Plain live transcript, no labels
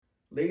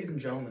Ladies and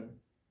gentlemen,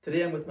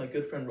 today I'm with my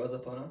good friend Reza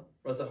Panah.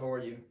 Reza, how are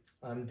you?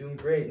 I'm doing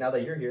great now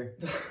that you're here.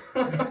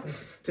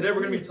 Today we're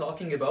going to be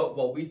talking about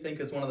what we think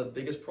is one of the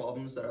biggest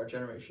problems that our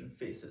generation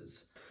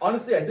faces.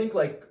 Honestly, I think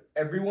like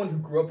everyone who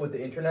grew up with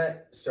the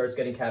internet starts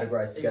getting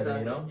categorized together, Exactly.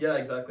 you know? Yeah,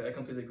 exactly. I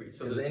completely agree.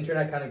 So the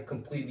internet kind of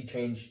completely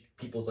changed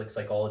people's like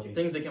psychology.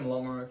 Things became a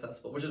lot more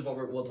accessible, which is what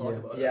we'll talk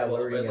about. Yeah, as well,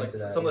 we're right? getting Like into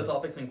that. some of the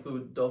topics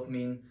include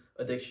dopamine,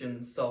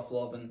 addiction,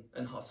 self-love,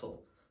 and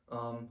hustle.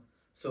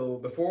 So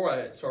before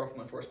I start off with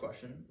my first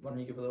question, why don't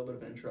you give a little bit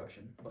of an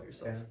introduction about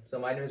yourself? Okay. So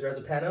my name is Reza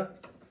Panah.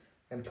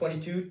 I'm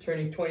 22,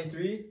 turning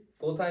 23,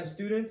 full-time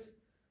student,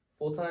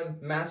 full-time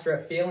master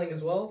at failing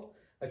as well.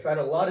 I tried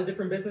a lot of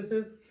different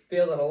businesses,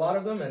 failed at a lot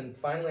of them, and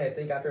finally I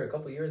think after a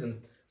couple of years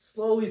I'm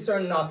slowly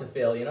starting not to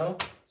fail, you know?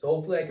 So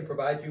hopefully I can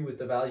provide you with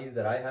the value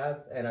that I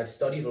have, and I've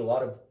studied a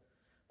lot of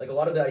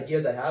the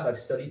ideas I have, I've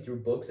studied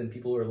through books and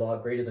people who are a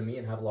lot greater than me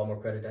and have a lot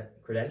more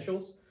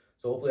credentials.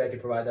 So hopefully I can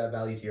provide that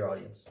value to your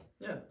audience.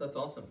 Yeah, that's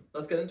awesome.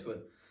 Let's get into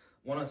it.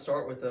 I want to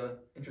start with an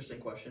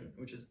interesting question,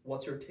 which is,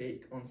 what's your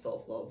take on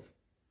self-love?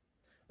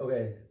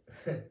 Okay,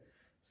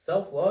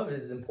 self-love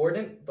is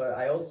important, but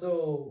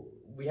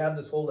we have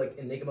this whole like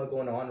enigma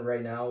going on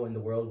right now in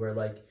the world where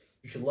like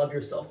you should love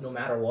yourself no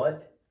matter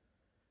what.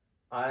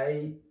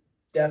 I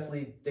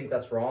definitely think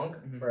that's wrong,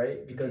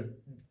 right? Because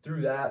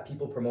through that,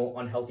 people promote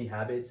unhealthy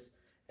habits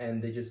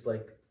and they just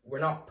like, we're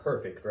not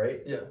perfect,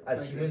 right? Yeah.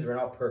 As humans, we're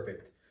not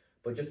perfect.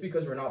 But just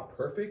because we're not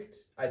perfect,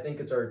 I think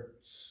it's our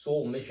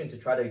sole mission to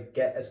try to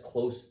get as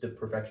close to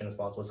perfection as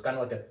possible. It's kind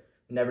of like a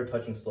never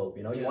touching slope,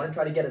 you know? You want to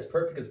try to get as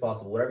perfect as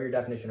possible, whatever your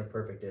definition of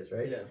perfect is,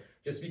 right? Yeah.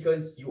 Just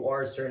because you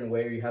are a certain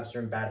way or you have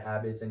certain bad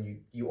habits and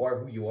you are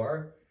who you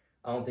are,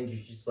 I don't think you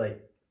should just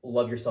like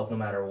love yourself no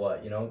matter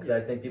what, you know? Because I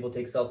think people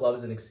take self-love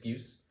as an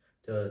excuse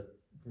to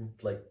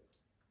like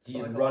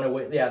run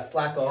away,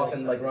 slack off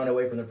and like run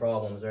away from the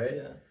problems, right?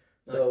 Yeah.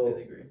 No, So I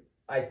completely agree.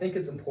 I think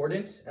it's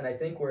important, and I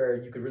think where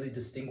you could really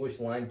distinguish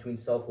the line between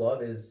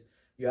self-love is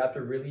you have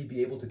to really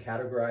be able to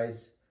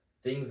categorize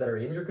things that are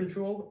in your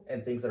control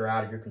and things that are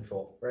out of your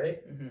control, right?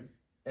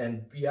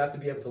 And you have to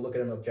be able to look at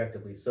them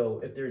objectively. So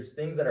if there's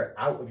things that are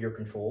out of your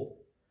control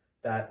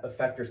that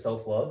affect your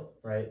self-love,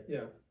 right?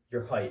 Yeah.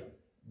 Your height,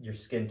 your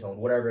skin tone,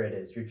 whatever it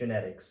is, your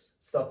genetics,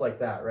 stuff like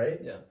that,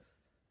 right? Yeah.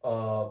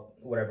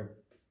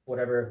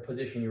 Whatever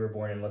position you were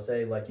born in. Let's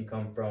say like you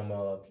come from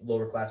a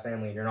lower class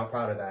family and you're not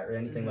proud of that or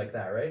anything like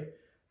that, right?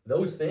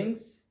 Those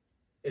things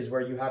is where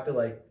you have to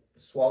like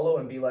swallow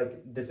and be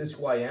like, this is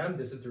who I am,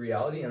 this is the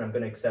reality, and I'm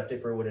going to accept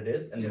it for what it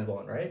is and move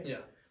on, right? Yeah.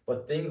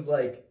 But things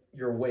like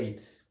your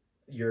weight,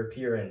 your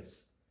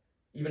appearance,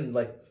 even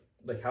like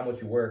how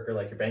much you work or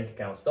like your bank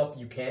account, stuff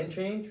you can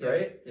change,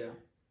 right? Yeah.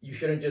 You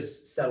shouldn't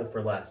just settle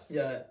for less.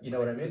 Yeah. You know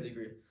what I mean?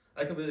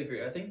 I completely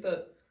agree. I think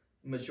that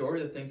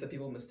majority of the things that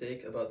people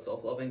mistake about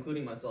self-love,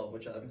 including myself,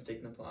 which I've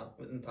mistaken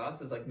in the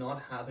past, is like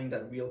not having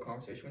that real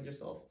conversation with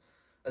yourself.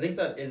 I think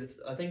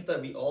that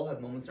we all have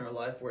moments in our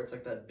life where it's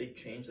like that big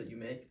change that you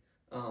make,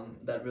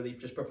 that really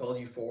just propels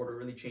you forward or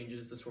really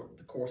changes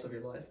the course of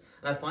your life.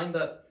 And I find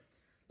that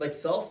like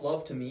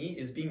self-love to me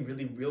is being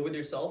really real with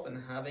yourself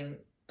and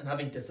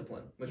having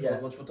discipline, which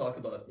we'll talk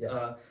about.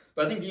 Yes.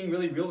 But I think being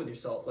really real with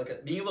yourself,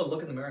 like being able to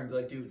look in the mirror and be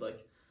like, dude,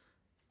 like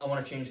I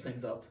want to change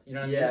things up. You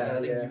know what I mean? And I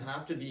think you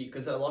have to be,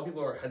 because a lot of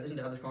people are hesitant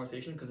to have this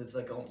conversation because it's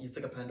like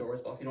a Pandora's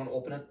box. You don't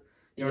open it.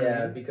 You know what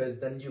I mean? Because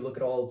then you look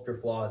at all your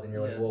flaws and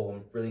you're like, whoa,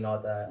 I'm really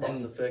not that.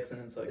 Lots to fix,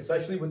 and it's like,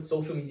 especially with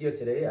social media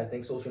today, I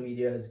think social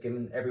media has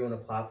given everyone a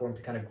platform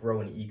to kind of grow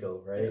an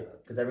ego, right?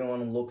 Because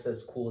everyone looks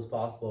as cool as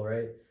possible,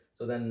 right?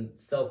 So then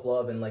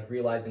self-love and like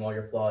realizing all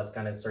your flaws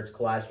kind of starts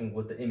clashing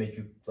with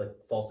the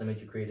false image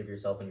you create of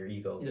yourself and your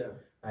ego. Yeah.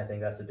 I think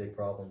that's a big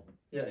problem.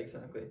 Yeah,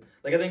 exactly.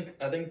 Like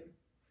I think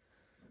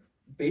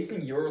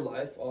basing your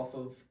life off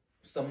of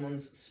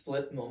someone's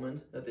split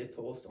moment that they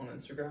post on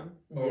Instagram,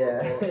 or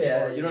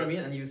you know what I mean,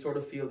 and you sort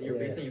of feel you're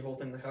basing your whole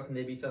thing like, how can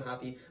they be so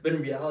happy? But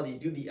in reality,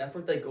 dude, the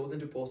effort that goes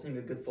into posting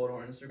a good photo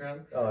on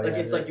Instagram,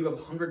 it's like you have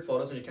 100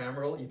 photos on your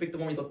camera roll, you pick the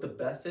one you look the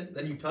best in,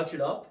 then you touch it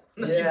up,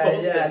 and then you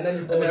post it, and then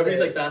you post and everybody's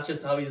like, that's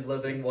just how he's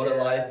living, what a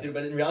life, dude.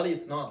 But in reality,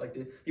 it's not. Like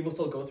people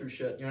still go through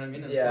shit, you know what I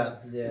mean? And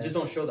they just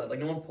don't show that. Like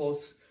no one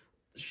posts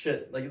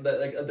shit like that,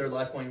 like their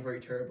life going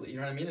very terribly, you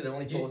know what I mean? They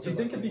only post. Do you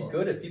think it'd be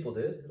good if people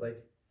did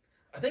like?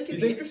 I think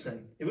it'd be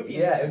interesting. It would be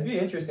interesting. Yeah, it'd be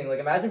interesting. Like,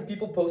 imagine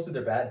people posted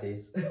their bad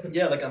days.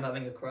 Yeah, like I'm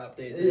having a crap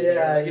day.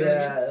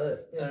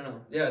 I don't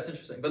know. Yeah, it's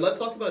interesting. But let's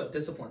talk about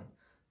discipline.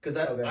 Because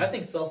I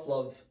think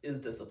self-love is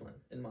discipline,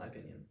 in my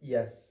opinion.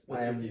 Yes.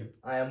 What's your view?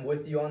 I am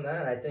with you on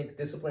that. I think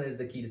discipline is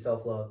the key to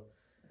self-love.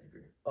 I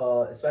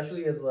agree.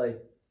 Especially as,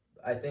 like,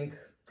 I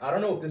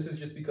don't know if this is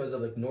just because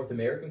of, like, North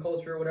American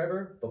culture or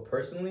whatever, but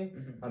personally,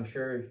 I'm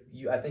sure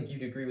I think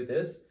you'd agree with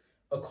this.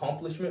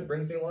 Accomplishment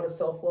brings me a lot of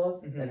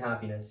self-love and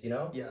happiness, you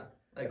know? Yeah.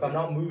 If I'm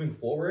not moving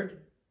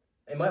forward,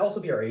 it might also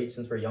be our age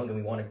since we're young and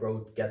we want to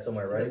grow, get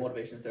somewhere, right? The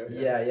motivation's there.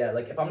 Yeah.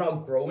 Like if I'm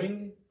not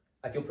growing,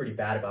 I feel pretty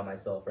bad about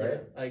myself, right?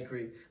 Yeah, I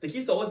agree. The key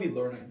is to always be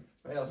learning,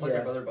 right? I was talking to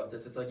my brother about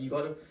this. It's like you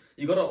gotta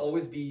you gotta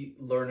always be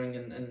learning,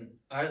 and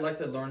I like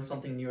to learn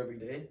something new every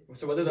day.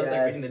 So whether that's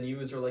like reading the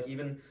news or like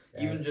even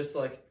just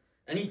like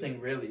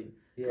anything really,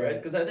 right?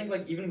 Because I think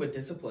like even with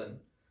discipline,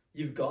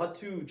 you've got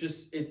to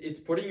just it's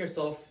putting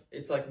yourself.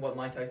 It's like what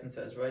Mike Tyson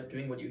says, right?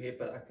 Doing what you hate,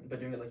 but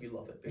doing it like you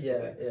love it,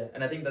 basically. Yeah.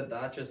 And I think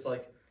that just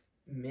like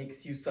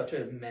makes you such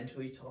a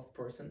mentally tough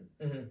person,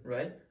 Mm-hmm.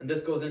 right? And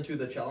this goes into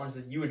the challenge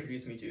that you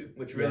introduced me to,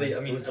 which really, I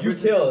mean, which you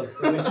killed.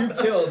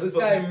 This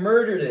guy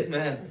murdered it,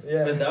 man.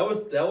 Yeah, but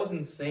that was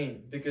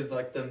insane because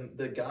like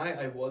the guy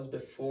I was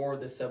before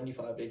the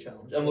 75-day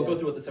challenge, and we'll go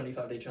through what the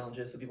 75-day challenge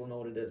is so people know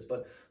what it is.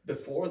 But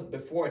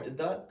before I did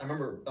that, I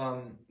remember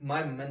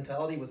my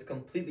mentality was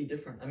completely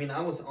different. I mean,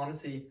 I was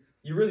honestly.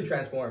 You really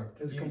transformed.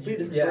 It was a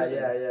completely different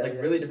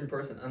person. Really different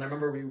person. And I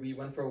remember we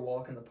went for a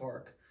walk in the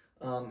park.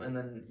 And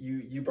then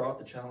you brought up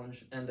the challenge,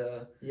 and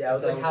I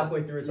was like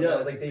halfway through or something. I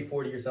was like day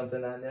 40 or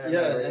something.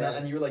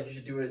 And you were like, you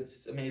should do it.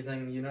 It's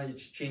amazing. You know, it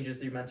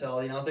changes your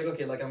mentality. And I was like,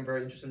 okay, like I'm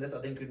very interested in this.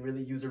 I think could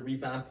really use a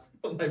revamp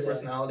of my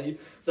personality.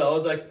 So I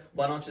was like,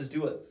 why not just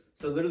do it?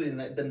 So literally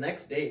the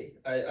next day,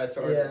 I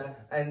started. Yeah,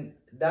 and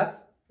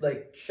that's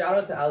like shout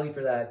out to Ali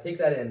for that. Take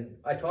that in.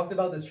 I talked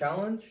about this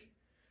challenge,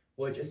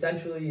 which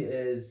essentially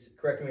is,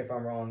 correct me if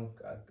I'm wrong.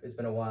 It's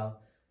been a while.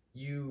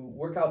 You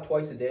work out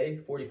twice a day,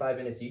 45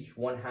 minutes each.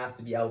 One has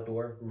to be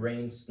outdoor,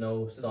 rain,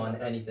 snow, sun,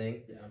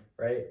 anything. Yeah.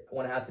 Right?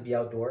 One has to be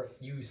outdoor.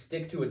 You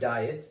stick to a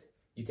diet.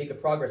 You take a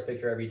progress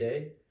picture every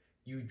day.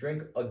 You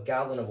drink a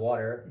gallon of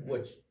water,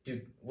 which,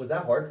 dude, was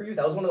that hard for you?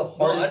 That was one of the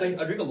hardest things.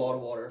 I drink a lot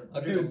of water.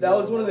 That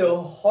was one of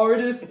the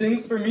hardest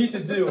things for me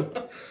to do.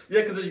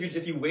 Yeah, because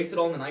if you waste it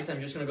all in the nighttime,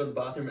 you're just going to go to the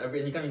bathroom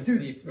and you can't even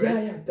sleep.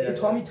 Right? It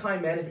taught me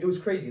time management. It was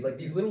crazy. Like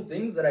these little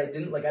things that I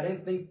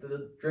didn't think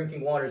the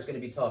drinking water is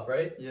going to be tough,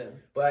 right? Yeah.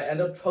 But I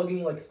ended up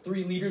chugging like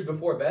 3 liters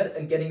before bed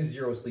and getting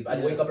zero sleep.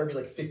 I'd wake up every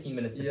like 15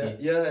 minutes to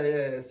pee. Yeah.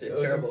 It's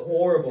terrible. Was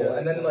horrible. Yeah,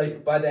 and then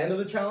like by the end of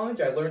the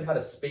challenge, I learned how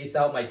to space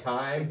out my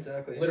time.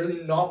 Exactly.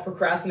 Literally not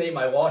procrastinate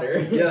my water.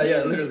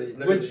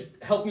 Literally. Which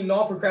helped me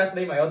not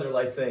procrastinate my other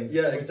life things.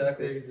 Yeah,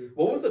 exactly.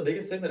 What was the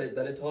biggest thing that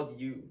it taught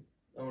you?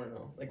 I want to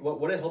know. Like,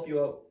 what did it help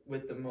you out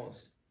with the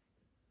most?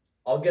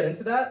 I'll get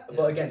into that,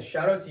 but again,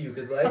 shout out to you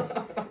because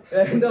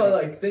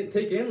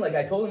take in. Like,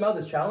 I told him about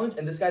this challenge,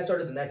 and this guy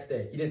started the next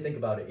day. He didn't think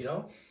about it, you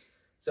know.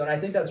 So, and I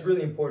think that's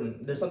really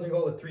important. There's something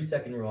called the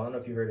 3-second rule. I don't know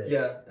if you heard it.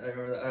 Yeah, I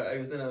remember that. I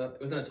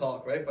was in a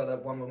talk, right, by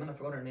that one woman. I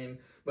forgot her name,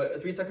 but a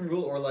 3-second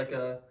rule or like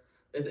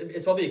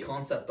it's probably a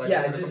concept. But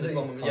it's just a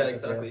concept. Yeah,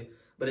 exactly. Yeah.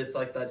 But it's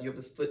like that you have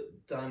to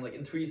split time, like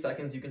in 3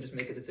 seconds you can just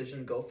make a decision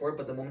and go for it,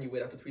 but the moment you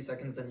wait after 3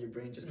 seconds then your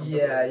brain just comes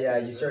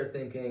up you start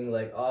thinking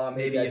like, oh,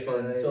 maybe I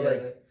shouldn't. So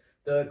like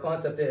the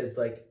concept is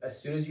like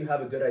as soon as you have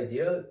a good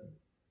idea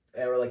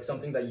or like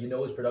something that you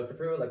know is productive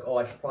for you, like, oh,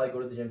 I should probably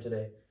go to the gym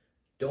today.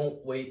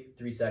 Don't wait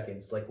 3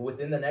 seconds. Like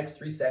within the next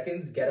 3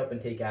 seconds, get up and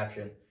take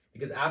action.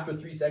 Because after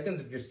 3 seconds,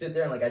 if you sit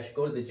there and like I should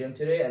go to the gym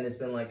today, and it's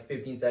been like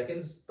 15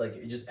 seconds, like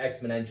it just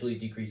exponentially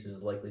decreases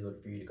the likelihood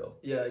for you to go.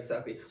 Yeah,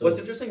 exactly. So, what's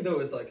interesting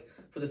though is like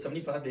for the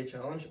 75-day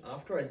challenge,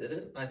 after I did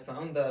it, I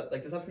found that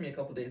like this happened to me a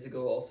couple days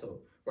ago also,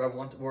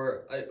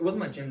 it wasn't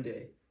my gym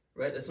day,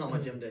 right? It's not my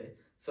gym day.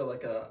 So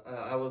like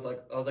I was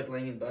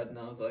laying in bed and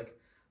I was like,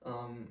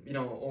 I'm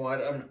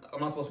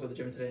not supposed to go to the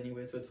gym today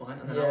anyway, so it's fine.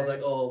 And then I was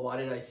like, oh, why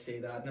did I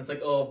say that? And it's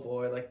like, oh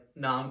boy, like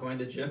I'm going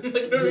to the gym. Like,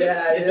 you know what I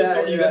mean? It's just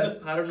sort of you get in this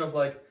pattern of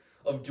like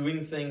of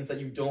doing things that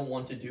you don't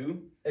want to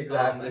do.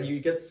 Exactly. And you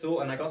get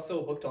I got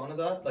so hooked onto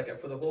that. Like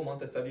for the whole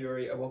month of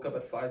February, I woke up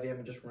at 5 a.m.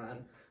 and just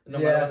ran. No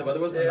matter what the weather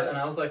was. And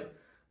I was like,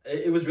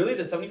 it was really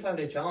the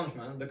 75-day challenge,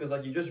 man, because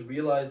like you just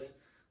realize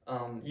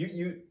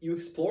you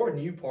explore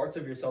new parts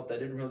of yourself that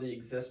didn't really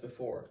exist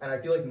before. And I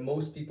feel like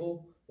most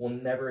people will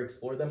never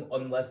explore them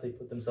unless they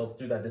put themselves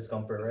through that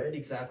discomfort, right?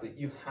 Exactly.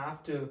 You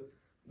have to.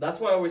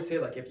 That's why I always say,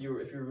 like, if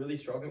you're really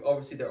struggling,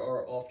 obviously there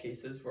are off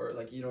cases where,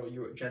 like, you know,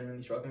 you're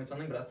genuinely struggling with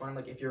something, but I find,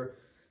 like, if your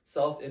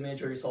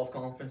self-image or your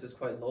self-confidence is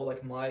quite low,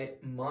 like, my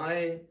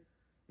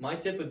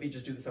tip would be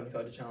just do the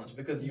 75-day challenge,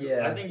 because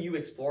I think you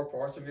explore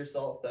parts of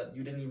yourself that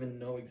you didn't even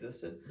know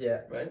existed.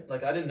 Yeah. Right?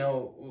 Like, I didn't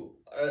know,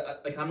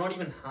 I'm not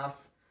even half,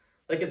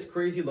 like, it's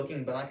crazy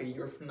looking back a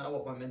year from now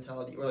what my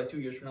mentality, or, like,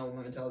 2 years from now what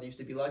my mentality used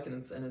to be like, and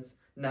it's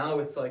now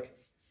it's, like,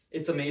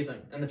 it's amazing,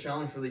 and the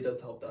challenge really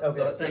does help that. Okay,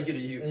 so thank you to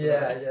you.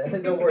 Yeah.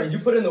 No worries. You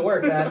put in the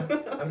work, man.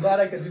 I'm glad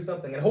I could do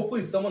something, and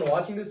hopefully someone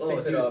watching this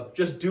picks it up.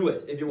 Just do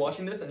it. If you're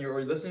watching this and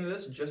you're listening to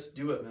this, just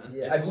do it, man.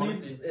 Yeah, I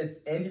believe it's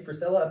Andy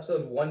Frisella,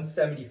 episode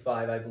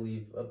 175, I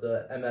believe, of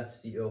the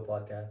MFCEO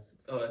podcast.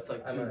 Oh, it's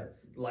like a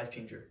life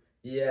changer.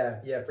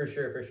 Yeah, for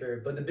sure.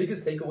 But the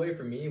biggest takeaway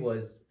for me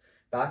was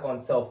back on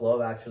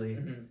self-love. Actually,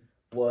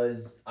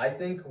 was I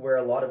think where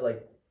a lot of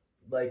like,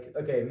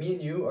 okay, me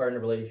and you are in a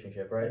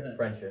relationship, right?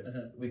 Friendship.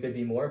 We could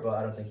be more, but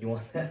I don't think you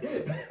want that.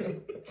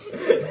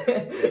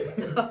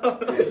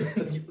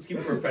 let's keep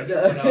it for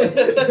friendship for now.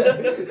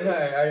 All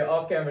right,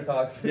 off camera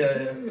talks.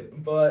 Yeah.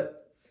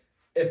 But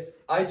if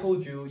I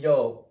told you,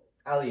 yo,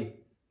 Ali,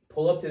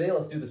 pull up today,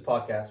 let's do this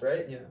podcast,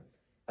 right? Yeah.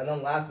 And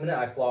then last minute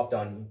I flopped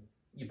on you.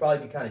 You'd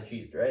probably be kind of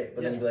cheesed, right?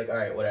 But then you'd be like, all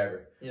right,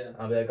 whatever. Yeah.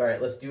 I'll be like, all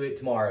right, let's do it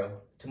tomorrow.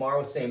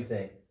 Tomorrow, same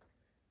thing.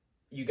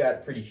 you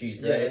got pretty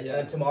cheesed, Yeah, right? yeah. And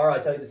then tomorrow I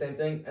tell you the same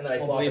thing, and then I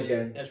Won't flop believe you.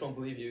 again. I just won't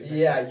believe you.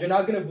 Yeah, you're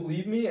not gonna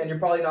believe me, and you're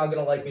probably not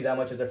gonna like me that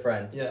much as a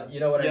friend. Yeah.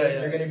 You know what I Yeah,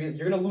 mean? yeah.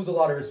 You're gonna lose a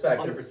lot of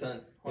respect.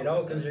 100%. You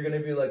know, because you're gonna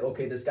be like,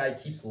 okay, this guy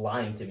keeps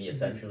lying to me,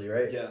 essentially,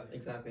 right? Yeah,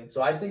 exactly.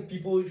 So I think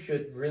people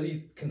should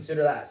really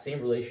consider that same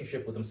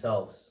relationship with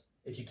themselves.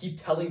 If you keep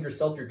telling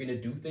yourself you're gonna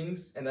do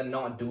things and then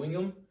not doing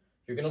them,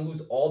 you're gonna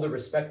lose all the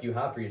respect you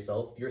have for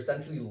yourself. You're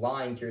essentially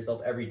lying to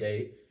yourself every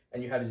day,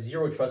 and you have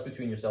zero trust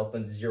between yourself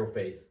and zero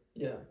faith.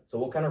 Yeah. So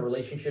what kind of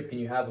relationship can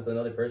you have with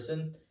another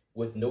person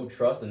with no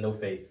trust and no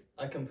faith?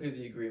 I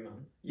completely agree,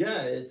 man.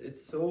 Yeah,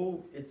 it's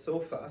so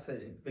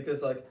fascinating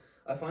because like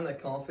I find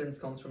that confidence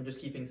comes from just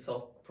keeping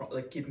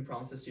keeping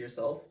promises to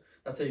yourself.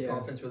 That's how your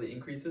confidence really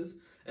increases.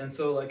 And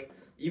so like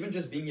even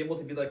just being able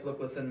to be like, look,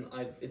 listen,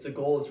 it's a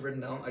goal, it's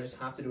written down, I just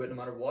have to do it no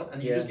matter what.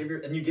 And you just give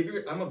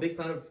your I'm a big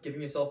fan of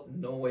giving yourself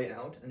no way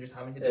out and just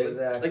having to do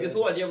it. Like this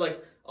whole idea of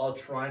like, I'll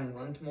try and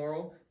run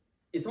tomorrow.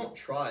 It's not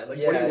try. Like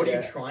what are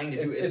you trying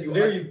to do? It's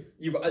very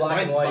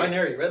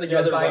binary, right? Like you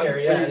either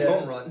binary, run or you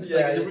don't run. It's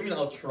like, what do you mean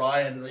I'll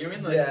try and you know what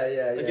I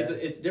mean? Like,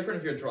 it's different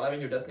if you're driving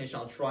your destination.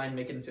 I'll try and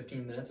make it in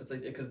 15 minutes. It's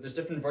like because there's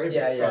different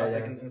variables,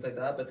 traffic and things like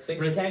that. But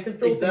things you can't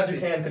control, things you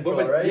can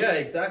control, right? Yeah,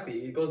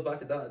 exactly. It goes back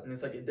to that, and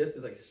it's like this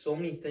is like so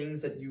many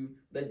things that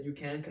you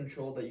can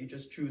control that you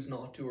just choose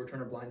not to or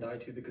turn a blind eye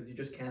to because you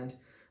just can't.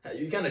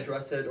 You can't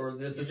address it, or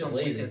there's just some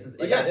lazy.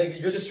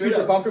 Like, you're just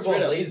super comfortable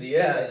and lazy.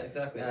 Yeah,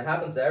 exactly. And it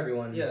happens to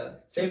everyone. Yeah.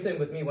 Same thing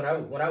with me when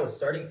I was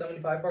starting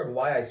 75 hard.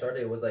 Why I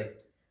started it was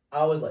like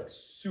I was like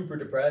super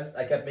depressed.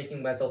 I kept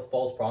making myself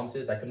false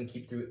promises. I couldn't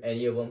keep through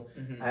any of them.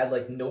 I had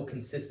like no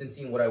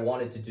consistency in what I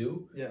wanted to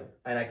do. Yeah.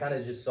 And I kind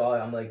of just saw it.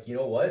 I'm like, you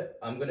know what?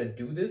 I'm gonna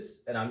do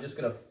this, and I'm just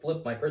gonna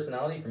flip my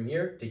personality from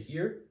here to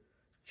here,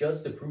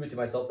 just to prove it to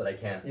myself that I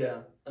can. Yeah.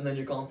 And then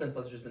your confidence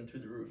has just been through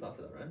the roof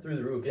after that, right? Through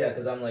the roof, yeah.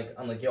 Because I'm like,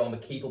 yo, I'm a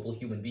capable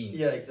human being.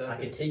 Yeah, exactly. I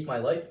can take my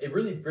life. It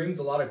really brings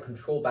a lot of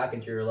control back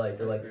into your life.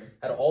 You're like,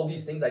 out of all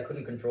these things I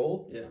couldn't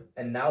control,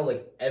 and now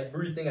like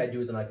everything I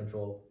do is in my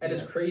control. And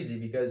it's crazy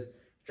because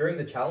during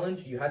the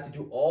challenge, you had to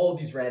do all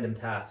these random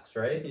tasks,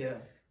 right? Yeah.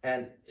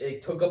 And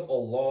it took up a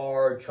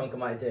large chunk of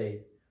my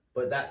day.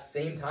 But that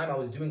same time I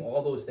was doing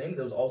all those things,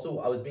 I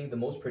was being the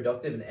most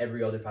productive in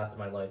every other facet of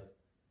my life.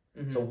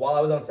 So while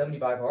I was on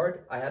 75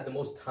 hard, I had the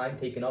most time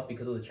taken up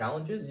because of the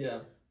challenges. Yeah.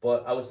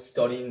 But I was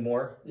studying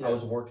more. I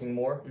was working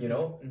more, you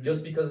know,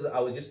 just because I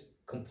was just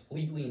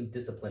completely in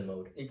discipline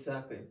mode.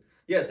 Exactly.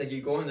 Yeah, it's like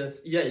you go in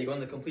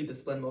the complete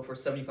discipline mode for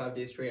 75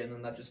 days straight, and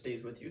then that just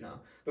stays with you now.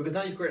 Because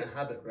now you've created a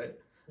habit, right?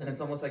 And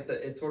it's almost like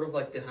it's sort of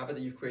like the habit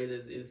that you've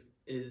created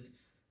is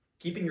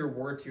keeping your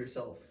word to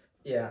yourself.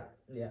 Yeah.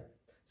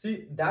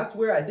 See, that's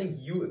where I think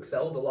you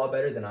excelled a lot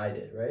better than I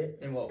did, right?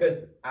 In what?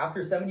 Because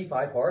after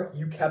 75 hard,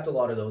 you kept a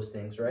lot of those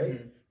things,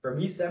 right? For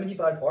me,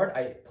 75 hard,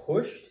 I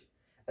pushed,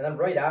 and then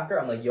right after,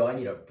 I'm like, yo, I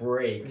need a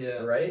break,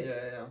 right?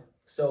 Yeah.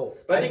 So,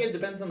 but I think it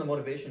depends on the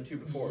motivation too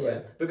before,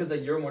 right? Because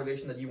like your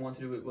motivation that you want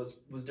to do it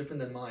was different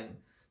than mine.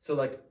 So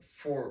like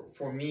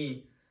for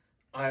me,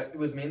 it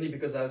was mainly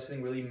because I was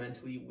feeling really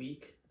mentally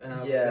weak. And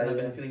I've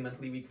been feeling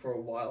mentally weak for a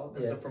while.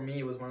 And so for me,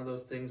 it was one of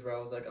those things where I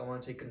was like, I want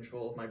to take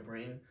control of my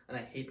brain. And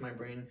I hate my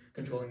brain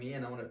controlling me.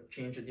 And I want to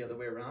change it the other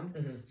way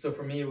around. So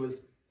for me, it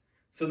was...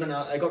 So then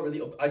I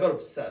got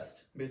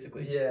obsessed,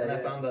 basically. And I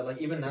found that, like,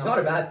 even now... It's not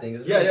a bad thing.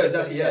 It's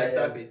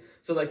exactly.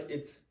 So, like,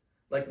 it's...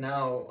 Like,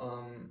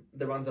 now,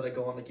 the runs that I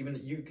go on, like, even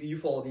you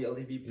follow the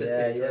LDB Fit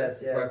page,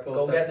 right? Where I post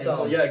go get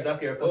some. Yeah,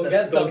 exactly. Go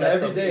get some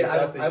every day.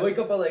 Exactly. I wake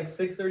up at, like,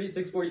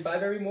 6:30, 6:45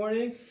 every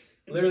morning.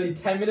 Literally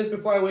 10 minutes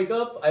before I wake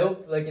up, I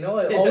hope, like, you know,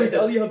 always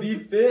Ali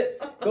Habib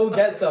Fit, go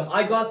get some.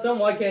 I got some,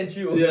 why can't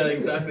you? Yeah,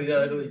 exactly. Yeah,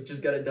 literally,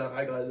 just get it done.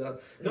 I got it done.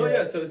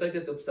 No, so it's like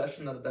this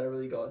obsession that I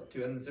really got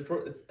to. And it's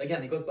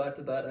again, it goes back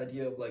to that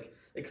idea of, like,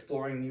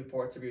 exploring new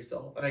parts of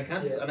yourself. And I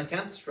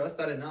can't stress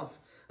that enough.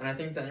 And I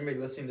think that anybody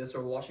listening to this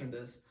or watching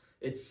this,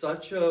 it's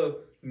such a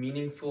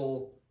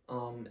meaningful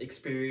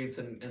experience,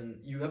 and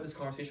you have this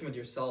conversation with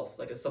yourself,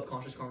 like a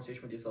subconscious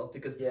conversation with yourself,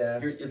 because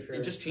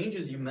it just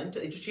changes you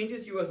mentally. It just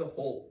changes you as a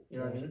whole. You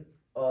know what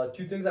I mean?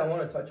 Two things I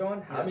want to touch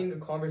on. Having a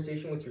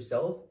conversation with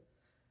yourself.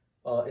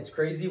 It's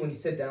crazy when you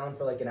sit down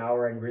for like an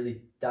hour and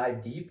really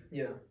dive deep.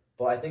 Yeah.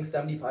 But I think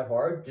 75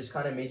 hard just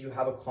kind of made you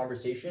have a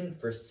conversation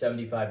for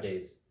 75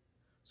 days.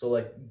 So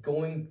like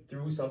going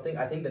through something,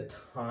 I think the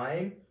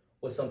time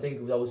was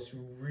something that was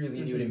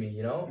really new to me,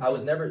 you know? I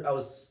was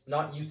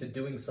not used to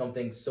doing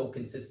something so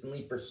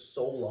consistently for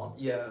so long.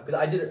 Yeah. Because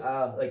I did it,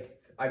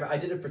 I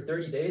did it for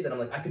 30 days, and I'm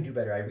like, I could do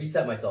better. I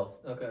reset myself.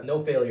 Okay.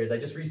 No failures. I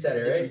just reset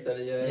it, right? Reset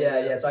it,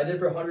 yeah. So I did it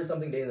for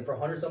 100-something days, and for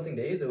 100-something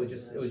days, it was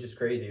just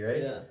crazy,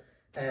 right? Yeah.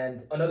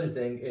 And another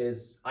thing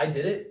is, I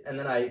did it, and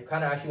then I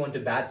kind of actually went to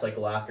bad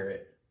cycle after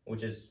it,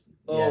 which is,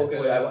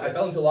 I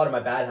fell into a lot of my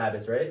bad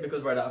habits, right?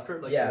 Because right after?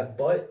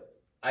 But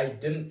I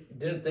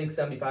didn't think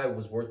 75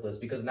 was worthless,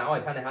 because now I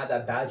kind of had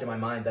that badge in my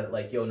mind that,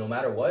 like, yo, no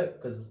matter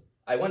what, because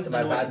I went to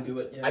my bad...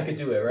 I could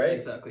do it, right?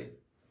 Exactly.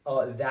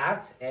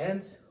 That,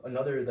 and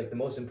another, like, the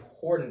most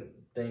important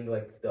thing,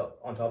 like,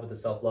 on top of the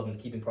self-love and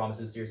keeping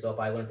promises to yourself,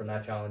 I learned from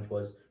that challenge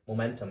was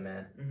momentum,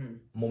 man. Mm-hmm.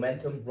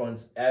 Momentum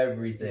runs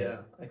everything.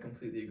 Yeah, I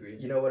completely agree.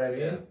 You know what I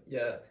mean?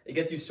 Yeah. It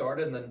gets you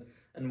started,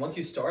 and once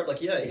you start,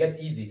 like, it gets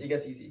easy. It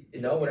gets easy.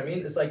 You know what I mean?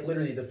 It's like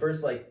literally the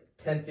first like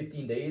 10,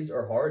 15 days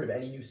are hard of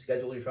any new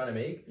schedule you're trying to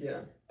make.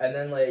 Yeah. And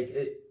then like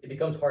it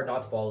becomes hard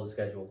not to follow the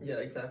schedule.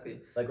 Yeah, exactly.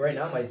 Like right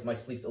now, my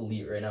sleep's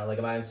elite right now. Like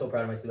I'm so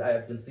proud of my sleep.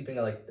 I've been sleeping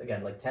at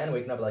like 10,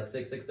 waking up at like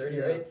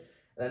 6:30, right?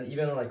 And then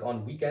even like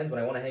on weekends when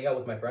I want to hang out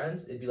with my friends,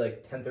 it'd be like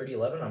 10:30,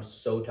 11. I'm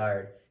so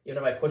tired. Even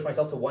if I push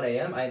myself to 1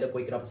 a.m., I end up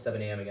waking up at 7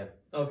 a.m. again.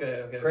 Okay.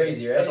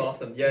 Crazy, right? That's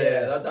awesome.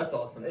 Yeah. That's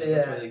awesome. Yeah.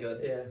 That's really good.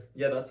 Yeah.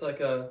 Yeah, that's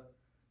like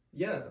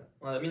yeah.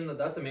 Well, I mean,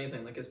 that's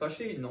amazing. Like,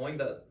 especially knowing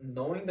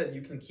that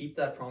you can keep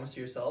that promise to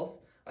yourself,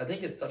 I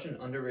think it's such an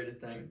underrated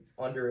thing.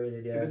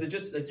 Underrated, yeah. Because it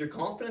just, like, your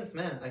confidence,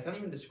 man, I can't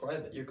even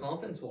describe it. Your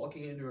confidence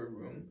walking into a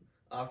room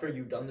after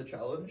you've done the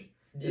challenge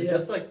is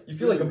just like... You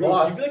feel like a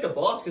boss. You feel like a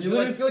boss. You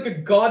literally feel like a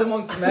god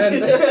amongst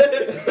men.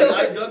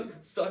 I've done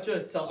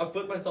I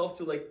put myself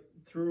to, like,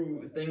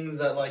 through things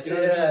that, like, you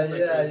know what I mean?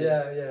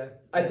 Yeah.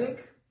 I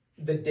think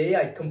the day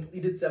I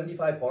completed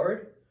 75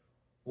 hard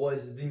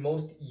was the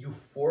most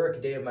euphoric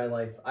day of my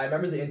life. I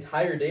remember the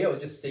entire day I was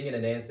just singing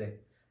and dancing.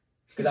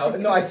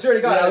 I swear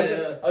to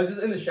God, I was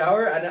just in the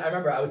shower, and I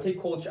remember I would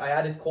take I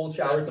added cold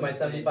showers to my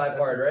 75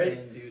 hard,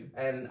 right? Dude.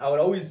 And I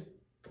would always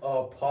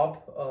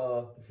pop,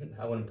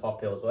 I wouldn't pop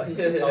pills, but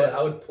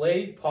I would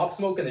play Pop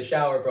Smoke in the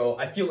shower, bro.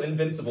 I feel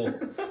invincible.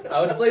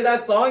 I would play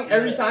that song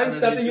every time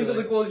stepping into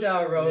the cold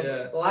shower, bro.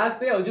 Yeah. The last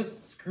day I was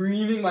just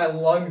screaming my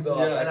lungs off,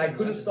 and I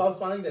couldn't stop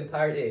smiling the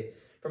entire day.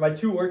 For my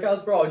 2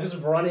 workouts, bro, I was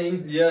just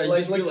running,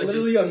 like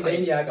literally a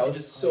maniac. I was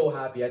just so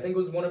happy. I think it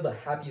was one of the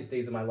happiest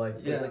days of my life.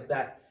 Because like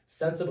that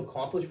sense of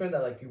accomplishment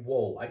that like,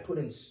 whoa, I put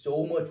in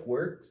so much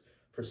work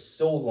for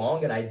so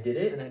long and I did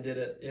it. And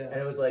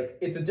it was like,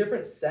 it's a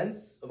different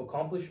sense of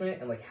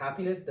accomplishment and like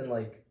happiness than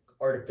like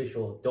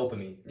artificial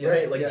dopamine,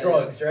 right? Like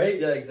drugs, right?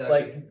 Yeah,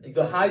 exactly. Like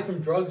the highs from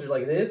drugs are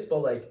like this, but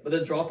like... But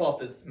the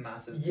drop-off is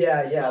massive.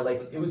 Yeah,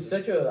 like it was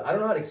such a... I don't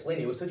know how to explain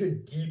it. It was such a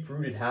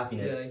deep-rooted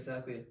happiness. Yeah,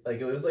 exactly.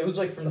 Like it was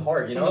like from the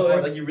heart, you from know? The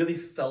heart, like you really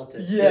felt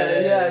it.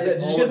 Yeah.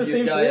 Did you get the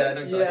same thing? Yeah, I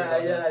know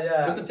exactly.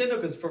 Yeah. It's insane though,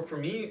 because for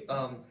me,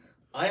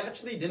 I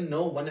actually didn't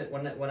know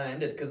when I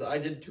ended, because I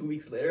did 2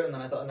 weeks later, and then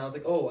I was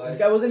like, oh, this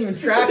guy wasn't even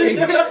tracking.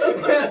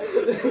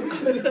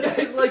 This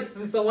guy's like,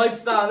 it's a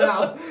lifestyle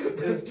now.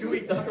 It was 2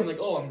 weeks after. I'm like,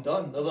 oh, I'm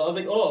done. I was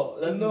like, oh,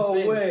 that's insane. No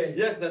way.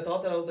 Yeah, because I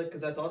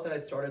thought that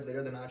I'd started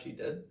later than I actually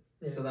did.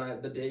 Yeah. So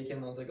then the day came,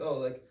 and I was like,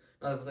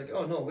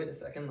 oh no, wait a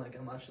second, like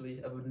I've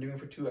been doing it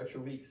for 2 extra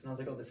weeks, and I was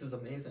like, oh, this is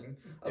amazing.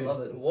 Dude, I love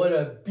it. What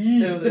a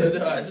beast.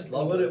 I just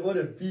love it. What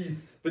a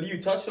beast. But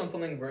you touched on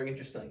something very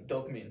interesting,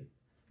 dopamine.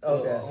 So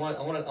okay. I want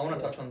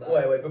to touch on that.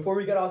 Wait, before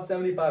we get off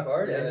 75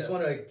 hard, I just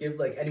want to give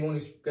like anyone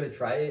who's gonna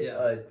try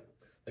it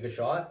like a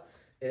shot.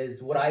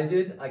 Is what I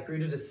did. I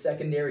created a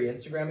secondary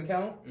Instagram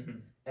account,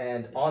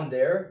 and on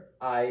there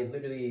I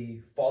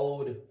literally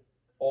followed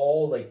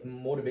all like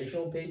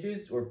motivational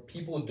pages or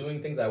people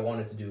doing things I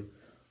wanted to do.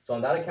 So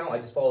on that account, I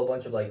just follow a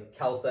bunch of like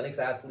calisthenics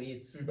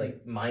athletes,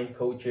 like mind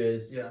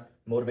coaches,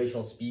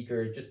 motivational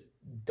speakers, just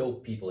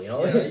dope people, you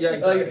know? Yeah,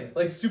 exactly.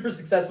 like super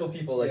successful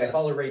people. Like I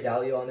follow Ray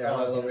Dalio on there.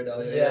 Oh, I love Ray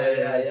Dalio.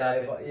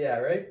 Yeah,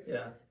 right?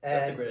 Yeah. And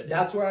that's a great idea.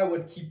 That's where I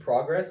would keep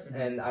progress,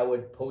 and I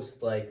would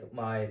post like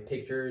my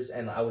pictures,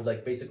 and I would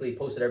like basically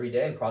post it every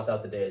day and cross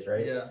out the days,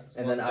 right? Yeah.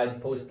 And then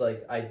I'd post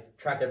like I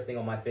tracked everything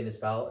on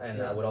MyFitnessPal,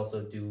 and I would also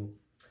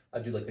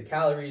I'd do like the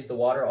calories, the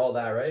water, all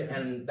that, right?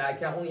 And that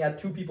account only had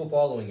 2 people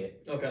following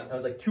it. Okay. I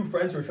was like 2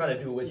 friends who were trying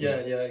to do it with me. Yeah,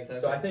 exactly.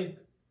 So I think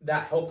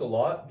that helped a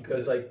lot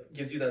because like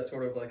gives you that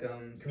sort of like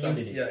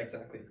community. Yeah,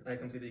 exactly. I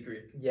completely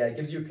agree. Yeah, it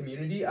gives you a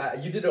community.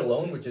 You did it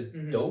alone, which is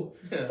dope.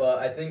 Yeah. But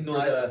I think for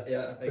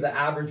the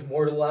average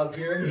mortal out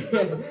here,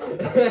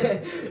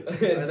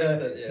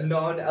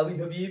 non-Ali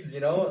Habibs, you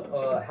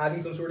know,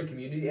 having some sort of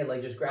community and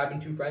like just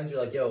grabbing 2 friends,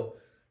 you're like, yo,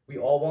 we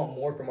all want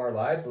more from our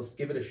lives. Let's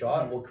give it a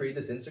shot. We'll create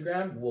this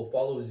Instagram. We'll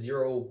follow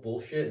zero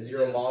bullshit,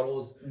 zero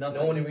models.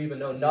 Nothing. No one we even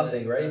know.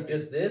 Nothing, right? Exactly.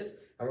 Just this.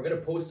 And we're going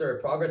to post our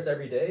progress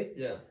every day.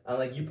 Yeah. And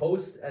like you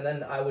post, and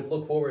then I would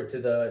look forward to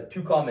the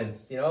 2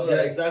 comments, you know?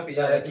 Yeah, exactly.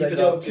 Yeah, keep it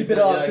up. Keep it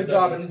up. Good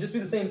job. And just be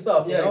the same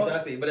stuff. Yeah, you know?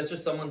 Exactly. But it's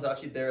just someone's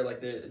actually there,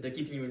 like they're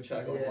keeping you in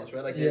check almost,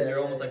 right? Like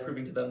you're almost like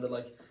proving to them that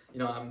like, you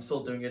know, I'm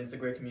still doing it. It's a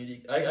great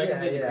community.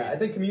 I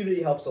think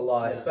community helps a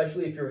lot,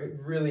 especially if you're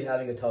really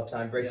having a tough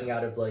time breaking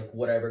out of like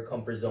whatever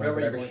comfort zone,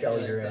 whatever shell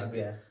you're in.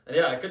 Yeah.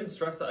 And I couldn't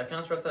stress that. I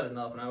can't stress that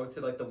enough. And I would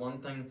say like the one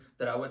thing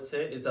that I would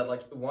say is that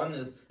like one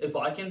is if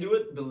I can do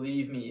it,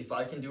 believe me, if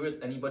I can do it,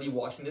 anybody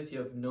watching this, you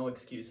have no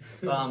excuse.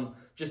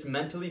 Just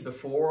mentally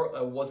before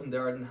I wasn't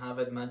there, I didn't have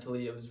it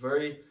mentally. It was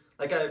very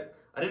like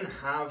I didn't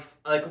have,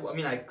 like, I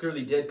mean, I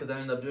clearly did because I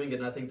ended up doing it,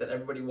 and I think that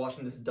everybody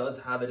watching this does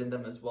have it in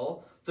them as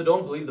well. So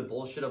don't believe the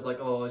bullshit of, like,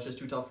 oh, it's just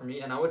too tough for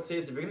me. And I would say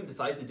is if you're going to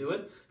decide to do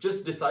it,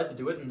 just decide to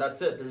do it, and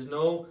that's it. There's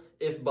no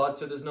if,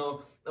 buts, or there's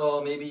no,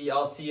 oh, maybe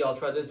I'll see, I'll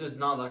try. There's just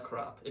none of that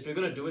crap. If you're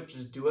going to do it,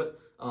 just do it.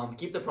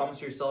 Keep the promise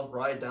to yourself,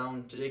 write it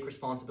down, to take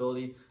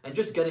responsibility, and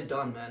just get it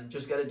done, man.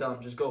 Just get it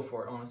done. Just go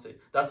for it, honestly.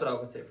 That's what I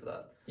would say for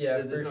that.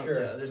 Yeah, There's for no, sure.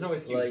 Yeah, there's no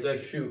excuse. Like,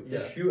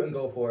 just shoot and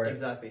go for it.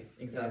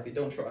 Exactly.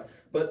 Don't try.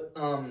 But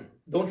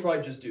don't try,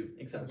 just do.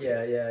 Exactly.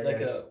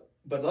 Yeah.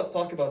 But let's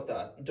talk about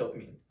that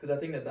dopamine, because I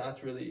think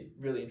that's really,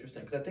 really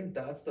interesting. Because I think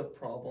that's the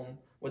problem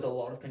with a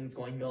lot of things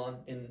going on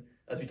in,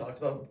 as we talked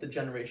about, the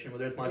generation,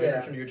 whether it's my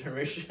generation or your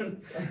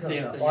generation,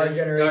 same thing. Our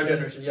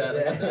generation.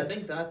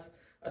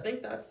 I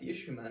think that's the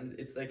issue, man.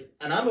 It's like,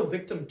 and I'm a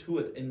victim to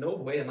it. In no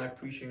way am I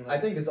preaching. I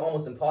think it's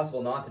almost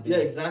impossible not to be. Yeah,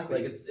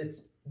 exactly. Like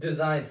it's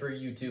designed for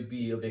you to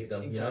be a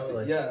victim.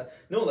 Exactly. You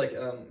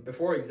know?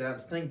 Before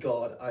exams, thank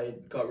God I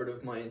got rid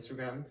of my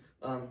Instagram.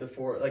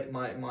 Before, like,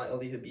 my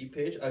Ali Habib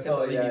page, I kept the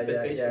Ali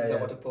Habib page because I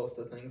want to post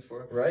the things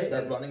for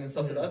that running and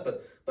stuff like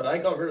that. But I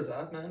got rid of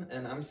that, man,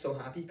 and I'm so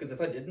happy, because if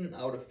I didn't,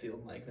 I would have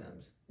failed my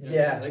exams.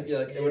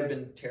 It would have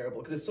been terrible,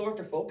 because it's so hard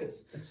to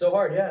focus. It's so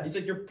hard, yeah. It's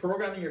like you're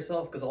programming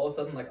yourself, because all of a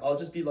sudden, like, I'll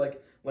just be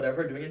like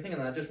whatever doing anything,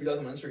 and then I just realize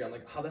I'm on Instagram.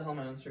 Like, how the hell am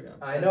I on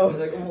Instagram? I know,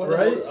 like,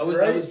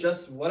 I was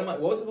just what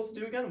was I supposed to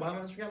do again? Why am I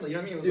on Instagram? Like, you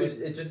know what I mean?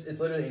 Dude, it's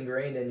literally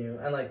ingrained in you,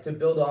 and like to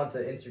build onto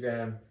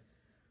Instagram,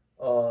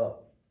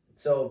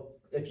 so.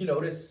 If you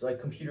notice, like,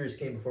 computers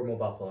came before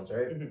mobile phones,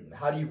 right? Mm-hmm.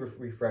 How do you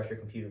refresh your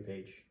computer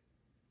page?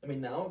 I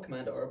mean, now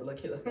Command R, but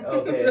like...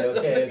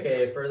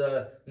 Okay. For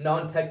the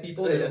non-tech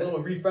people, there's a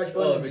little refresh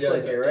button, you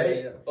click it,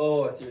 right? Yeah.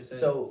 Oh, I see what you're saying.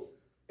 So,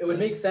 it would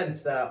make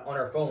sense that on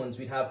our phones,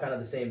 we'd have kind of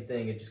the same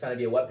thing. It'd just kind of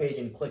be a web page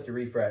and click to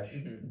refresh.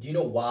 Mm-hmm. Do you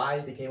know why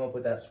they came up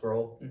with that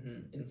scroll?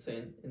 Mm-hmm.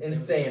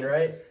 Insane,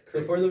 right?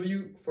 Crazy. So,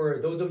 for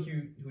those of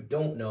you who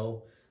don't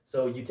know,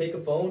 so you take a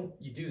phone,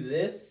 you do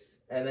this,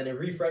 and then it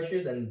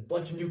refreshes, and a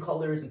bunch of new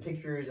colors and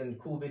pictures and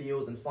cool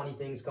videos and funny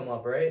things come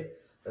up, right?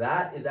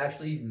 That is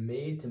actually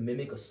made to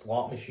mimic a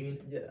slot machine.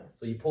 Yeah.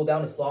 So you pull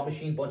down a slot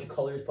machine, bunch of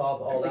colors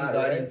pop, all that.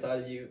 Anxiety right?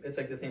 inside of you. It's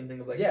like the same thing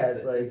of like. Yeah,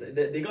 it's like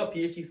they got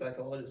PhD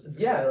psychologists.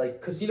 Yeah, like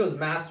casinos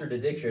mastered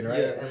addiction, right?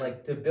 Yeah. And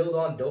like to build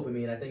on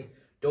dopamine, I think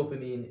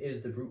dopamine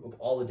is the root of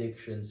all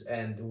addictions,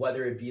 and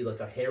whether it be like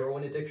a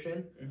heroin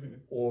addiction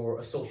or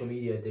a social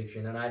media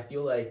addiction, and I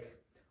feel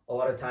like a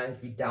lot of times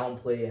we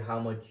downplay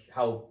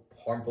how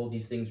harmful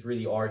these things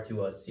really are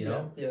to us, you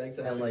know? Yeah,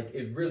 exactly. And like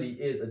it really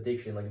is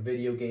addiction. Like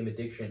video game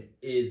addiction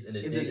is an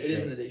addiction. It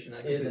is an addiction.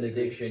 It is an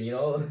addiction, you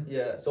know?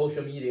 Yeah.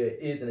 Social media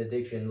is an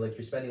addiction. Like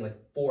you're spending like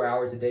 4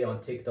 hours a day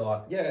on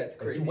TikTok. Yeah, it's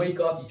crazy. Like, you wake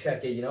up, you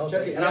check it, you know?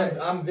 And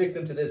I'm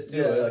victim to this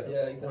too.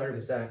 Yeah, exactly.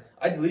 100%.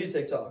 I deleted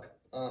TikTok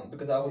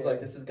because I was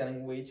like, this is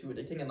getting way too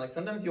addicting. And like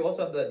sometimes you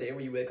also have that day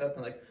where you wake up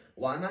and like,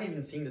 why am I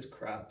even seeing this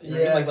crap? You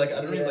know what I mean? Like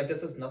I don't even like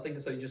this is nothing.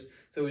 So it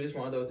was just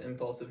one of those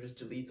impulsive just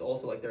deletes.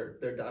 Also like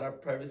their data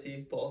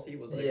privacy policy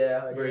was like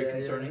very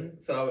concerning. Yeah.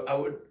 So I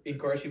would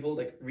encourage people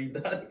like read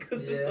that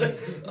because it's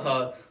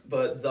like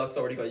but Zuck's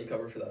already got you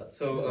covered for that.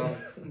 So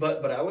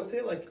but I would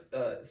say like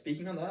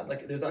speaking on that,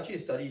 like there's actually a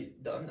study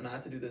done, and I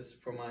had to do this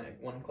for my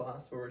one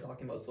class where we're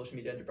talking about social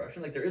media and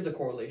depression. Like there is a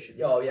correlation.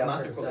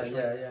 Massive correlation.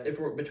 Like, if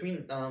we're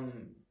between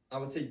I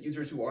would say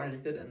users who aren't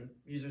addicted and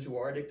users who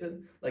are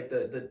addicted, like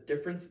the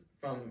difference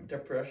from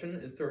depression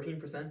is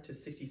 13% to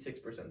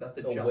 66%. That's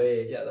the jump.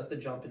 Yeah, that's the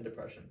jump in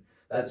depression.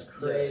 That's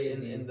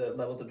crazy. In the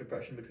levels of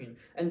depression between.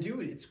 And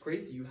dude, it's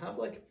crazy. You have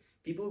like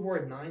people who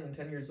are 9 and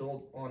 10 years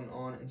old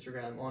on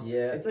Instagram.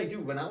 It's like,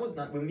 dude, when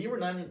we were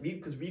 9,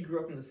 because we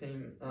grew up in the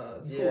same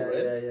school, right?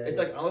 It's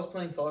like I was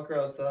playing soccer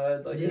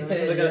outside, like,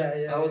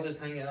 I was just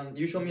hanging out.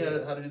 You showed me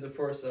how to do the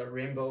first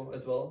rainbow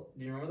as well.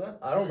 Do you remember that?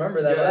 I don't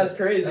remember that, but that's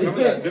crazy. I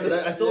remember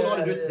that. I still know how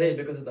to do it today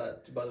because of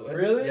that, by the way.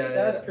 Really?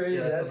 That's crazy.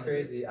 Yeah, that's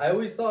crazy. I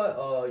always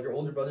thought your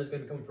older brother's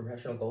gonna become a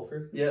professional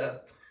golfer. Yeah.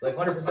 Like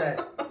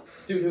 100%.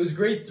 Dude, it was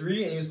grade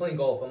 3 and he was playing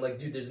golf. I'm like,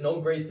 dude, there's no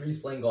grade 3s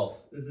playing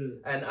golf. Mm-hmm.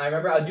 And I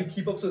remember I'd do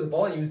keep ups with the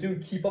ball, and he was doing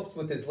keep ups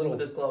with his little...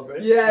 With his club,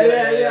 right?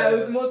 Yeah. It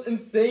was the most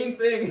insane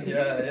thing.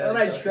 Yeah. And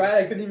I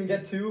tried, I couldn't even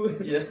get 2.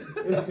 Yeah.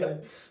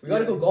 We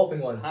gotta go golfing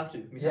once. Have to.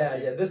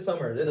 This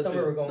summer. This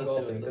summer we're going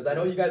golfing. Because I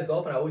know you guys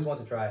golf, and I always want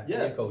to try.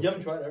 Yeah. You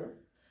haven't tried ever?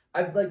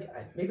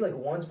 Maybe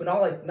once, but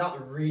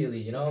not really,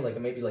 you know? Like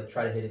maybe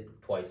try to hit it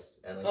twice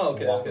and walk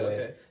away.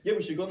 Okay. Yeah,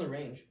 we should go on the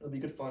range. It'll be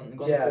good fun.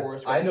 Go on the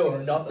forest, I know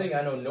nothing.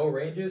 I know no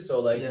ranges,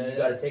 so you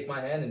gotta take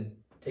my hand and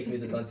take me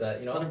to the sunset,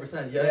 you know?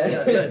 100%.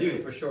 Yeah,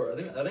 dude, for sure. I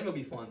think it'll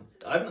be fun.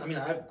 I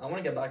want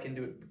to get back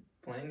into it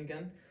playing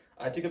again.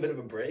 I took a bit of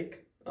a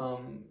break.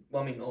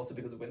 Also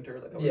because of winter.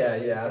 I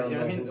don't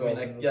know.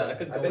 I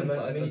could go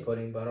inside. Mini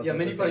putting, but I don't think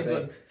mini putting.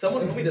 But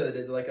someone told me the other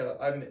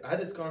day, I had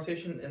this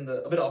conversation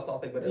a bit off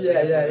topic, but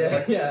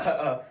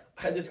I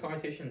had this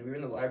conversation. We were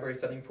in the library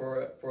studying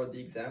for the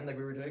exam that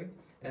we were doing,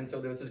 and so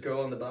there was this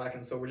girl in the back,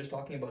 and so we're just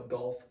talking about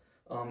golf.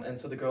 And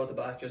so the girl at the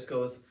back just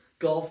goes,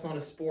 "Golf's not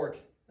a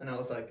sport," and I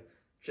was like,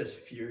 just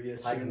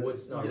furious. Tiger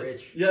Woods not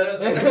rich. Yeah.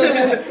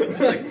 It's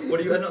like, what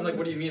do you? I'm like,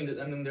 what do you mean?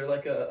 And then they're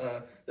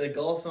like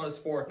golf's not a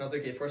sport. And I was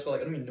like, okay, first of all,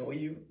 like I don't even know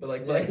you, but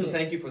like, Yeah. so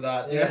thank you for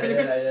that. You Yeah, know what I mean?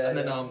 yeah,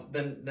 And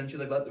yeah. then she's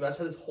like, let's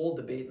have this whole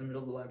debate in the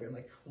middle of the library. I'm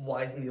like,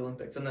 why isn't the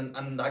Olympics?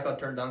 And that got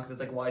turned down because it's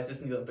like, why is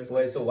this in the Olympics?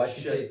 Wait, so why did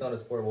she Shit. say it's not a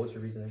sport? What was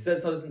your reasoning? He said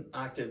it's not as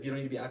active. You don't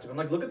need to be active. I'm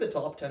like, look at the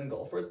top 10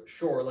 golfers.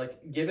 Sure,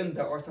 like, given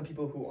there are some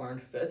people who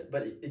aren't fit,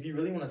 but if you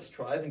really want to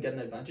strive and get an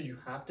advantage, you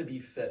have to be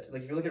fit.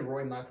 Like, if you look at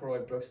Rory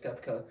McIlroy, Brooks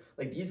Koepka,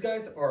 like, these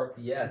guys are,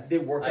 Yes, they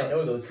work out. I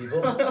know those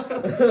people.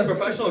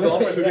 Professional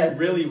golfers who Yes.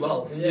 do really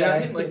well. Yeah. You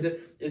know what I mean?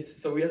 Like,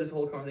 so we had this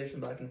whole conversation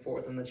back and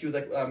forth, and then she was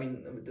like, I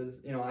mean,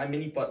 I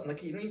mini putt. I'm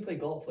like, you don't even play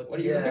golf. Like, what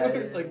do you Yeah,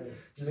 It's like,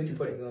 just mini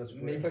putting on a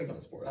sport. Mini putting's not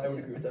a sport. I would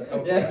agree with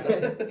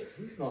that.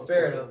 It's not a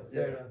Fair sport. enough.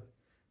 Fair enough.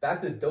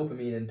 Back to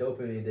dopamine and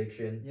dopamine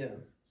addiction. Yeah.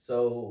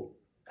 So,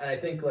 and I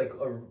think like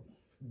a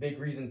big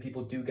reason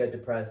people do get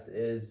depressed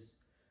is,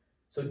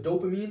 so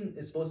dopamine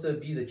is supposed to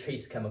be the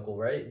chase chemical,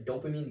 right?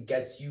 Dopamine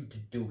gets you to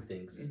do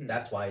things. Mhm.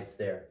 That's why it's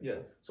there. Yeah.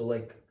 So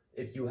like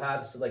if you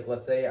have, so like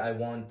let's say I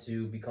want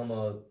to become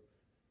I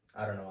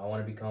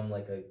want to become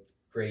like a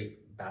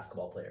great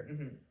basketball player.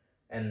 Mm-hmm.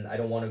 And I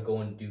don't want to go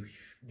and do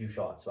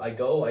shots. So I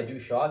do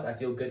shots, I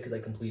feel good because I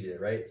completed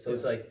it, right? So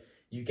it's like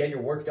you get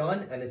your work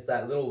done and it's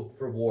that little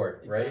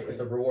reward, right? Exactly. It's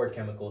a reward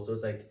chemical. So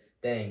it's like,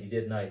 dang, you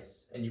did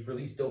nice. And you've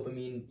released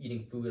dopamine,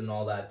 eating food and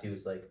all that too.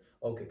 It's like,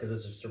 okay, because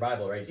it's a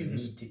survival, right? You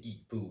need to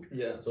eat food.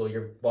 Yeah. So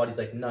your body's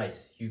like,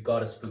 nice, you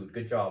got us food.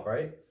 Good job,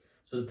 right?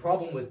 So the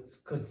problem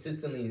with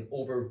consistently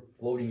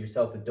overloading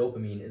yourself with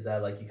dopamine is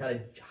that like you kind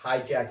of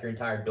hijack your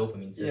entire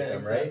dopamine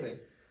system, right?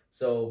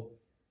 So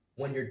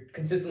when you're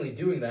consistently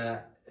doing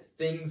that,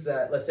 things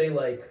that, let's say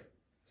 15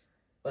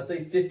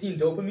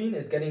 dopamine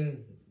is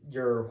getting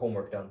your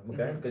homework done,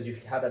 okay? Because you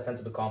have that sense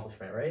of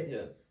accomplishment, right?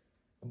 Yeah.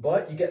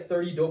 But you get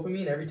 30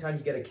 dopamine every time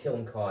you get a kill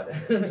in COD.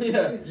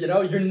 Yeah. You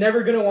know, you're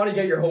never going to want to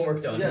get your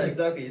homework done. Yeah,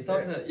 exactly. It's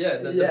not gonna. Yeah,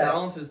 the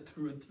balance is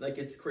through. Like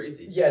it's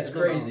crazy. Yeah, it's There's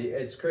no crazy.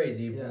 balance. It's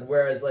crazy. Yeah.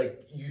 Whereas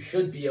like you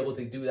should be able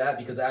to do that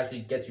because it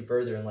actually gets you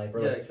further in life.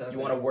 Or like exactly.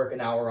 you want to work an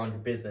hour on your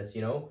business,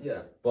 you know? Yeah.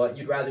 But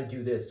you'd rather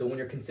do this. So when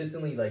you're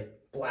consistently like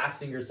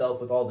blasting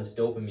yourself with all this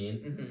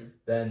dopamine,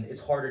 then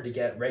it's harder to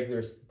get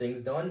regular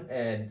things done.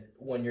 And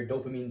when your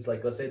dopamine's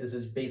like, let's say this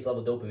is base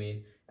level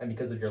dopamine, and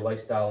because of your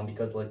lifestyle and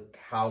because like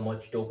how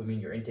much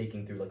dopamine you're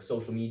intaking through like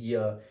social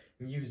media,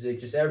 music,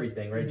 just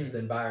everything, right? Just the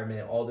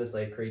environment, all this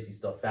like crazy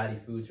stuff, fatty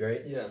foods,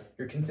 right? Yeah.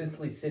 You're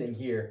consistently sitting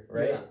here,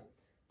 right? Yeah.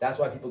 That's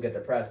why people get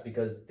depressed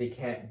because they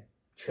can't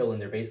chill in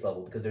their base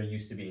level because they're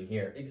used to being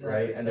here, Exactly.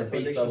 right? And That's their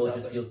what base level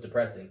addictions just happen. feels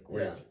depressing,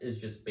 which is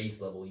just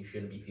base level. You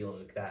shouldn't be feeling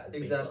like that. As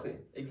Exactly. Base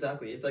level.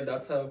 Exactly. It's like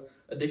that's how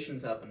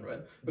addictions happen, right?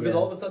 Because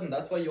all of a sudden,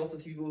 that's why you also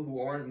see people who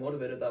aren't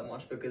motivated that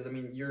much. Because I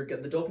mean,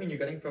 the dopamine you're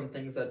getting from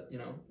things that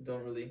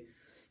don't really,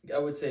 I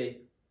would say,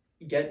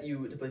 get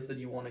you to places that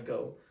you want to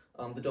go.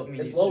 The dopamine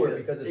it's lower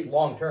because it's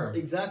long term.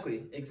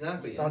 Exactly. It's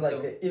not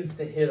like the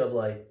instant hit of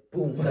like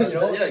boom. You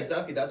know? Yeah,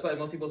 exactly. That's why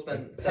most people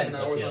spend Like 7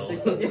 hours on pentakill.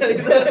 TikTok. Yeah,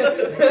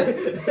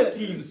 exactly.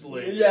 Steam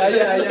slate. Yeah.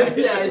 Like,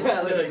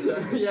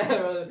 exactly.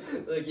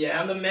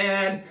 I'm the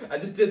man. I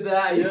just did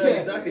that. Yeah,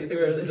 exactly. It's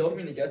like the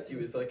dopamine it gets you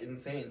is like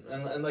insane,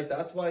 and like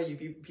that's why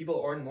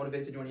people aren't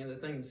motivated to do any other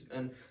things.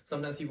 And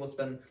sometimes people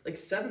spend like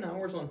 7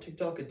 hours on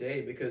TikTok a day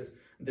because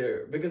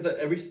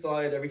every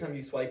slide, every time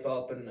you swipe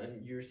up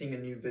and you're seeing a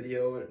new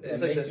video,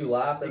 it makes you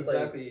laugh. That's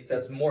exactly.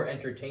 That's more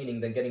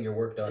entertaining than getting your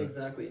work done.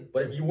 Exactly.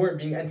 But if you weren't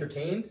being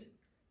entertained,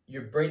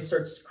 your brain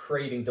starts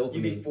craving dopamine.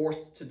 You'd be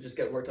forced to just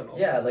get work done.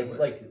 Yeah, like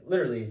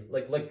literally,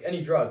 like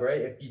any drug,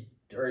 right? If you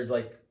are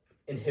like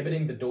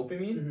inhibiting the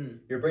dopamine,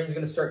 your brain's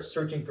gonna start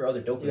searching for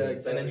other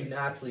dopamine, and then you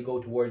naturally go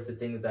towards the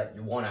things that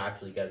you want to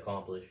actually get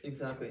accomplished.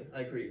 Exactly,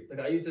 I agree. Like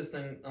I use this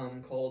thing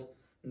called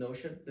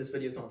Notion. This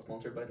video is not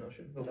sponsored by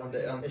Notion, but one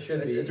day it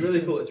should be. It's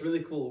really cool. It's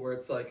really cool where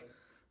it's like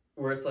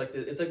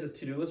this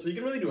to-do list where you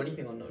can really do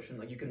anything on Notion.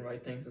 Like you can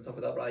write things and stuff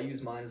like that, but I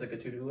use mine as like a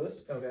to-do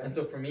list. Okay. And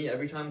so for me,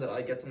 every time that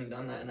I get something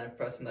done and I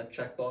press and that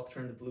checkbox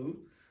turns blue,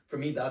 for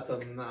me that's a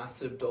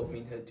massive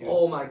dopamine hit, dude.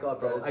 Oh my god,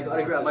 bro! I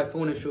gotta grab my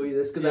phone and show you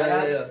this because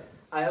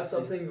I have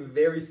something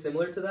very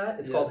similar to that.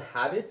 It's called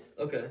Habits.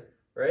 Okay.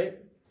 Right,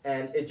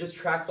 and it just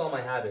tracks all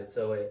my habits.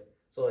 So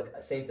like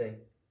same thing.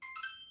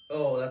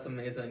 Oh, that's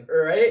amazing.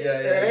 Right. Yeah.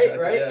 Right. Exactly,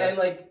 right. Yeah. And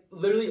like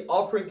literally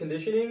operant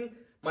conditioning.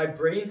 My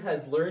brain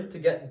has learned to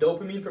get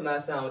dopamine from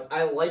that sound.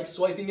 I like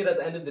swiping it at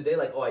the end of the day,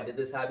 like, oh, I did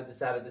this habit, this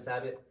habit, this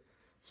habit.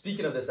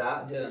 Speaking of this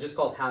app, it's just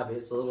called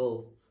Habits, a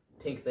little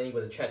pink thing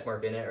with a check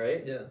mark in it,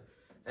 right? Yeah.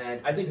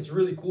 And I think it's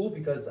really cool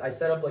because I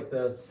set up like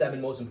the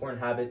 7 most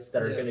important habits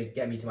that are going to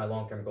get me to my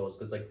long-term goals.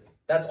 Because like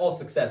that's all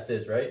success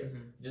is, right?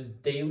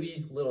 Just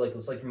daily little, like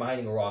it's like you're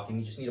mining a rock and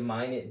you just need to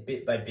mine it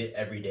bit by bit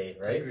every day,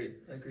 right?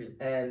 I agree.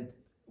 And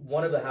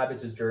one of the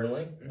habits is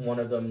journaling. One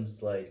of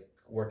them's like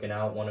working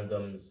out. One of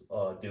them's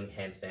doing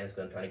handstands because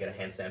I'm trying to get a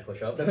handstand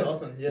push-up. That's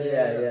awesome.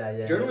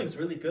 Yeah. Journaling's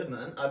really good,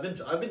 man. I've been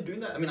doing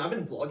that. I mean, I've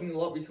been blogging a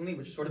lot recently,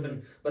 which has sort of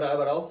been. But I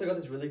also got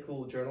this really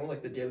cool journal,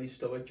 like the Daily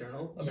Stoic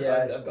Journal. I've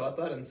got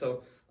that, and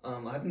so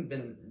I haven't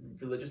been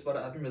religious about it.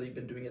 I haven't really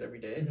been doing it every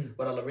day,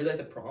 but I really like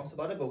the prompts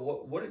about it. But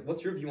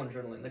what's your view on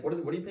journaling? Like, what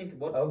do you think?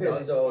 What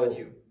values define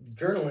you?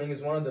 Journaling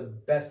is one of the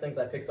best things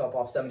I picked up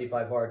off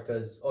 75 Hard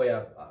because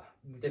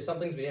there's some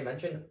things we didn't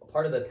mention.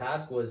 Part of the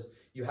task was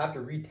you have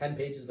to read 10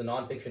 pages of a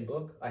nonfiction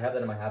book. I have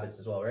that in my habits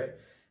as well, right?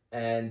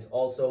 And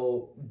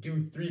also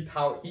do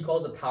he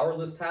calls it power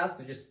list tasks.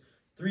 They're just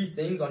 3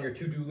 things on your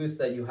to-do list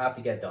that you have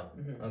to get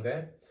done.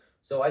 Okay?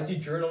 So I see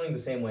journaling the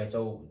same way.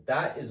 So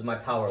that is my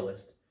power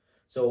list.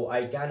 So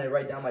I kind of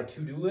write down my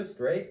to-do list,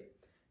 right?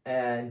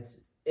 And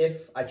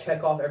if I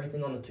check off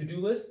everything on the to-do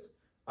list,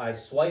 I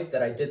swipe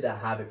that I did that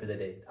habit for the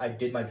day. I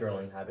did my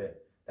journaling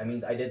habit. That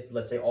means I did,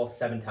 let's say, all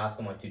 7 tasks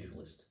on my to-do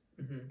list.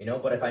 You know,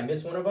 but if I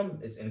miss one of them,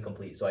 it's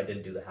incomplete. So I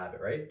didn't do the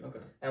habit, right? Okay.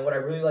 And what I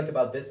really like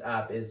about this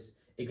app is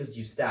it gives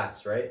you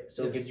stats, right?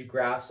 So it gives you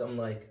graphs on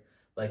like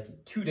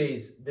 2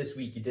 days this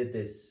week you did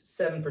this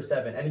 7 for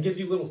 7, and it gives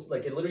you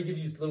it literally gives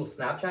you little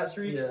Snapchat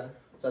streaks. Yeah.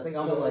 So I think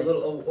I'm a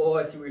little. Oh,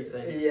 I see what you're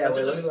saying. Yeah. That's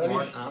just a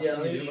smart app. Yeah.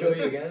 Let me show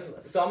you again.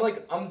 So I'm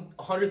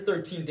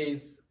 113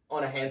 days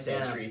on a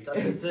handstand streak.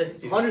 That's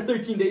sick, dude.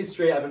 113 days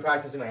straight I've been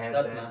practicing my handstand.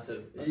 That's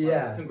massive.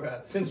 Massive.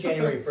 Congrats. Since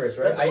January 1st,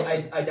 right?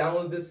 Awesome. I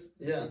downloaded this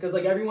because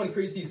like everyone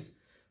creates these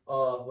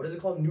what is it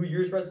called? New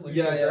Year's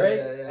resolutions, right?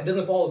 Yeah. And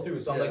doesn't follow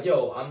through. So I'm like,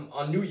 I'm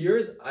on New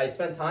Year's, I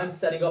spent time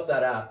setting up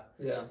that app.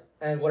 Yeah.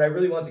 And what I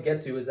really want to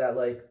get to is that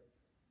like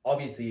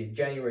obviously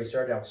January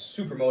started out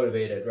super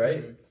motivated,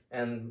 right?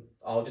 And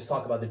I'll just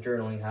talk about the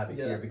journaling habit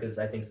here because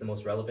I think it's the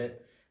most relevant.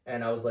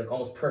 And I was like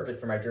almost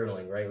perfect for my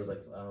journaling, right? It was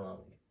like, I don't know,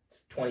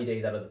 20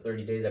 days out of the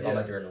 30 days I got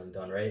my journaling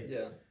done, right?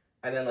 Yeah.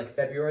 And then like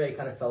February I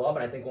kind of fell off,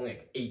 and I think only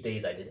like 8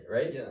 days I did it,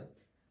 right? Yeah.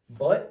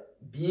 But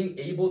being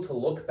able to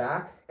look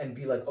back and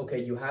be like,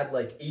 okay, you had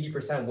like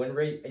 80% win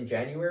rate in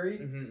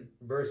January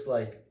versus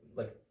like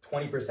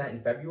 20%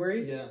 in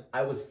February. Yeah.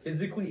 I was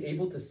physically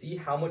able to see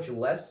how much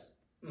less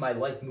my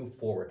life moved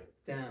forward.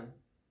 Damn.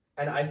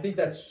 And I think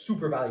that's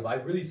super valuable. I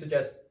really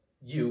suggest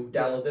you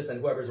download this, and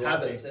whoever's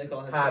watching.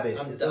 Habit.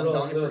 I'm It's down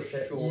little for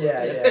shit. sure.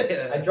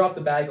 Yeah. I dropped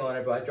the bag on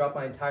it, but I dropped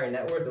my entire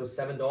net worth. It was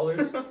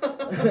 $7.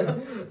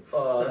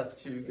 That's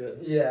too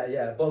good.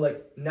 Yeah. But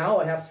like now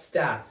I have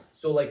stats,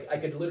 so like I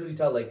could literally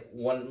tell like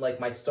when like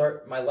my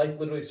life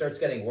literally starts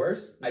getting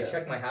worse. I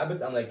check my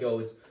habits. I'm like, yo,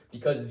 it's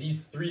because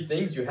these 3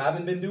 things you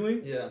haven't been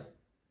doing. Yeah.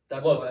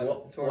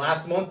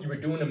 Last month you were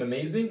doing them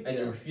amazing and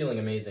you were feeling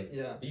amazing.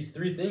 Yeah. These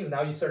 3 things,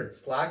 now you started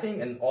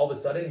slacking, and all of a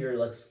sudden you're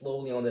like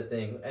slowly on the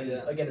thing. And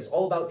again, it's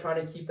all about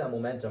trying to keep that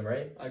momentum,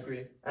 right? I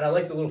agree. And I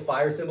like the little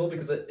fire symbol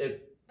because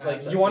it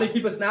like you want to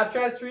keep a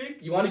Snapchat streak,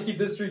 you want to keep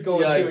this streak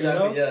going too, exactly. you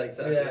know? Yeah,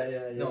 exactly.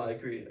 Yeah. No, I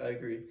agree.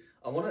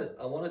 I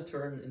want to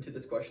turn into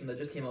this question that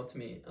just came up to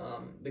me.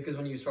 Because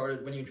when you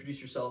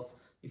introduced yourself,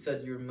 you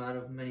said you're a man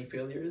of many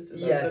failures.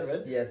 Is that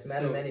right? Yes,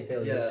 man of many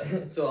failures.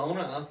 Yeah. So I want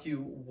to ask you,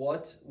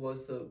 what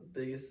was the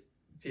biggest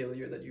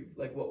failure that you've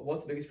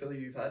what's the biggest failure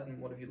you've had, and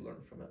what have you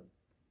learned from it?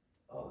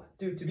 Oh,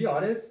 dude, to be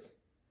honest,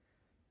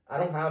 I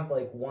don't have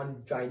like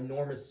one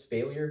ginormous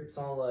failure. It's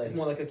not like it's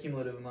more like a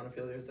cumulative amount of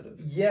failures that have.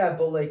 Yeah,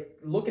 but like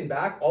looking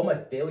back, all my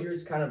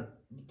failures kind of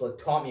like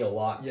taught me a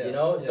lot. You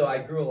know, so I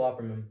grew a lot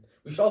from them.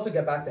 We should also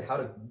get back to how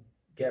to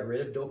get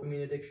rid of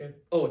dopamine addiction.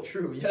 Oh,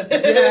 true. Yeah.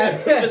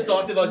 Just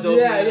talked about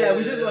dopamine. Yeah.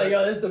 We just like,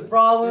 yo, this is the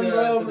problem,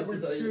 bro. So We're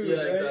screwed,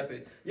 right?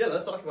 Exactly. Yeah,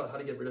 let's talk about how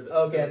to get rid of it.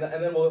 Okay, and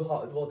then we'll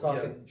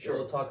talk. Sure.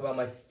 We'll talk about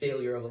my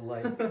failure of a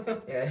life.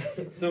 Yeah.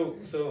 So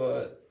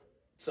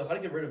how to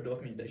get rid of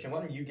dopamine addiction?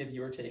 Why don't you give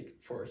your take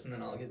first, and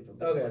then I'll give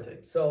my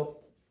take. So,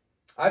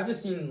 I've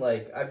just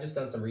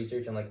done some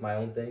research on like my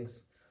own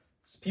things.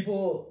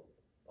 People,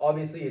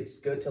 obviously, it's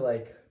good to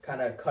like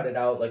kind of cut it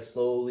out like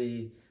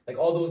slowly. Like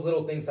all those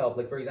little things help.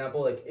 Like for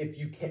example, like if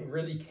you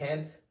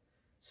can't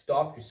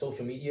stop your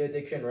social media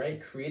addiction,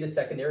 right? Create a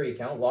secondary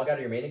account, log out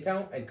of your main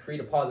account, and create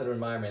a positive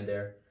environment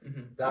there.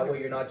 That way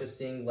you're not just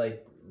seeing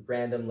like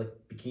random like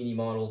bikini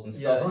models and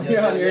stuff on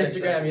your Instagram.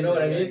 Exactly. You know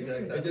what I mean?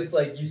 Exactly. It's just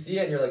like you see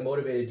it and you're like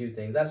motivated to do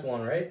things. That's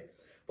one, right?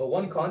 But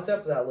one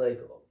concept that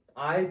like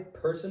I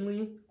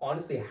personally,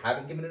 honestly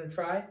haven't given it a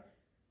try,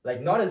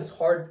 like not as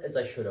hard as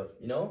I should have,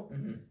 you know,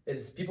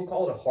 is people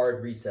call it a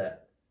hard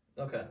reset.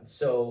 Okay.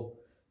 So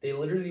they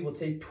literally will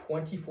take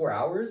 24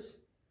 hours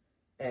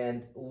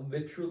and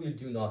literally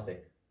do nothing.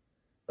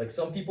 Like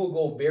some people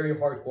go very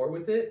hardcore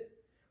with it,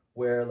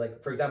 where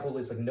like, for example,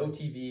 there's like no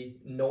TV,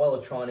 no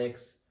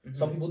electronics.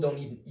 Some people don't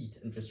even eat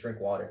and just drink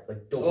water.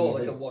 Like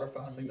don't eat, a water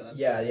fast like that.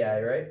 Yeah,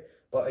 right?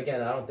 But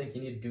again, I don't think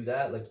you need to do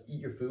that. Like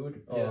eat your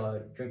food,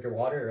 drink your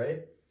water,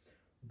 right?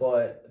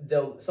 But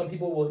some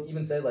people will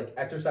even say like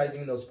exercise,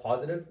 even though it's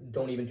positive,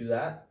 don't even do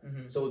that.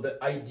 So the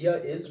idea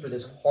is for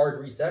this hard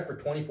reset for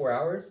 24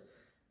 hours.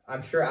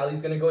 I'm sure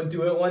Ali's gonna go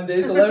do it one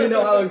day, so let me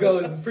know how it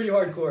goes. It's pretty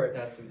hardcore.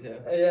 That's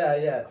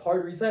Yeah.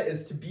 Hard reset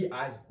is to be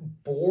as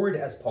bored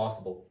as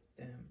possible.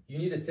 Damn. you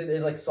need to sit there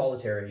like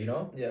solitary, you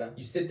know? Yeah.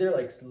 You sit there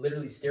like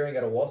literally staring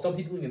at a wall. Some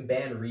people even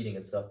ban reading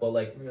and stuff, but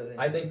like Really.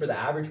 I think for the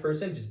average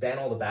person, just ban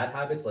all the bad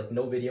habits, like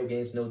no video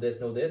games, no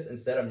this, no this.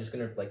 Instead, I'm just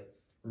gonna like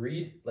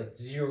read like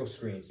zero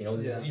screens, you know,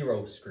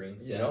 zero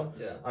screens, you know?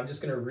 Yeah. I'm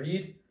just gonna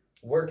read,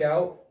 work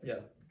out,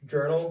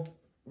 journal,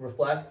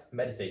 reflect,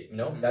 meditate, you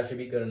know? That should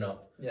be good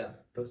enough. Yeah.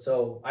 But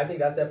so I think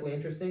that's definitely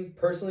interesting.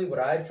 Personally, what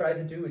I've tried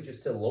to do is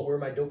just to lower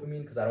my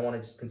dopamine because I don't want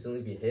to just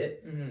constantly be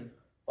hit.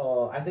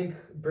 I think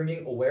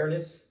bringing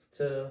awareness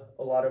to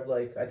a lot of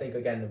like, I think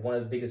again, one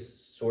of the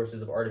biggest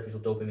sources of artificial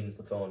dopamine is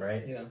the phone,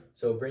 right? Yeah.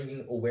 So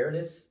bringing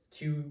awareness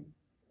to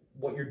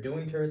what you're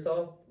doing to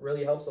yourself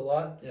really helps a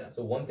lot. Yeah.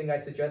 So one thing I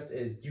suggest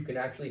is you can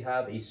actually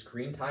have a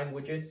screen time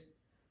widget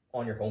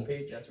on your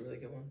homepage. That's a really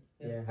good one.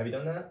 Yeah. Have you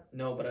done that?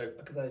 No, but I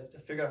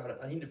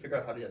need to figure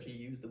out how to actually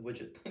use the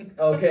widget thing.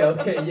 Okay.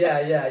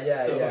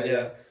 Yeah. So,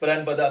 yeah.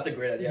 But that's a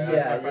great idea.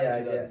 Yeah, my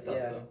friends do that yeah, and stuff.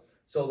 yeah. So.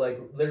 So like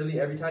literally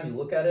every time you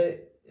look at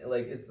it,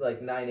 like it's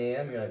like 9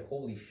 a.m. You're like,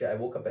 holy shit! I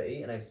woke up at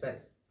 8 and I've spent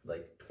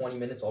like 20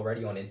 minutes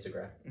already on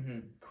Instagram.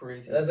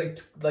 Crazy. That's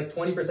like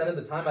 20% of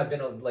the time I've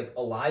been like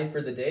alive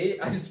for the day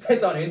I've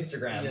spent on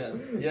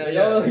Instagram. Yeah. You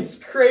know, like, it's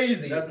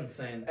crazy. That's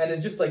insane. And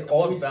it's just like And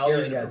always what value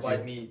staring did it at provide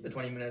you. me the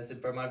 20 minutes?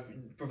 It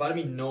provided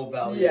me no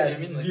value. Yeah, You know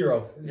what I mean? Like,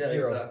 zero. Yeah,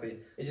 Zero. exactly.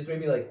 It just made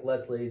me like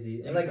less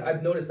lazy. And like Exactly.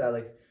 I've noticed that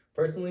like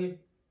personally,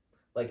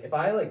 like if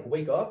I like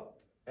wake up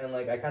and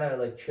like I kind of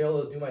like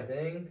chill, do my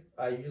thing.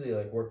 I usually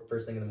like work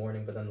first thing in the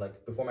morning, but then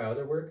like before my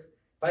other work,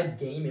 if I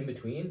game in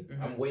between,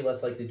 I'm way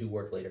less likely to do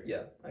work later.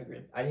 Yeah, I agree.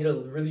 I need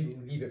to really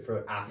leave it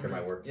for after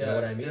my work. You know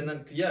what I mean? And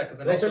then, because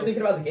I start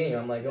thinking about the game.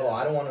 I'm like,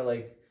 I don't want to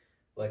like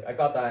I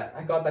got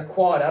that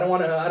quad. I don't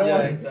want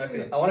to.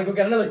 Exactly. I want to go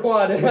get another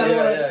quad.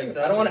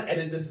 Exactly. I don't want to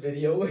edit this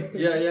video.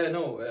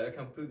 No, I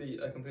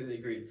completely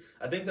agree.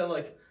 I think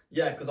that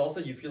because also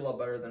you feel a lot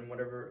better than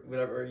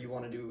whatever you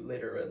want to do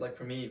later, right? Like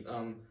for me,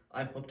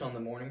 I'm hooked on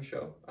the morning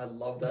show. I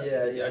love that.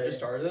 I just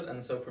started it,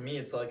 and so for me,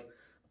 it's like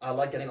I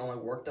like getting all my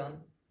work done.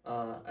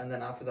 And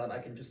then after that, I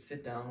can just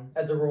sit down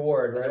as a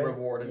reward, right?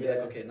 And be like,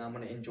 okay, now I'm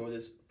gonna enjoy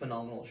this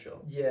phenomenal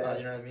show. Yeah,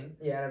 you know what I mean?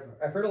 Yeah, and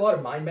I've heard a lot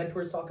of mind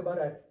mentors talk about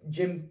it.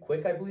 Jim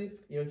Quick, I believe.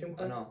 You know Jim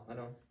Quick? I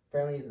know.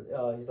 Apparently,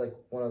 he's like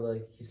one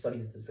of he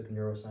studies as like a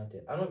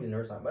neuroscientist. I don't know if he's a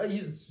neuroscientist, but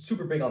he's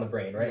super big on the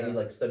brain, right? Yeah. And he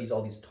like studies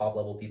all these top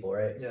level people,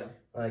 right? Yeah.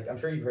 Like I'm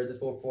sure you've heard this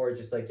before.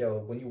 It's just like,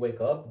 when you wake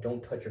up,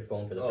 don't touch your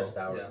phone for the first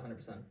hour. Yeah,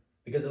 100%.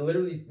 Because it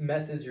literally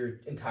messes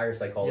your entire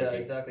psychology. Yeah,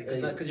 exactly.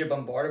 Because you're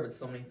bombarded with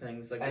so many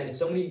things, and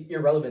so many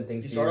irrelevant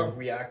things. You start off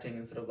reacting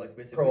instead of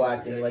basically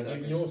proacting.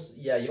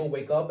 You don't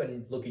wake up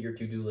and look at your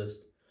to-do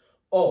list.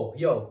 Oh,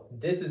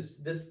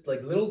 this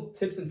like little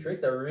tips and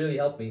tricks that really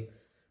helped me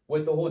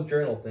with the whole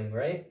journal thing,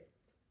 right?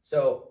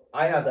 So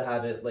I have the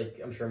habit, like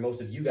I'm sure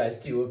most of you guys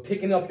do, of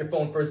picking up your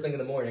phone first thing in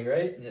the morning,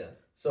 right? Yeah.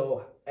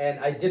 So, and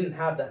I didn't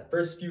have that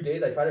first few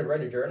days I tried to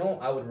write a journal.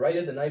 I would write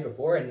it the night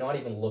before and not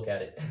even look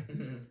at it.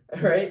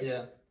 Right?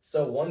 Yeah.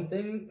 So one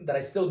thing that I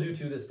still do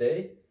to this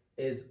day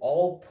is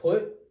I'll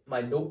put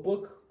my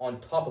notebook on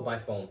top of my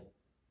phone.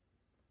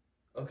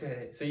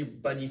 Okay, so you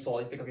by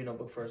default you pick up your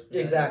notebook first.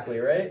 Exactly,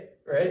 right?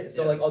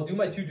 So I'll do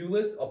my to-do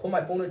list, I'll put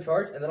my phone in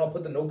charge, and then I'll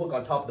put the notebook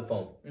on top of the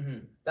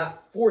phone.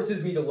 That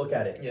forces me to look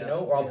at it, you know?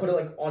 Or I'll put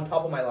it on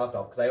top of my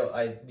laptop, because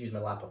I use my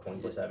laptop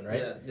 24/7,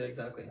 right? Yeah,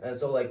 exactly. And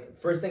so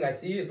first thing I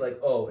see is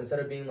instead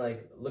of being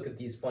look at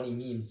these funny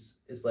memes,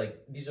 it's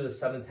these are the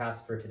 7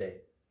 tasks for today.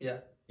 Yeah.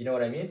 You know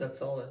what I mean? That's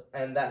solid.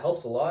 And that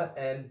helps a lot.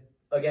 And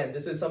again,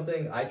 this is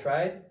something I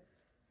tried.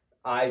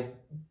 I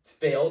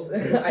failed.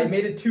 I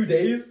made it 2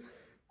 days.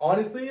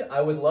 Honestly,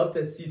 I would love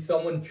to see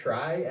someone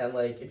try, and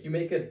if you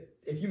make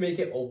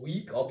it a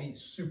week, I'll be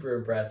super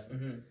impressed.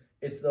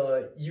 It's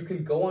you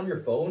can go on your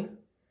phone,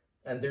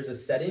 and there's a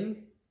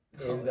setting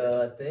in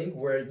the thing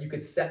where you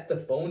could set the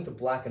phone to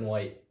black and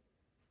white.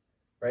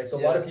 Right? So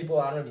a lot of people,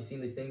 I don't know if you've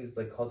seen these things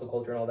like hustle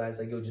culture and all that, it's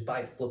just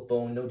buy a flip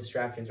phone, no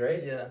distractions,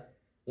 right? Yeah.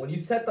 When you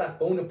set that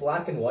phone to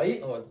black and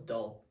white, oh, it's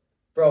dull.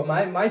 Bro,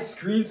 my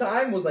screen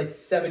time was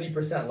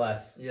 70%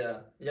 less.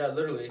 Yeah,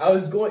 literally. I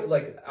was going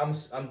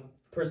I'm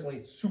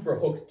personally super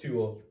hooked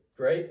to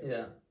right?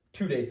 Yeah.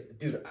 2 days,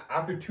 dude.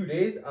 After 2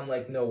 days, I'm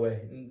like, no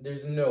way.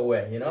 There's no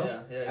way, you know.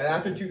 Yeah. And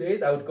after 2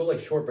 days, I would go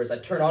short bursts.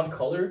 I'd turn on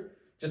color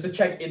just to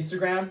check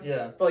Instagram.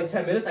 Yeah. For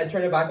 10 minutes, I'd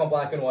turn it back on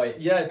black and white.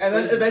 Yeah. And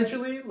then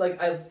eventually,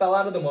 I fell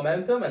out of the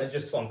momentum, and it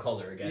just swung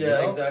color again. Yeah,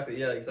 you know? exactly.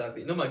 Yeah,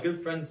 exactly. No, my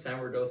good friend Sam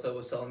Verdosa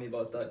was telling me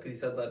about that because he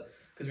said that.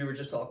 Because we were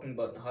just talking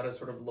about how to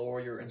sort of lower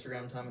your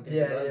Instagram time and things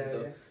like that.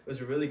 So it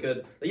was really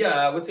good. But yeah,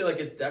 I would say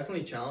it's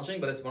definitely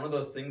challenging, but it's one of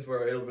those things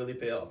where it'll really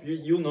pay off.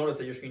 You'll notice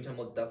that your screen time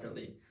will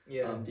definitely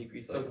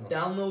decrease. So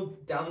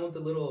download the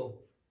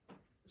little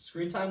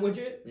screen time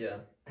widget. Yeah.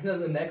 And then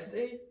the next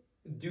day,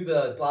 do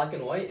the black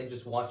and white and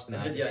just watch the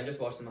magic. And just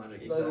watch the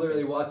magic. Exactly.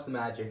 Literally watch the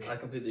magic. I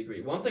completely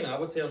agree. One thing I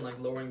would say on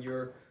lowering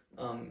your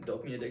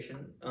dopamine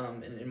addiction,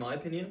 in my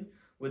opinion,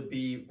 would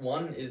be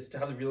one is to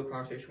have a real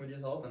conversation with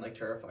yourself and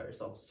terrify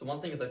yourself. So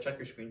one thing is check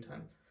your screen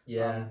time.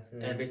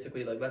 And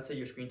basically let's say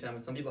your screen time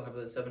is, some people have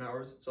 7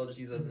 hours, so I'll just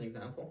use that as an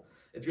example.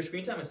 if your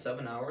screen time is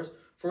 7 hours,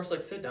 first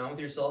like sit down with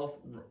yourself,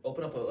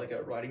 open up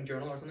a writing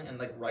journal or something, and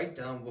like write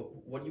down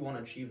what you want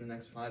to achieve in the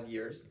next 5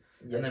 years.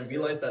 Yes, and then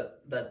realize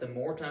that the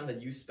more time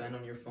that you spend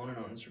on your phone and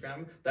on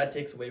Instagram, that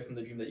takes away from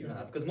the dream that you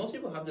have. Because most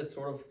people have this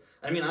sort of,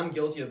 I mean, I'm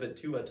guilty of it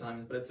too at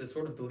times, but it's this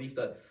sort of belief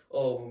that,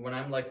 oh, when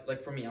I'm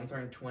like for me, I'm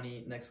turning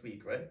 20 next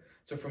week, right?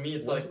 So for me,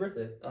 it's When's like your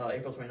birthday?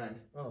 April 29th.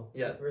 Oh,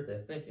 yeah, happy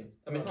birthday. Thank you.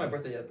 I mean, it's not my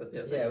birthday yet, but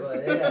yeah. Yeah,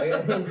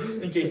 thanks. well,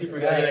 yeah. In case you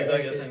forget, yeah,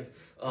 exactly. Yeah, Yeah, thanks.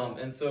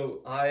 And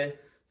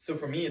so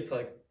for me, it's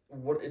like,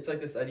 it's like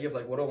this idea of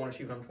like, what do I want to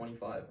achieve when I'm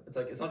 25? It's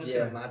like, it's not just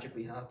gonna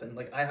magically happen.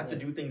 Like I have to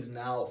do things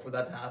now for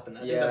that to happen.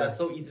 I think that's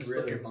so easy to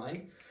slip your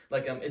mind.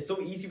 Like it's so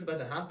easy for that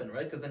to happen,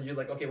 right? Because then you're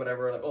like, okay,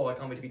 whatever. Like, oh, I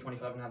can't wait to be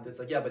 25 and have this.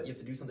 Like, yeah, but you have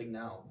to do something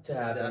now to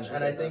happen.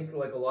 And I think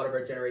like a lot of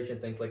our generation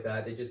think like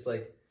that. They just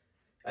like,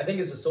 I think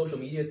it's a social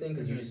media thing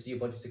because you just see a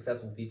bunch of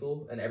successful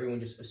people and everyone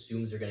just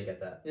assumes they're gonna get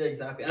that. Yeah,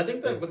 exactly. And I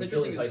think that what's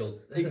interesting is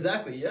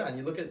exactly, yeah. And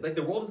you look at like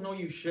the world doesn't know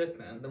you shit,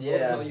 man. The world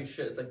doesn't know you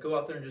shit. It's like go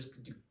out there and just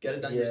get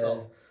it done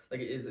yourself. Like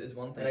it is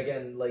one thing. And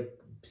again, like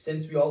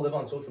since we all live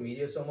on social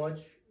media so much,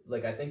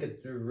 like I think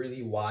it's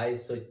really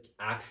wise to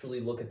actually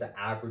look at the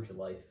average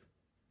life.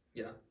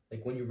 Yeah.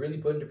 Like when you really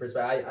put into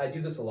perspective, I do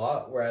this a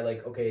lot where I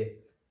like, okay,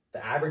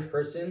 the average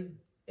person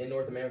in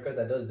North America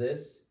that does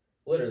this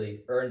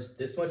literally earns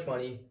this much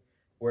money,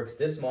 works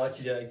this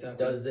much,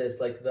 does this.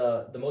 Like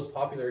the most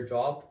popular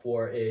job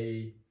for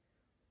a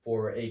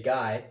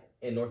guy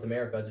in North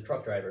America is a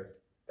truck driver.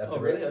 That's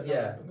really?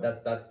 Yeah,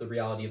 that's the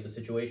reality of the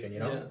situation, you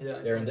know? Yeah,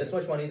 they earn this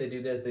much money, they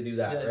do this, they do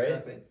that, right?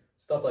 Exactly.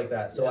 Stuff like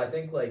that. So I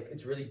think like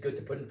it's really good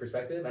to put in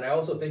perspective. And I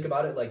also think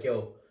about it like,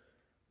 yo,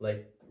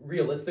 like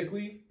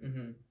realistically,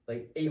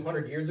 like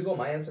 800 years ago,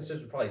 my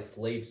ancestors were probably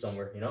slaves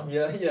somewhere, you know?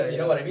 You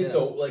know what I mean?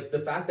 So like the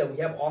fact that we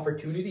have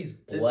opportunities,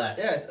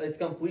 blessed. It's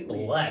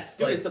completely blessed.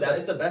 Dude, like,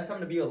 it's the best time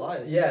to be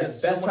alive. Yeah,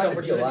 it's the best time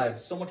to be alive.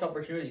 So much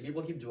opportunity.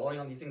 People keep dwelling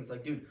on these things. It's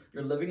like, dude,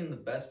 you're living in the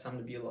best time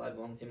to be alive,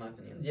 honestly, in my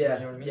opinion. Yeah, you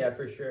know what I mean? Yeah,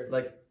 for sure.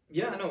 Like,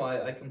 yeah, no,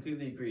 I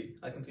completely agree.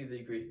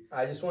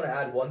 I just want to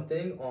add one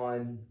thing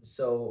on,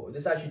 so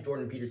this actually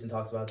Jordan Peterson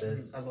talks about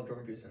this. I love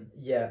Jordan Peterson.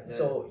 Yeah,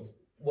 so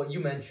what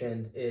you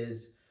mentioned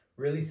is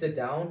really sit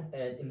down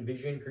and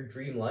envision your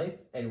dream life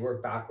and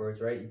work backwards,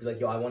 right? You'd be like,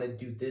 yo, I want to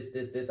do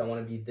this, I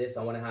want to be this,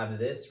 I want to have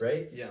this,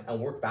 right? Yeah. And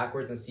work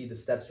backwards and see the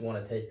steps you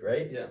want to take,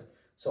 right? Yeah.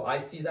 So I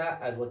see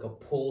that as like a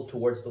pull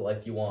towards the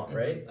life you want,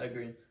 right? I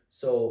agree.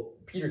 So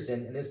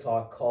Peterson in his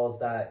talk calls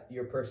that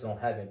your personal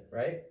heaven,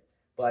 right?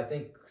 But I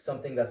think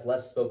something that's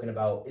less spoken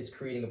about is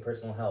creating a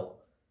personal hell.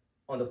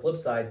 On the flip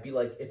side, be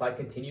like, if I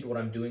continued what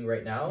I'm doing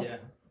right now,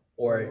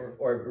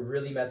 or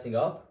really messing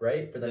up,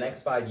 right, for the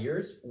next 5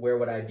 years, where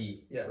would I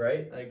be? Yeah,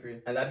 right? I agree.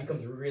 And that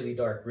becomes really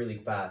dark, really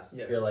fast.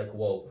 Yeah. You're like,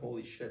 whoa.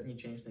 Holy shit, you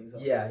change things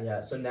up.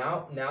 Yeah. So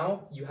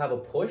now you have a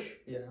push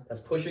that's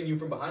pushing you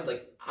from behind.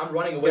 Like, I'm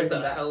running away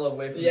from that. Hell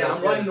away from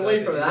I'm running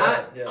away from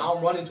that.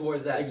 I'm running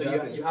towards that.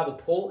 Exactly. So you have a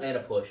pull and a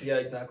push. Yeah,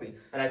 exactly.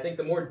 And I think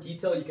the more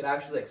detail you can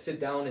actually like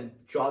sit down and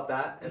jot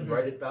that and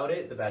write about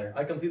it, the better.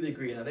 I completely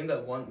agree. And I think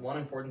that one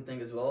important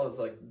thing as well is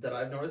like that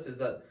I've noticed is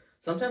that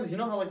sometimes, you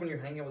know how like when you're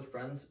hanging out with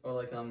friends or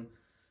like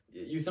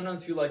you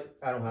sometimes feel like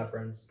I don't have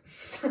friends.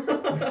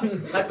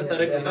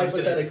 Hypothetically,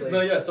 hypothetically.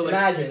 No, yeah. So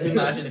like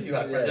imagine if you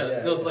had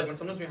friends. So like when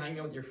sometimes you're hanging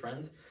out with your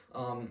friends,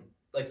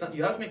 like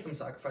you have to make some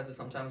sacrifices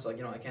sometimes. Like,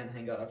 you know, I can't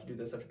hang out. I have to do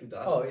this. I have to do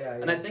that. Oh yeah.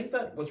 And I think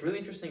that what's really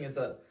interesting is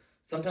that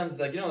sometimes,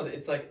 like, you know,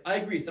 it's like I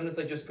agree. Sometimes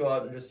like just go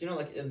out and just, you know,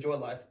 like enjoy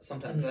life.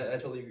 Sometimes I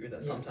totally agree with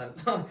that. Sometimes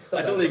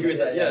I totally agree with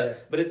that. Yeah.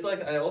 But it's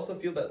like I also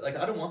feel that like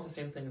I don't want the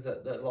same things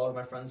that a lot of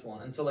my friends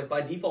want, and so like by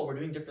default we're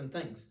doing different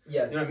things.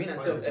 Yes. You know what I mean? And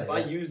so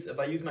if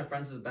I use my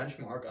friends as a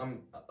benchmark,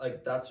 I'm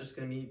like that's just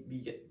gonna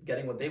be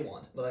getting what they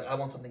want, but like I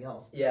want something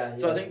else. Yeah.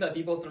 So I think that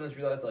people sometimes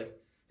realize like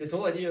this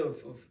whole idea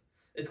of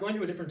it's going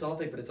to a different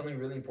topic, but it's something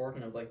really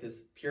important of like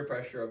this peer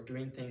pressure of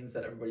doing things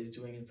that everybody's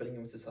doing and fitting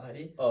in with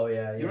society. Oh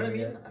yeah. You know what I mean?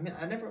 Yeah. I mean,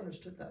 I never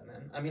understood that,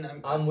 man. I mean,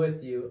 I'm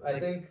with you. I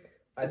like, think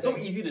it's so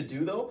easy to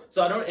do though.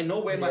 So I don't in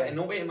no way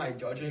am I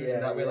judging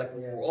in that way. Like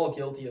we're all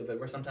guilty of it.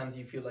 Where sometimes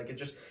you feel like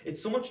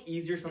it's so much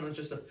easier sometimes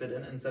just to fit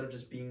in instead of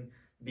just being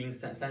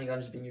standing out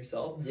and just being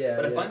yourself. Yeah.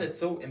 But I find it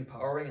so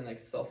empowering and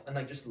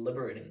like just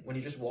liberating when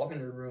you just walk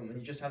into a room and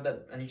you just have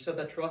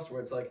that trust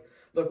where it's like,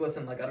 look,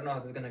 listen, like I don't know how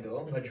this is gonna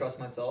go, but I trust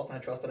myself and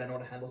I trust that I know how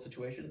to handle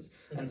situations.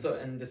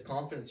 And this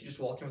confidence, you just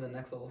walk in with the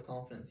next level of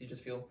confidence. You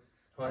just feel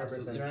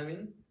 100%. You know what I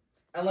mean?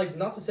 And like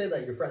not to say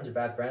that your friends are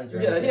bad friends or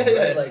anything,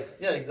 right? Like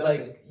exactly.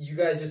 Like you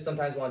guys just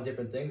sometimes want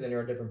different things and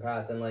you're on different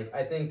paths. And like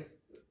I think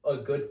a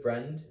good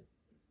friend,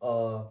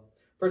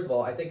 first of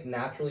all, I think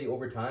naturally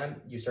over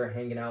time you start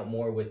hanging out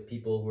more with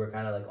people who are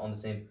kind of like on the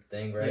same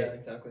thing, right? Yeah,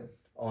 exactly.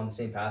 On the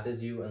same path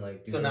as you and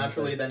like so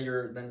naturally then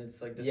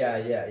it's like this.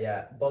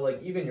 Yeah. But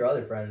like even your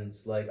other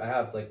friends, like I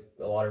have like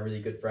a lot of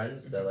really good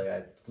friends that like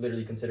I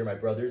literally consider my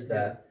brothers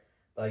that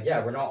like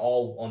we're not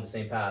all on the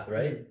same path,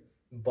 right?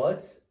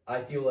 But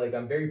I feel like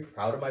I'm very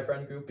proud of my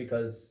friend group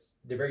because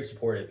they're very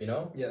supportive, you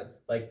know? Yeah.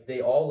 Like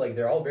they're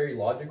all very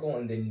logical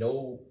and they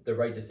know the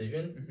right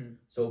decision.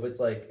 So if it's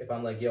like if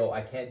I'm like, yo,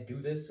 I can't do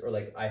this or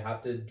like I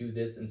have to do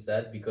this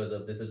instead because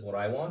of this is what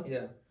I want.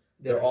 Yeah.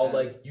 they're all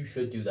understand. like, you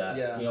should do that.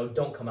 Yeah. You know,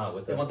 don't come out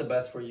with They us. want the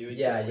best for you. Yeah,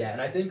 Exactly. yeah.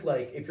 And I think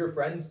like if your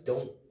friends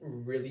don't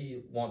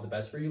really want the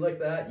best for you like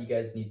that, you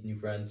guys need new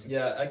friends.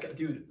 Yeah,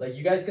 dude, Like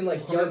you guys can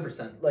like be on-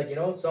 100%. like, you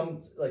know,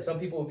 some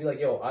people will be like,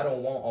 yo, I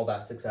don't want all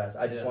that success.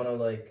 I just Yeah. want to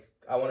like,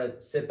 I want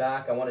to sit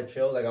back. I want to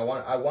chill. Like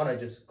I want to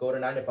just go to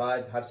 9 to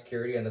 5, have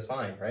security, and that's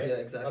fine, right? Yeah,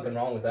 exactly. Nothing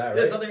wrong with that,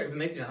 Yeah, right? something if it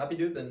makes you happy,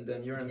 dude,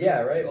 then you're in.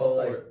 Yeah, right, All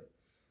but, for like, it.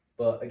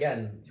 But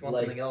again, If you want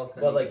like, something else,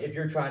 then but like if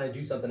you're trying to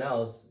do something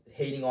else,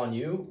 hating on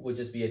you would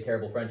just be a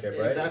terrible friendship,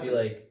 right? Exactly. It'd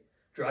be like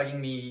dragging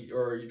me,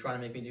 or you're trying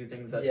to make me do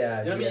things that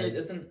yeah, you know what I yeah. mean. It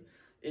isn't.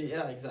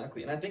 Yeah,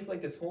 exactly. And I think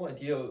like this whole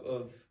idea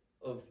of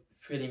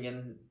fitting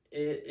in,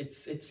 it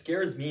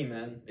scares me,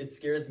 man. It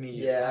scares me.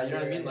 Yeah, you know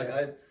what I yeah,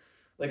 mean.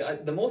 yeah.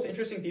 The most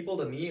interesting people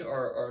to me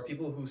are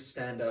people who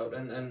stand out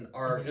and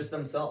are Mhm. just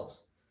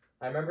themselves.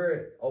 I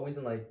remember always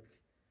in like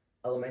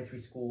elementary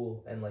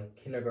school and like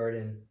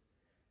kindergarten,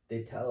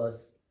 they tell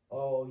us,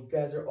 "Oh, you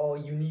guys are all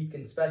unique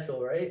and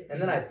special, right?"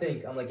 And then I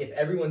think I'm like, if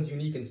everyone's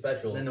unique and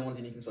special, Then no one's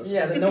unique and special.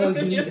 yeah, then no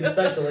one's unique and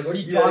special. Like, what are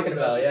you Yeah, talking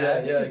exactly.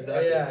 about? Yeah,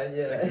 exactly.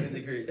 Yeah. I completely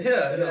agree.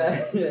 Yeah, I know.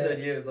 Yeah, This yeah.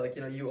 idea is like,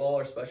 you know, you all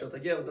are special. It's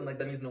like, yeah, but then like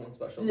that means no one's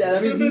special. Yeah,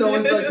 that means no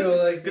one's special.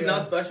 Like, because yeah.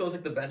 now special is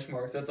like the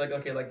benchmark. So it's like,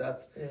 okay, like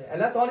that's. Yeah,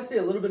 and that's honestly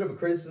a little bit of a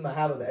criticism I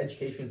have of the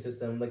education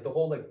system, like the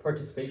whole like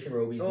participation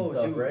robies and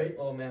stuff, dude. right?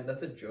 Oh man,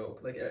 that's a joke.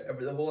 Like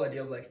the whole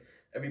idea of like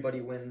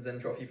everybody wins and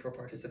trophy for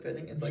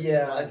participating. It's like,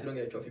 Yeah. why if you don't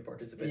get a trophy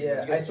participating?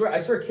 Yeah, You get- I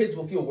swear, kids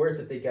will feel worse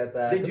if they get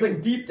that. They 'Cause, do.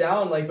 like deep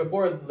down, like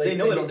before, like they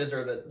know they don't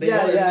deserve it. They Yeah,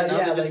 know it, yeah, and now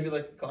yeah, they just like, be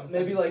like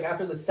condescending. maybe like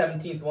after the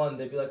 17th one,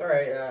 they'd be like, all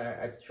right,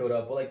 I showed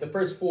up. But like the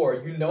first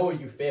 4, you know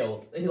you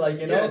failed. Like,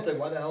 you know, yeah, it's like,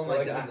 why the hell am I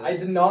like getting I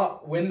this? did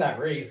not win that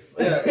race.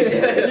 Yeah,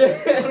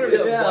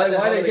 yeah, why like, the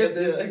why hell did I did get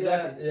this? this?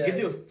 Exactly. Yeah, It gives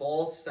you a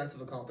false sense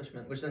of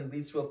accomplishment, which then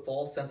leads to a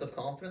false sense of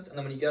confidence. And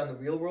then when you get out in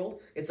the real world,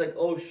 it's like,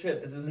 oh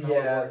shit, this isn't how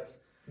it works.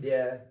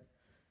 Yeah,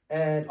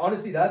 and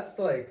honestly, that's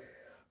like,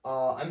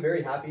 I'm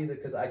very happy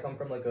because I come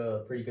from like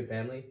a pretty good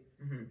family,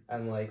 Mm-hmm.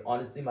 and like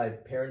honestly, my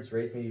parents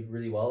raised me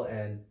really well,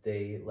 and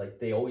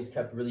they always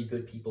kept really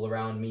good people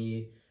around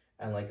me,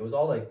 and like it was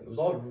all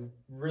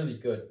really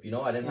good. You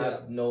know, I didn't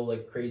have no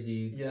like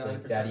crazy Yeah,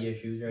 like 100%. daddy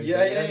issues or anything.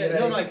 Yeah.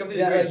 No, I completely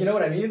Yeah, agree. like, you know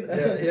what I mean?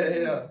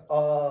 Yeah.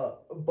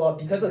 But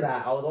because of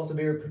that, I was also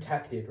very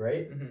protected,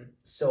 right? Mm-hmm.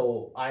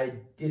 So I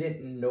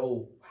didn't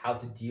know how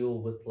to deal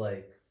with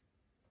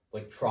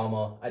like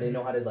trauma. I didn't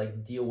know how to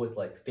like deal with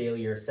like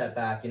failure,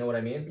 setback. You know what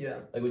I mean? Yeah.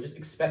 Like, we just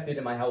expected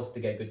in my house to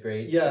get good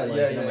grades. Yeah, and, like,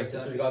 yeah, you know, yeah, my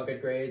exactly. sisters got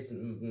good grades,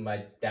 and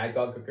my dad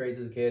got good grades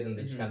as a kid, and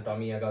they just Mhm. kind of taught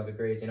me I got good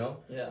grades. You know?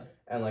 Yeah.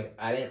 And like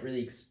I didn't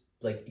really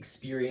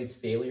experience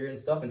failure and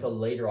stuff until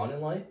later on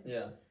in life,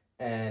 Yeah.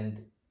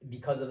 and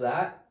because of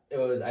that,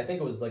 I think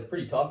it was like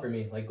pretty tough for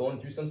me. Like going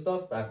through some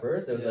stuff at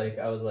first, it was Yeah. like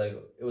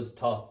it was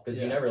tough because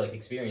you Yeah. never like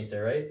experienced it,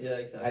 right? Yeah,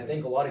 exactly. I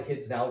think a lot of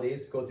kids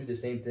nowadays go through the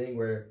same thing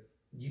where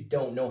you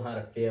don't know how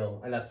to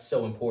fail, and that's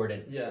so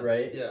important. Yeah.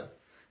 Right.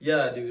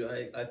 Yeah, dude,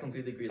 I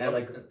completely agree. And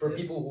like for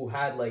people who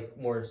had like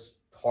more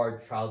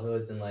hard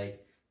childhoods and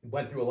like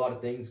went through a lot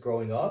of things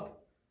growing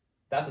up,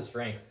 that's a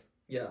strength.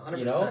 Yeah, 100%.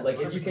 You know, like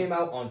if you 100%. came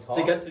out on top,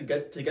 to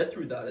get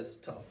through that is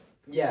tough.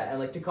 yeah, and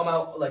like to come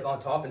out like on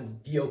top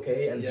and be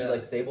okay and Yeah. be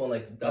like stable and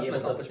like That's be an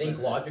able to accomplishment,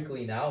 think man.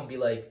 logically now and be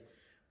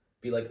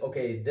like,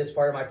 okay, this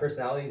part of my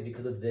personality is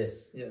because of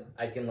this. Yeah.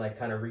 I can like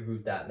kind of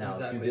reroute that now.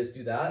 Exactly. Do this,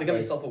 do that.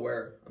 Becoming like,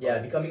 self-aware. yeah,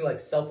 becoming like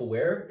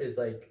self-aware is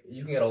like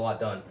you can get a lot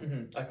done.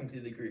 Mm-hmm. I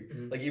completely agree.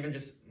 Mhm. Like even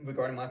just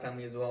regarding my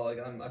family as well, like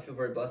I feel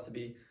very blessed to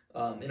be,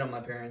 my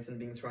parents and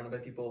being surrounded by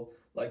people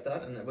like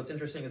that. And what's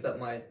interesting is that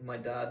my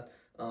dad,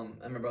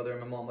 and my brother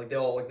and my mom, like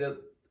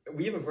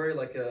we have a very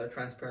like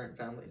transparent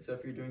family. So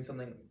if you're doing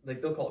something,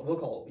 like we'll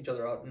call each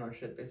other out in our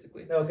shit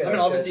basically. Okay. I mean, that's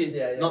obviously, good.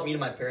 Yeah, yeah. not me and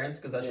my parents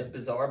because that's Yeah. just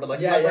bizarre. But like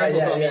Yeah, my parents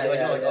yeah, will tell me, yeah, like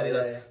yeah, I'll do yeah,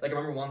 that. yeah. Like I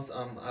remember once,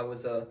 I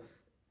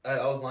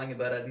was lying in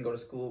bed. I didn't go to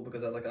school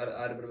because I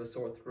had a bit of a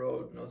sore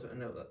throat,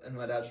 and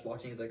my dad just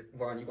walked in. He's like,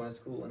 "Why aren't you going to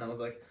school?" And I was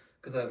like,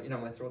 "Cause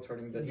my throat's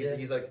hurting." But Yeah.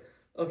 he's like,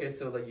 "Okay,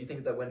 so like you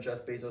think that when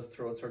Jeff Bezos'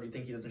 throat's hurt, you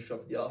think he doesn't show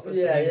up at the office?"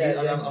 Yeah, And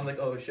yeah, yeah. I'm like,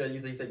 "Oh shit." He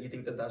said, "You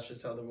think that that's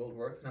just how the world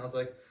works?" And I was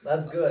like,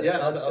 That's good. Yeah.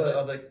 And That's good. I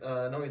was like,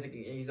 no.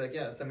 He's like,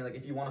 yeah. So I mean, like,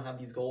 if you want to have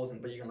these goals,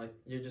 but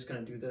you're just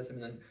gonna do this, I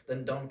mean,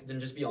 then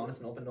just be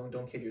honest and open.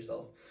 Don't kid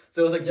yourself.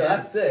 So I was like, Yeah,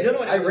 that's sick. No,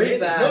 I it's rate amazing.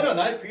 that. No,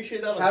 and I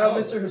appreciate that. Shout out,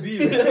 like, Mr.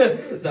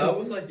 Habib. So I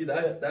was like, dude,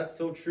 that's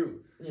so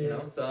true. Yeah. You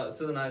know. So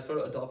then I sort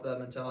of adopted that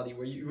mentality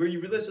where you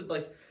realize that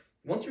like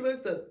once you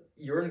realize that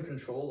you're in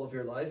control of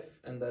your life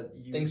and that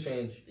Things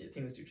change.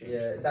 Things do change.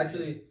 Yeah, it's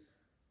actually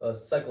a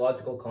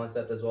psychological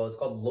concept as well. It's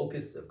called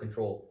locus of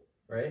control,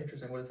 right?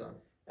 Interesting. What is that?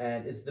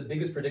 And it's the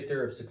biggest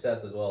predictor of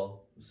success as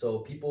well. So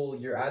people,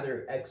 you're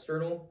either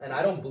external, and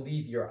I don't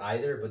believe you're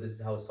either, but this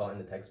is how it's taught in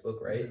the textbook,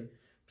 right? Mhm.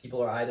 People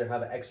are either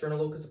have an external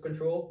locus of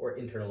control or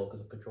internal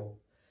locus of control.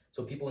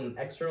 So people in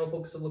external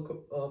focus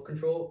of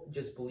control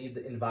just believe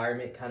the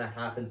environment kind of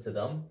happens to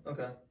them,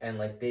 Okay. and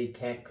like they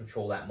can't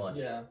control that much.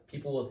 Yeah.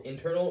 People with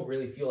internal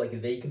really feel like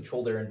they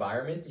control their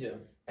environment, Yeah.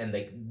 and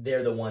like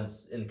they're the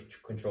ones in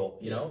control,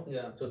 you know?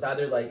 Yeah. So it's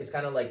either like, it's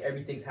kind of like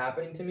everything's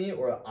happening to me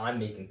or I'm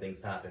making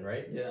things happen,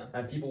 right? Yeah.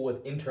 And people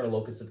with internal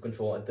locus of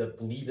control and that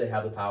believe they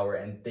have the power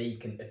and they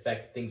can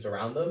affect things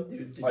around them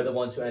are the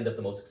ones who end up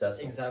the most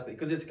successful. Exactly,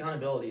 because it's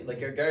accountability. Like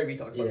Gary Vee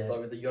talks about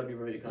stuff, is that you got to be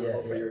very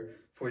accountable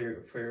for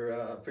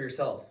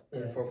yourself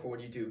and for what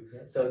you do.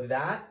 Yeah. So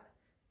that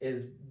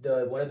is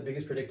one of the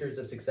biggest predictors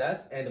of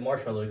success, and the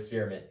marshmallow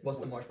experiment. What's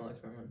the marshmallow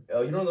experiment?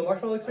 Oh, you don't know the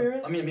marshmallow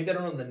experiment? I mean, maybe I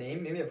don't know the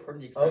name. Maybe I've heard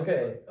of the experiment.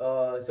 Okay.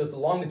 So it's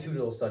a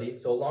longitudinal study.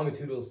 So a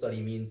longitudinal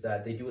study means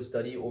that they do a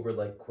study over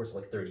like course of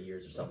like 30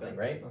 years or something,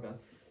 right? Okay.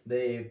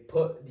 They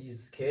put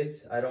these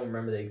kids, I don't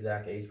remember the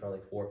exact age, probably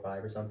like 4 or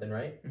 5 or something,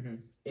 right? Mm-hmm.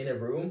 In a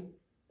room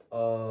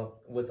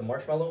with the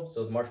marshmallow.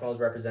 So the marshmallow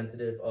is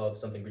representative of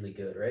something really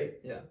good, right?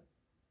 Yeah.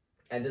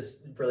 And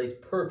this relates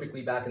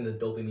perfectly back in the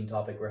dopamine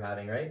topic we're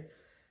having, right?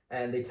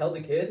 And they tell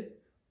the kid,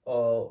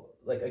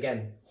 like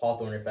again,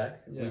 Hawthorne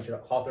effect. Yeah.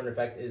 Hawthorne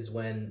effect is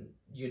when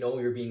you know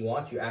you're being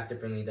watched, you act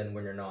differently than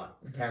when you're not.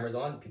 The camera's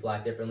on, people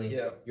act differently.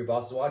 Yeah. Your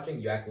boss is watching,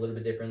 you act a little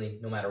bit differently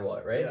no matter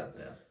what, right?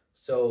 Yeah.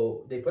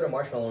 So they put a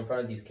marshmallow in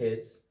front of these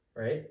kids,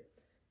 right?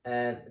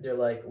 And they're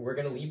like, we're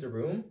going to leave the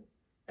room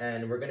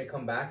and we're going to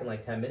come back in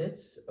like 10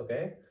 minutes,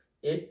 okay?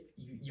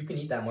 You can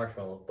eat that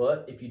marshmallow,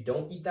 but if you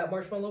don't eat that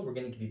marshmallow, we're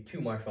going to give you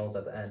 2 marshmallows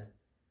at the end.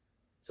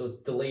 So it's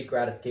delayed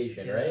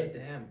gratification, right?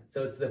 Damn.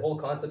 So it's the whole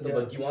concept of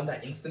like, do you want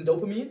that instant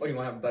dopamine? Or do you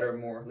want to have better,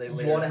 more later?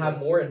 You want to have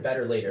more and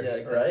better later, yeah,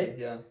 exactly. right?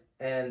 Yeah.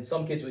 And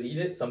some kids would eat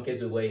it, some kids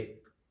would wait.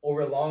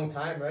 Over a long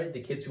time, right?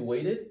 The kids who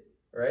waited,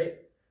 right,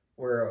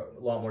 were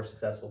a lot more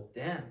successful.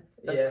 Damn.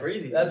 That's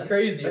crazy. That's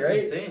crazy, That's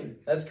right? Insane.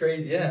 That's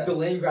crazy. Yeah. Just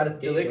delaying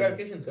gratification. Delayed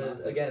gratification is because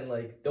massive. again,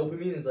 like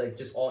dopamine is like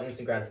just all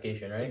instant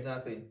gratification, right?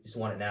 Exactly. You just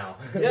want it now.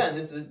 Yeah,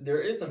 and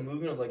there is a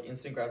movement of like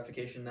instant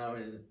gratification now,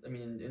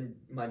 in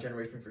my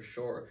generation for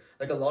sure.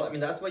 Like a lot. I mean,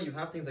 that's why you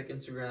have things like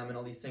Instagram and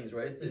all these things,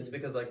 right? It's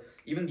because like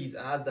even these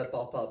ads that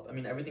pop up. I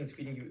mean, everything's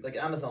feeding you like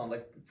Amazon,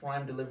 like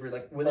Prime delivery,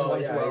 like within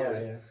 1 or 2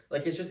 hours. Yeah.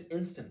 Like it's just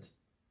instant.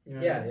 You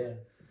know yeah.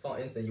 It's all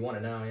instant. You want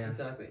it now. Yeah.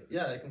 Exactly.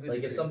 Yeah, I completely. Like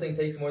agree. if something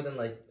takes more than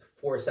like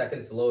 4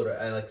 seconds to load,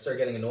 I like start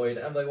getting annoyed.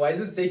 I'm like, why is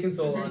this taking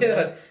so long?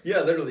 yeah,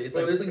 literally. It's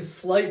like there's like a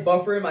slight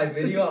buffer in my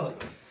video. I'm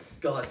like,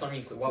 God, it's not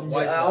even clear.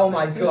 Why oh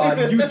my God,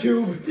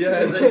 YouTube. Yeah,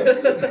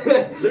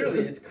 literally,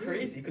 it's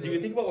crazy because you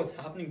think about what's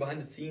happening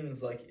behind the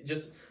scenes, like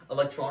just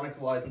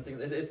electronic wise and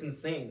things. It's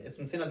insane. It's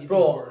insane how these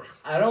things work.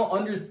 I don't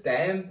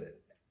understand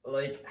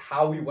like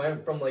how we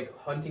went from like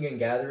hunting and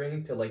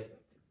gathering to like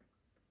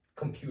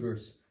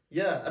computers.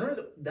 Yeah, I don't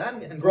know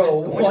that. And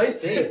bro, going what? to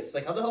space?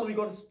 Like, how the hell do we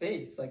go to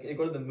space? Like,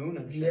 go to the moon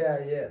and shit.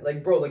 Yeah.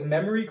 Like, bro, like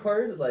memory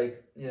cards,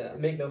 like, it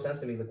make no sense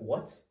to me. Like,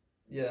 what?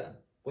 Yeah.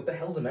 What the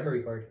hell's a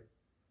memory card?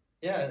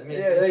 Yeah, I mean,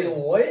 like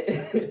what?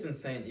 It's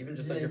insane. Even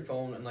just on your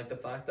phone, and like the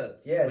fact that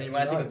when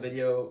I take a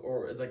video,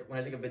 or like when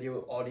I take a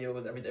video, audio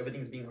is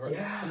everything's being heard.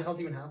 Yeah. What the hell's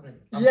even happening?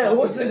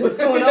 What's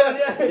going on?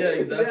 Yeah,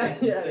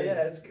 exactly.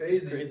 Yeah, it's crazy.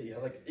 It's crazy.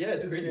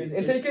 It's crazy.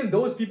 And taking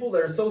those people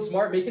that are so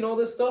smart making all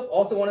this stuff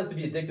also want us to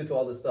be addicted to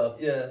all this stuff.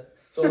 Yeah.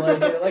 So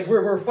like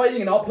we're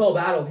fighting an uphill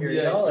battle here,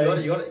 you know?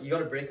 Like, you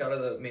gotta break out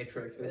of the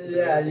matrix. Basically.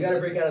 Yeah, you gotta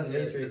break out of the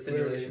matrix. The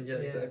simulation. Yeah,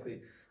 exactly.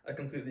 I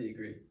completely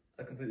agree.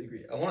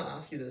 I want to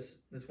ask you this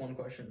one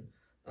question,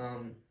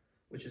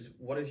 which is,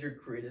 what is your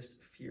greatest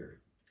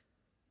fear?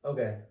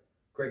 Okay,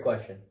 great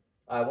question.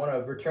 I want to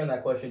return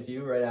that question to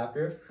you right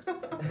after.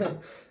 Okay.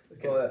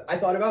 But I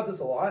thought about this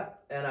a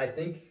lot, and I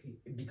think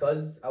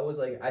because I was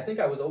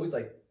always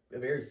like a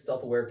very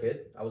self-aware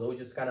kid. I was always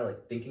just kind of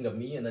like thinking of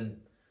me, and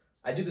then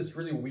I do this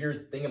really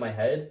weird thing in my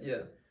head. Yeah.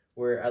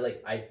 Where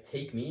I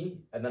take me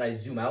and then I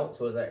zoom out.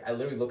 So it's I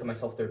literally look at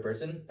myself third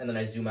person, and then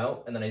I zoom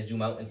out, and then I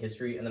zoom out in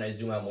history, and then I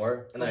zoom out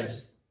more, and then I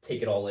just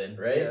take it all in,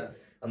 right? Yeah.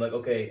 I'm like,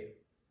 okay,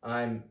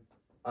 I'm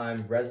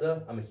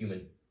Reza. I'm a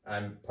human.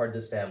 I'm part of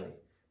this family.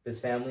 This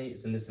family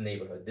is in this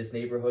neighborhood. This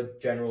neighborhood,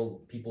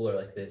 general people are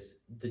like this.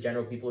 The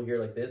general people here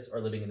like this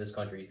are living in this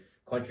country.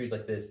 Countries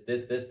like this.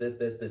 This.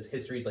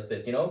 History's like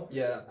this. You know?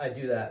 Yeah. I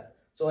do that.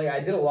 So like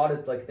I did a lot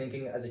of like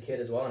thinking as a kid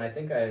as well, and I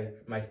think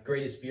my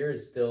greatest fear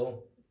is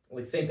still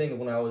like same thing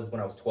when I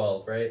was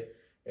 12, right?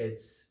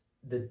 It's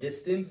the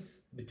distance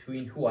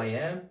between who I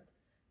am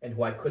and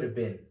who I could have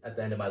been at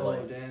the end of my life.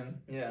 Oh damn.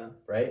 Yeah.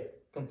 Right?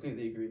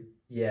 Completely agree.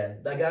 Yeah,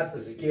 like that's the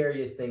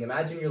scariest thing.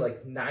 Imagine you're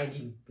like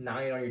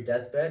 99 on your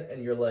deathbed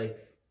and you're like,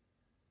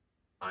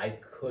 I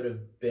could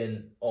have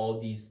been all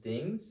these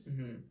things,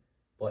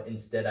 but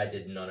instead I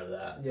did none of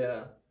that.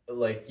 Yeah.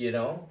 Like, you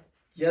know?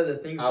 Yeah,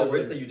 the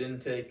risks that you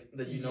didn't take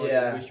that you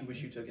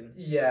wish you took in.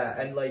 Yeah,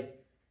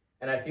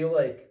 and I feel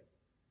like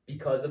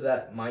because of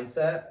that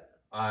mindset,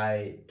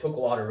 I took a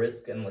lot of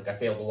risk and like I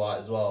failed a lot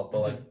as well. But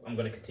like I'm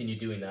gonna continue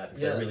doing that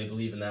because I really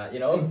believe in that. You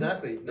know?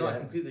 Exactly. No, I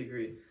completely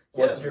agree.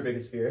 What's your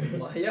biggest fear?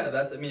 Well,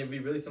 it'd be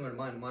really similar to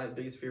mine. My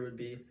biggest fear would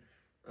be,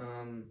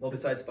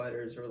 besides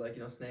spiders or like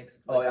snakes.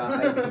 Like,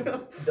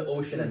 the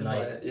ocean at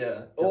night.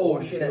 The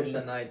ocean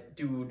at night,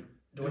 dude.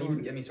 Don't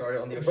even get me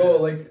started on the ocean. Bro,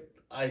 like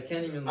I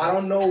can't even. I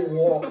don't know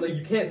what. Like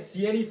you can't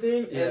see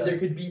anything, and there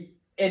could be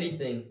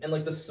anything, and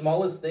like the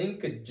smallest thing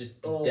could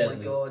just be deadly.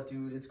 My god,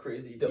 dude, it's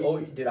crazy.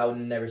 Dude, I would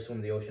never swim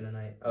in the ocean at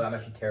night. Oh, I'm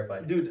actually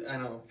terrified. Dude, I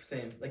know,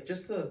 same. Like,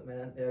 just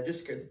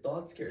just scared. The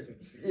thought scares me.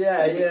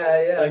 Yeah.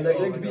 Like,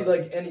 it could be God.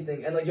 like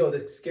anything, and like, yo,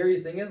 the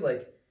scariest thing is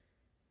like,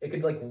 it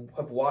could like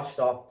have washed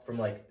up from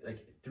like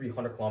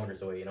 300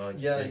 kilometers away. You know,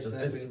 it's just exactly.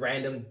 this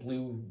random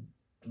blue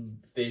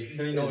fish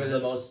Don't you know is the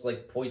most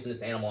like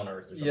poisonous animal on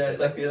earth or something. Yeah,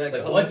 exactly. Like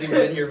like how what's long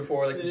have you been here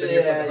before? Like, been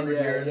here for 100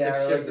 years. Yeah, like,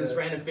 or, shit like this that.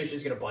 random fish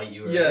is gonna bite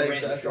you. Or Yeah, a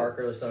random exactly. shark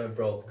or something,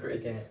 bro. It's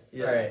crazy. I can't.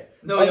 Yeah. All right.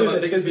 No, Other my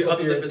than biggest physical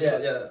other than fears,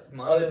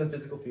 physical, other than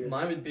physical fears.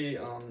 Mine would be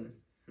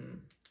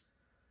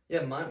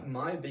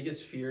my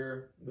biggest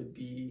fear would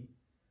be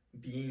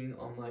being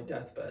on my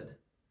deathbed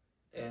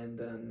and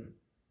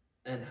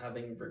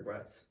having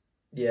regrets.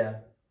 Yeah.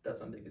 That's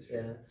my biggest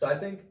fear. Yeah. So I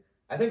think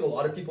a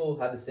lot of people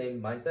have the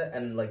same mindset,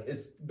 and like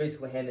it's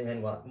basically hand in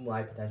hand with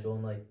my potential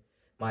and like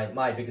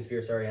my biggest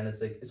fear. Sorry, and it's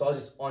like it's all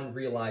just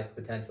unrealized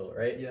potential,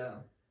 right?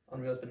 Yeah.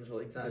 Unrealized potential,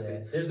 exactly.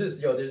 Yeah. There's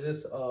this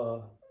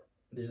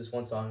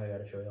one song I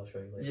gotta show you. I'll show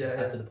you later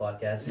after the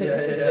podcast. Yeah.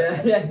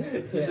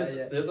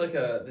 There's like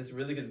this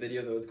really good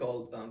video though. It's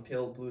called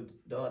Pale Blue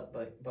Dot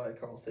by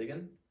Carl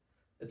Sagan.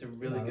 It's a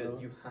really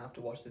good. You have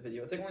to watch the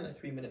video. It's like only like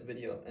 3-minute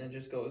video, and it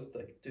just goes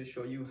like to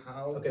show you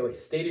how. Okay, wait.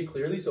 Stated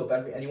clearly, so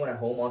if anyone at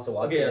home wants to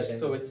watch. Okay, yeah.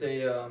 So it's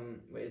a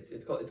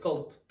it's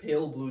called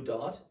Pale Blue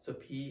Dot. So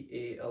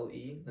PALE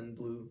then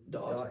Blue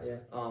Dot.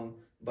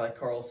 By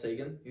Carl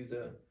Sagan. He's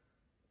a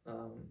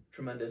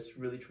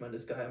really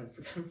tremendous guy. I'm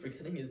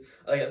forgetting his.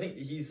 Like I think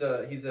he's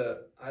either he's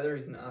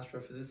an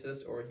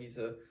astrophysicist or he's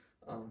a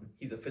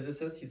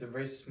physicist. He's a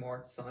very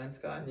smart science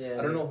guy. Yeah.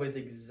 I don't know his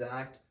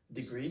exact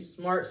degree.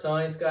 Smart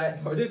science guy,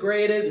 the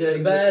greatest, the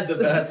best,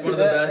 one of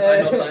the best.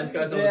 I know science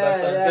guys. I know the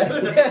best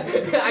science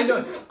guys.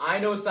 I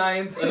know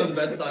science. I know the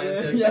best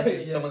science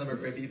guys. Some of them are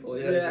great people.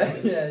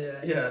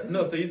 Yeah.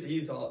 No, so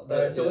he's all.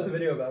 So what's the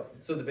video about?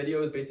 So the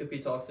video is basically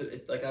talks to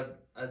it, like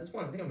at this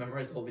point I think I've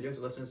memorized the whole video,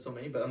 so listening to so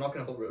many, but I'm not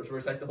gonna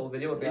recite the whole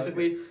video. But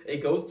basically,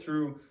 it goes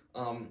through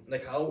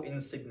like how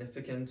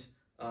insignificant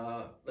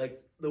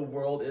like the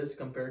world is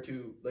compared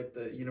to like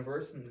the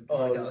universe and the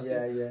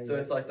galaxies. So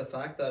it's like the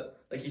fact that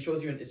like he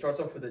shows you, it starts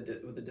off with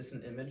a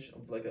distant image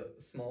of like a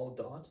small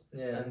dot,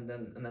 and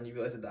then you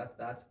realize that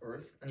that's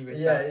Earth, and you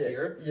realize that's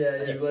here,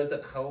 and you realize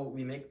that how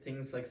we make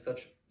things like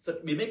such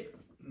we make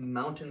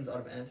mountains out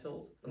of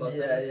anthills about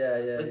things.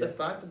 Like the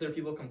fact that there are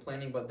people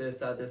complaining about this,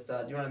 that,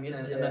 you know what I mean?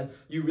 And then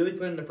you really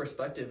put it into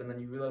perspective, and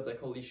then you realize like,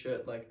 holy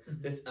shit, like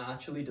this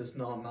actually does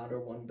not matter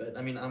one bit.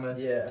 I mean, I'm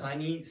a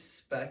tiny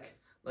speck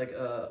like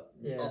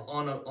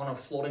on a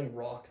floating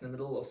rock in the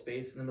middle of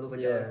space, in the middle of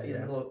a galaxy, in the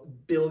middle of a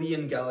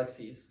billion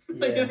galaxies.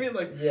 Like I mean,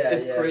 like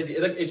it's crazy.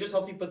 It just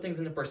helps you put things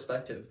into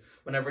perspective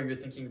whenever you're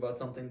thinking about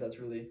something that's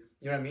really,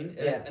 you know what I mean?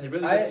 And it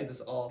really gives you this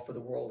awe for the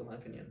world, in my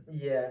opinion.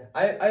 Yeah,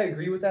 I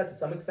agree with that to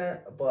some extent,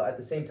 but at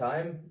the same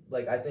time,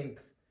 like I think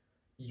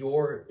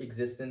your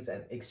existence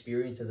and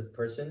experience as a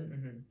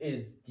person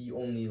is the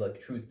only like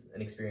truth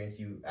and experience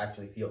you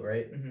actually feel,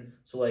 right?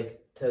 So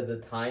like to the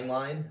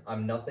timeline,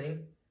 I'm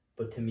nothing.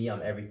 But to me,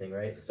 I'm everything,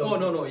 right? So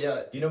no,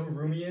 yeah. Do you know who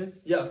Rumi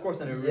is? Yeah, of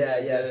course I know Rumi. Yeah. So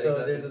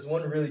exactly. There's this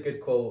one really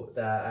good quote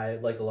that I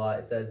like a lot.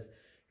 It says,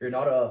 "You're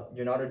not a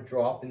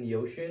drop in the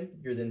ocean.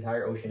 You're the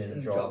entire ocean in a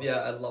drop." Yeah,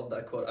 I love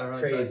that quote. I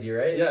remember crazy,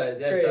 right? Yeah,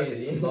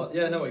 crazy. Exactly.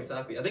 Yeah, no,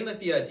 exactly. I think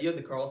like the idea of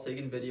the Carl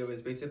Sagan video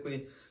is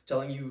basically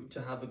telling you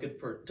to have a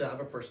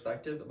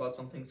perspective about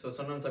something. So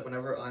sometimes like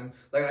whenever I'm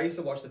like I used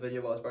to watch the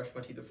video while I was brushing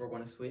my teeth before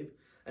going to sleep,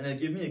 and it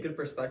gave me a good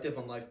perspective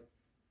on like.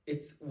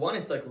 It's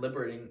like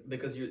liberating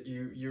because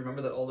you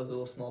remember that all those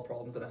little small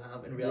problems that I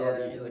have in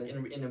reality, like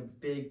in a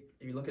big,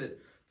 if you look at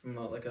it from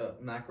like a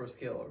macro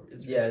scale,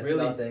 it's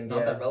really nothing,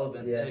 not that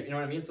relevant. You know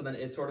what I mean? So then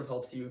it sort of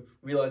helps you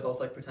realize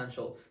also like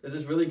potential. There's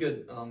this really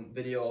good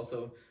video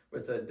also where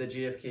it's the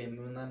JFK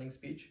moon landing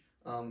speech,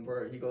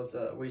 where he goes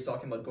where he's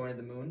talking about going to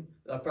the moon.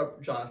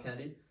 John F.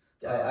 Kennedy.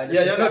 I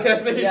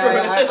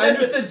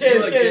understood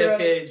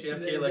JFK.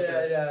 JFK, like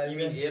you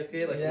mean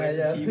AFK, like away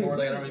from the keyboard,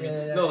 like I don't really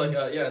mean. No,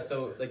 like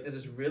so like there's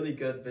this really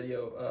good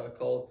video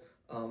called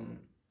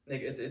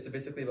like it's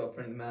basically about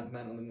putting man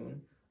on the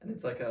moon, and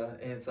it's like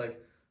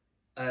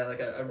I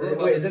wrote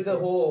about. Wait, is it the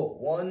whole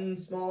one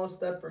small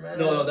step for man?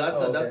 No, that's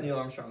Neil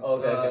Armstrong.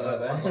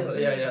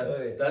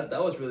 Okay.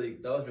 That was really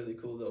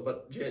cool though.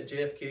 But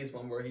JFK's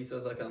one where he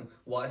says like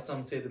why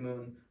some say the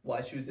moon,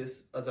 why choose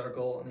this as our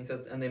goal, and he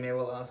says, and they may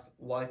well ask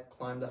why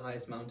climb the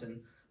highest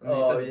mountain. And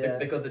he says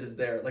because it is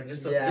there. Like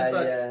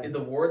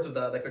the words of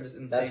that like are just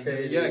insane. That's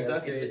crazy. Yeah,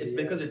 exactly. It's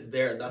because it's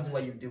there. That's why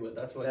you do it.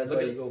 That's why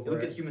you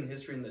look at human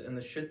history and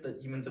the shit that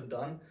humans have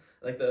done.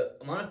 Like the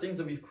amount of things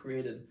that we've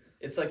created.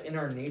 It's like in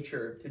our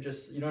nature to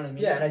just, you know what I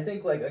mean? Yeah, and I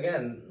think like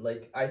again,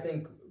 like I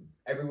think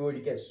everybody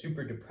gets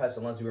super depressed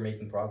unless you were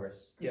making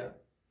progress. Yeah.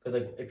 Because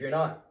like if you're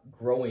not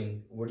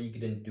growing, what are you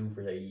gonna do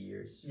for 80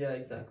 years? Yeah,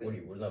 exactly. What are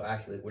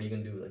you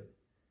gonna do like?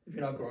 If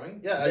you're not growing?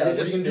 What are you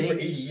gonna do for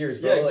 80 years,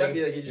 bro? Yeah,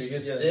 exactly. Like, you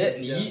just sit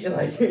and eat and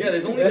like.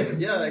 There's only I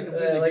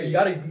completely like you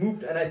gotta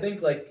move, and I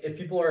think like if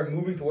people are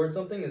moving towards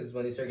something is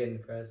when they start getting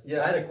depressed.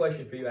 Yeah. I had a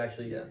question for you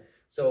actually. Yeah.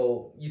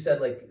 So you said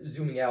like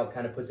zooming out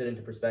kind of puts it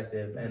into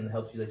perspective and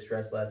helps you like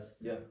stress less.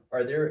 Yeah.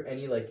 Are there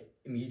any like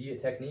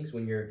immediate techniques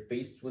when you're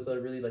faced with a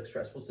really like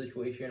stressful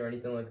situation or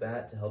anything like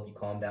that to help you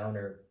calm down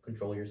or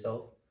control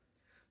yourself?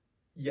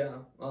 Yeah.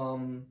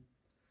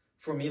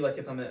 For me, like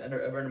if I'm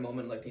ever in a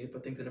moment, like need to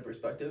put things into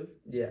perspective.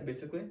 Yeah.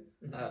 Basically,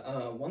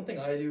 one thing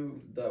I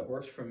do that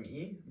works for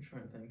me. I'm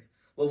trying to think.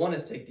 Well, one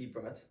is take deep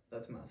breaths.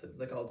 That's massive.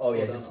 Like I'll slow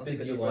down. Just I'll take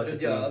a deep breath.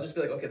 I'll just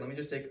be like, okay, let me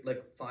just take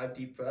like 5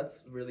 deep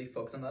breaths. Really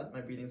focus on that. My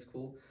breathing's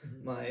cool.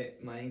 My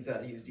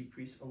anxiety is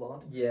decreased a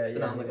lot. Yeah. So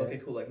now I'm like, okay,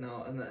 cool. Like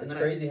now, and it's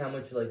crazy how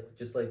much like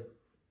just like.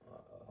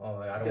 Oh,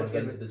 I don't want to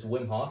get into this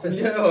Wim Hof.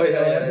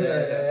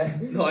 Yeah.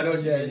 No, I know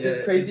what you mean. It's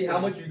just crazy how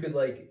much you could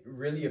like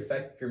really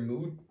affect your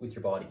mood with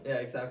your body. Yeah,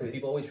 exactly. Because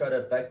people always try to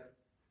affect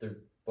their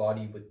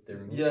body with their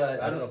mood. Yeah,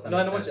 I don't know if that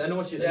makes sense. I know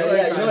what you.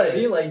 Yeah, you know what I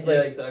mean. Like,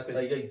 exactly.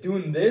 Like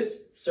doing this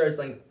starts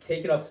like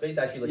taking up space.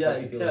 Actually, like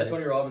makes you feel better.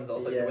 Tony Robbins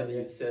also like the way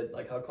that you sit,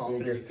 like how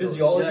confident your you feel.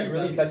 physiology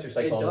really affects your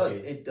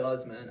psychology. It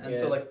does, man. And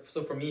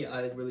so for me,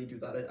 I really do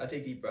that. I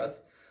take deep breaths,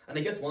 and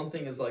I guess one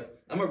thing is like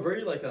I'm a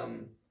very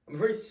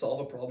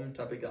solve a problem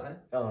type of guy.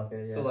 Oh,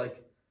 okay, yeah. So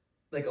like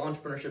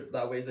entrepreneurship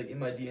that way is like in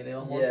my DNA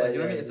almost. Like you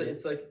know what I mean?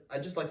 It's like I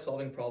just like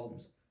solving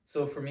problems.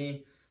 So for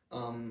me,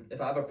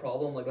 if I have a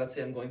problem, like let's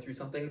say I'm going through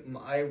something,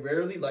 I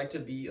rarely like to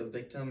be a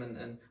victim,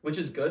 and which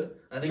is good.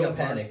 I think don't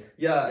panic.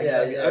 Yeah,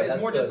 exactly. Yeah,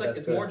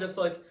 it's more just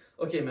like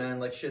okay, man,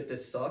 like shit,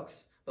 this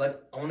sucks.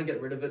 Like I want to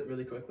get rid of it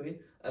really quickly,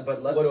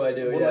 but what do I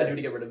do? What do I do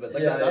to get rid of it?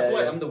 Like that's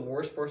why I'm the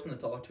worst person to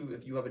talk to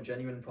if you have a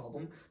genuine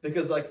problem,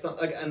 because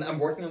and I'm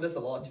working on this a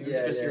lot too, to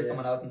just hear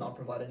someone out and not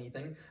provide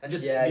anything and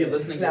just be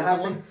listening to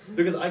someone,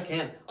 because I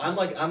can't. I'm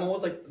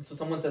always like, so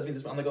someone says me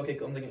this, I'm like, okay,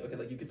 cool. I'm thinking, okay,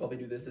 like you could probably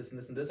do this and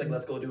this and this, like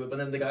let's go do it. But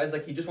then the guy's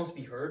like, he just wants to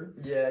be heard.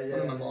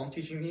 Something my mom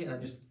teaching me, and I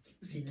just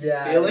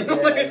failing.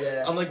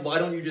 I'm like, why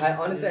don't you just? I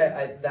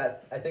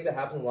think that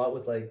happens a lot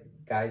with like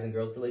guys and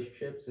girls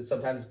relationships. So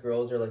sometimes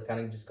girls are like kind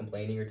of just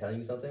complaining or telling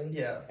you something.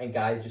 Yeah. And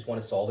guys just want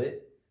to solve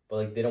it, but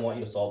like they don't want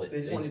you to solve it. They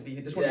just want you to be.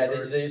 They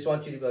just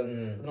want you to be like.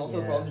 And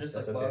also the problems are just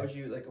like, why would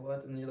you like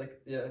what? And you're like,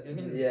 I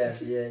mean,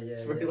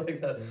 It's really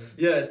like that.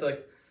 It's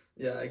like,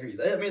 I agree.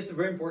 I mean, it's a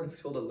very important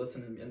skill to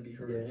listen and be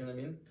heard. You know what I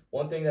mean?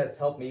 One thing that's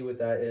helped me with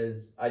that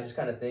is I just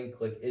kind of think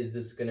like, is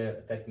this gonna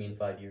affect me in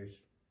 5 years?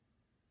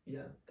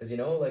 Yeah. Because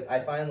like I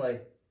find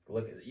like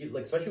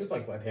especially with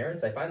like my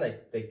parents, I find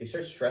like they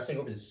start stressing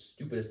over the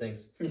stupidest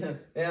things. Yeah.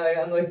 And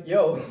I'm like,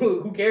 yo,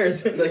 who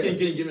cares? Like, can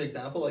you give an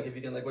example? Like, if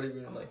you can, like, what do you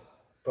mean, like?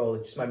 Bro,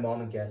 like, just my mom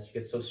and guests. She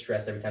gets so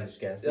stressed every time there's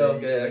guests.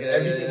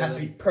 Everything has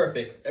to be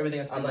perfect. Everything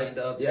has to be lined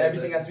up.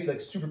 Everything has to be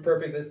like super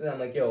perfect. This and that. I'm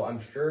like, yo, I'm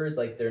sure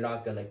like they're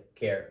not gonna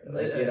care.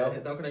 Like you know,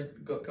 they're not gonna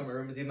come to my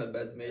room and see my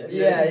bed's made.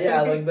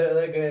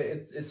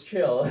 It's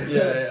chill.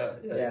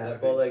 Exactly.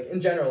 But like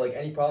in general, like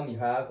any problem you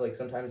have, like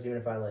sometimes even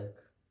if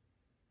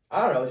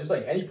I don't know, just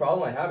like any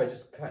problem I have, I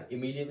just kind of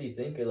immediately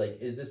think like,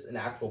 is this an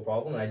actual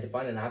problem? And I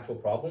define an actual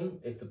problem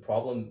if the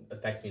problem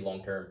affects me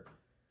long term.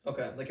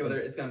 Okay, like whether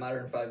it's gonna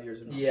matter in 5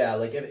 years or not. Yeah,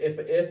 like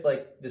if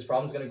like this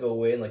problem's gonna go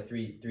away in like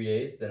three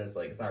days, then it's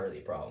like it's not really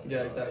a problem.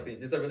 Yeah, exactly.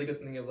 There's that really good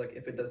thing of like,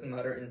 if it doesn't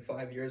matter in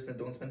 5 years, then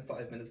don't spend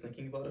 5 minutes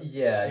thinking about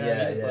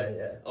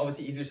it.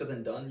 Obviously easier said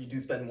than done. You do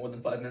spend more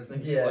than 5 minutes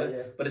thinking about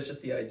it. But it's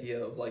just the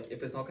idea of like,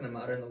 if it's not gonna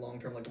matter in the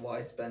long term, like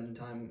why spend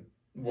time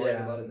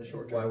worrying about it in the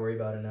short term? Why worry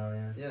about it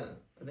now? Yeah.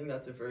 I think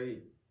that's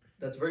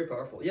very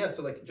powerful. Yeah,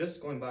 so like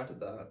just going back to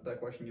that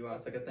question you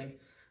asked, like I think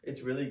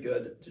it's really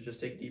good to just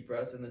take deep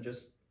breaths and then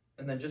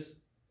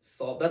just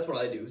solve. That's what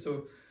I do.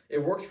 So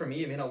it works for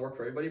me. It may not work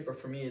for everybody, but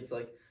for me it's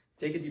like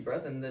take a deep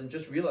breath and then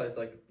just realize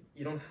like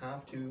you don't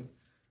have to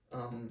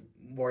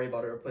worry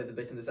about it or play the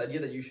victim. This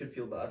idea that you should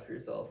feel bad for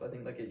yourself. I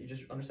think like you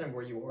just understand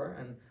where you are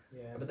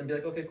but then be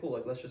like, okay, cool,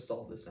 like let's just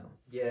solve this now.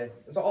 Yeah.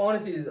 So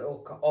honestly, it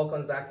all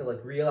comes back to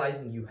like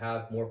realizing you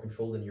have more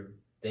control than you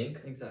think.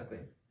 Exactly.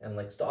 And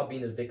like stop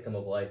being a victim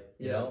of life,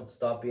 you know?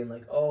 Stop being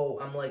like, oh,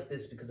 I'm like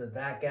this because of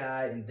that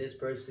guy and this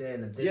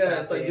person and this.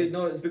 It's like, dude,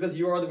 no, it's because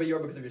you are the way you are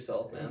because of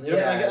yourself, man. You know,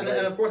 and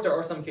of course there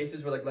are some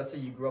cases where like, let's say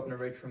you grew up in a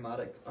very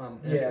traumatic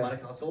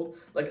traumatic household.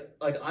 Like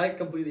I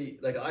completely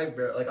I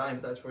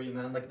empathize for you,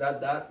 man. Like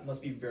that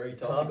must be very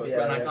tough to go through.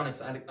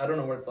 And I don't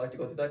know what it's like to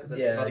go through that because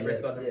by the grace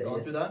of God I've never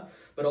gone through that.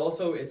 But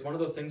also it's one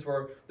of those things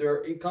where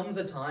it comes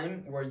a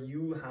time where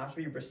you have to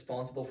be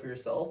responsible for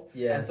yourself.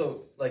 Yes. And so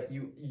like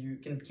you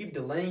can keep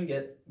delaying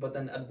it, but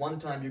then at one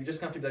time you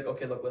just have to be like,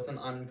 okay, look, listen,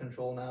 I'm in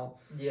control now.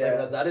 Yeah.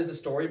 Like, that is the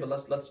story, but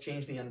let's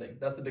change the ending.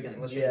 That's the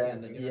beginning. Let's change the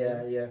ending. You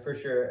know? Yeah, for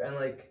sure. And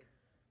like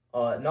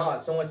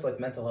not so much like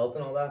mental health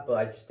and all that, but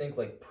I just think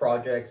like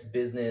projects,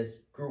 business,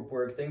 group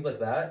work, things like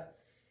that.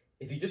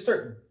 If you just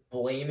start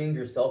blaming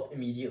yourself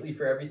immediately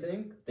for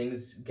everything,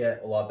 things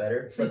get a lot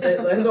better. Let's say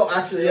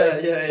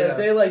let's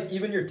say like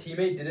even your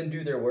teammate didn't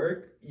do their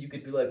work, you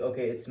could be like,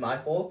 okay, it's my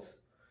fault.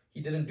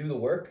 He didn't do the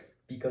work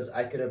because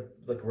I could have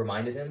like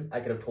reminded him.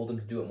 I could have told him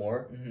to do it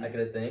more. I could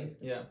have think.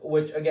 Yeah.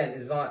 Which again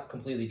is not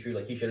completely true.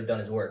 Like he should have done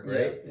his work,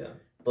 right? Yeah.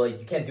 But like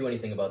you can't do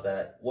anything about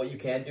that. What you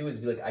can do is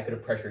be like, I could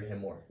have pressured him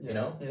more, you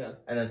know? Yeah.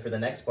 And then for the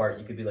next part,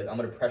 you could be like, I'm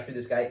gonna pressure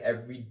this guy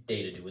every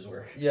day to do his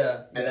work.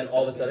 Yeah. And then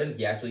all of a sudden,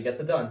 he actually gets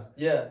it done.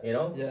 Yeah. You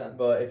know? Yeah.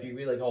 But if you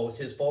be like, oh, it's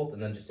his fault,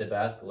 and then just sit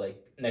back, like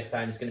next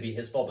time it's gonna be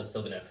his fault, but it's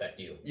still gonna affect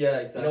you. Yeah,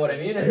 exactly. You know what I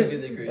mean? I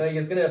completely agree. Like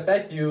it's gonna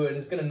affect you, and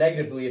it's gonna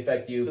negatively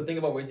affect you. So think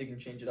about ways you can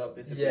change it up,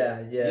 basically.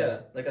 Yeah.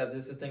 Like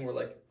there's this thing where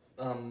like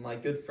my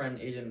good friend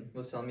Aiden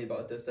was telling me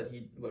about this, that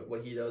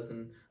what he does,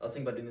 and I was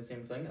thinking about doing the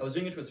same thing. I was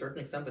doing it to a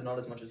certain extent, but not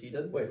as much as he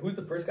did. Wait, who's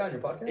the first guy on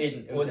your podcast?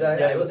 Aiden.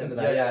 I listened to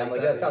that. Yeah, I'm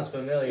like, that sounds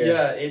familiar.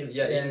 Yeah,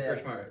 Aiden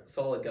Kirchmeier,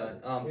 solid guy.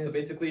 So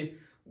basically,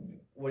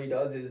 what he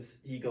does is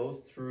he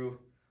goes through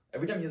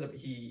every time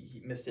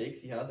he mistakes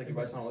he has, like he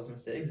writes down all his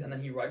mistakes, and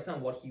then he writes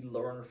down what he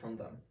learned from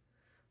them.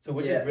 So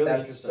which is really that's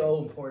interesting. so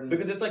important,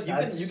 because it's like you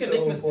can so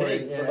make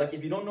mistakes, yeah. but like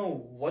if you don't know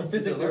what he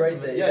physically learn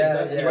writes from it,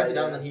 exactly. And he writes it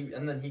yeah. down,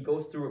 and then he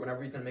goes through it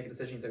whenever he's gonna make a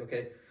decision. He's like,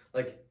 okay,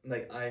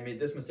 like I made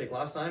this mistake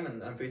last time,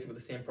 and I'm facing with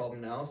the same problem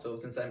now. So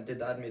since I did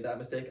that and made that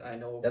mistake, I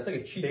know that's like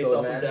a cheat based code,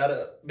 off man. of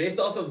data, based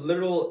off of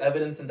literal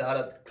evidence and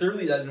data.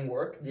 Clearly that didn't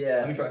work. Yeah.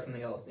 Let me try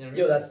something else. You know what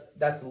I mean? Yo,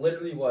 that's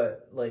literally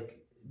what like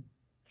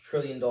 $1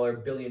 trillion,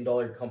 $1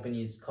 billion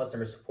companies'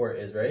 customer support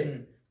is, right?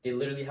 Mhm. They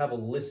literally have a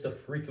list of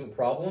frequent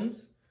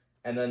problems,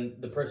 and then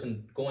the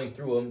person going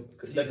through them,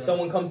 Sees like them.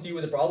 someone comes to you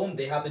with a problem,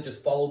 they have to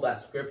just follow that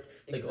script.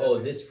 Like, Exactly. oh,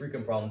 this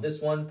frequent problem, this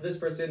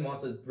person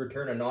wants to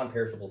return a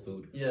non-perishable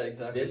food. Yeah,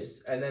 exactly.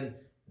 This, and then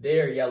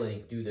they're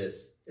yelling, do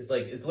this. It's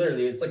like it's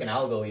like an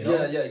algo, you know?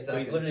 Yeah, exactly. So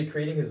he's literally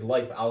creating his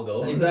life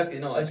algo. Exactly.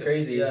 No, That's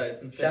crazy. Yeah,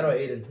 it's insane. Shout out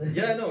Aiden.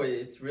 Yeah, no,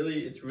 it's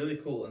really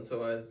cool, and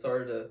so I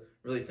started to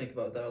really think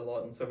about that a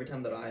lot. And so every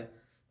time that I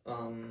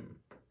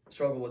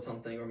struggle with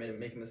something or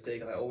make a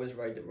mistake, I always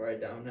write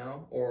it down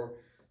now. Or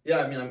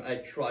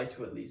I try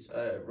to at least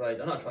write.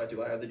 I'm not try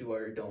to. I either do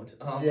or I don't.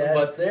 Yes,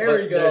 but there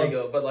we go. There you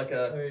go. But like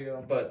there you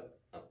go.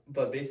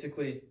 but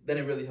basically, then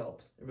it really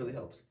helps. It really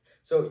helps.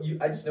 So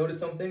I just noticed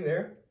something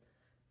there.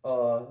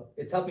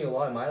 It's helped me a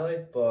lot in my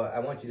life, but I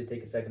want you to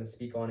take a second to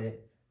speak on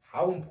it.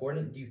 How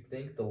important do you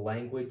think the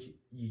language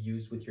you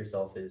use with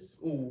yourself is?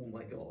 Oh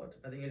my god,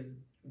 I think it's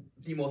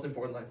the most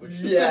important language.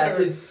 Yeah,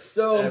 it's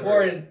so Ever.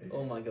 important.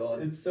 Oh my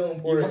god, it's so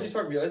important. Once you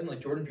start realizing, like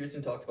Jordan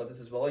Peterson talks about this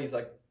as well. He's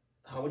like,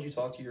 how would you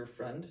talk to your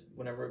friend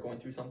whenever going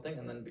through something,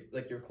 and then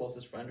like your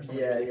closest friend or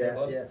something? Yeah.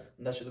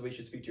 And that's just the way you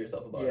should speak to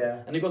yourself about Yeah.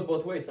 it. And it goes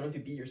both ways. Sometimes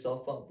you beat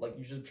yourself up, like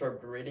you just start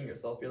berating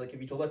yourself. You're like,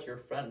 if you told that to your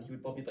friend, he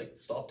would probably like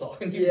stop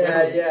talking to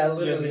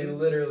you.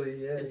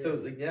 Literally, yeah. It's so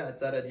like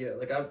it's that idea.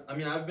 Like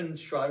I've been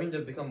striving to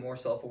become more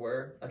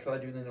self-aware. I try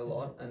doing it a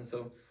lot, and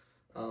so,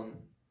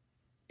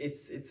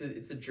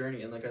 it's a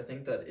journey, and like I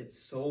think that it's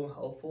so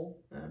helpful,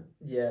 man.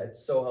 Yeah,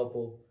 it's so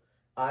helpful.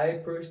 I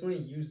personally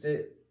used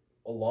it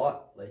a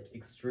lot, like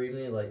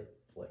extremely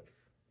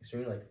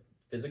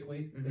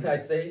physically, Mhm.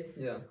 I'd say,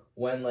 Yeah.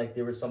 when like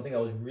there was something that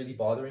was really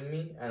bothering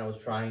me and I was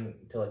trying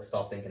to like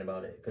stop thinking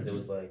about it because it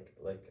was like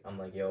I'm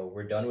like, yo,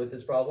 we're done with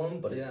this problem,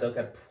 but it Yeah. still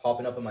kept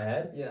popping up in my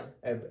head. Yeah.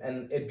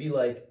 And it'd be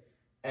like,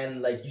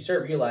 and like you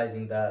start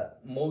realizing that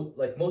most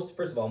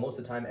of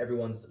the time,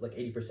 everyone's like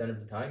 80% of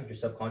the time your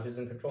subconscious is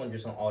in control and you're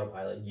just on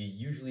autopilot. You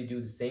usually do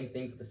the same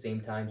things at the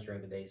same times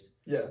during the days.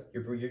 Yeah.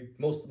 You're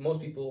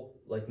most people,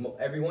 like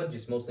everyone,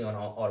 just mostly on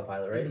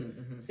autopilot, right?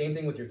 Mm-hmm. Same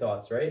thing with your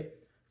thoughts, right?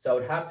 So I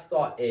would have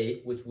thought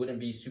A, which wouldn't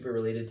be super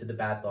related to the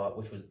bad thought,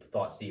 which was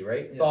thought C,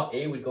 right? Yeah. Thought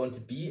A would go into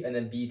B and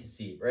then B to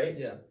C, right?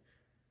 Yeah.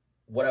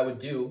 What I would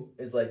do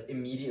is like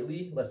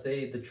immediately, let's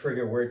say the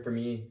trigger word for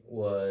me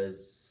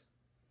was,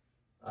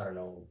 I don't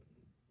know,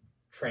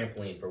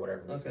 trampoline for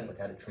whatever reason. Okay. Like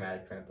I had a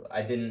traumatic trampoline.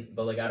 I didn't,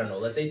 but like, I don't know.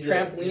 Let's say Yeah,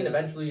 trampoline yeah.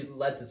 eventually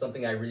led to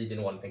something I really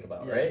didn't want to think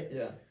about, Yeah. right?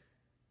 Yeah.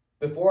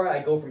 Before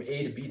I go from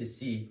A to B to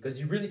C, because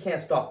you really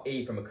can't stop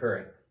A from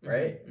occurring,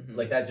 right? Mhm.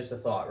 Like that's just a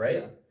thought,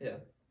 right? Yeah.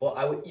 But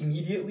I would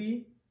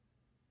immediately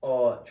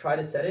try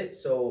to set it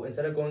so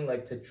instead of going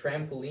like to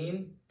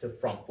trampoline to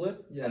front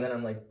flip, Yeah. and then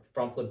I'm like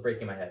front flip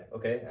breaking my head,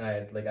 okay? And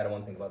I don't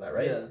want to think about that,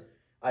 right? Yeah.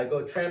 I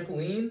go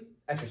trampoline,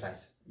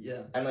 exercise.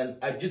 Yeah. And then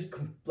I just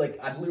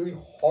I'd literally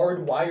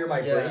hardwire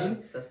my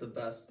brain. That's the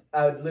best.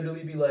 I would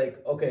literally be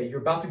like, okay,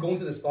 you're about to go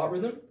into this thought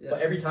rhythm, but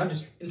every time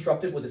just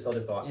interrupt it with this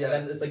other thought. Yeah.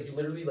 And then it's like you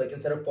literally like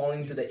instead of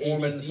falling into the A,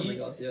 Form B, into something C,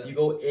 else, yeah. you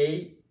go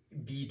A,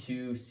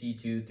 B2,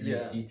 C2, 3, Yeah.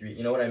 C3.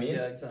 You know what I mean?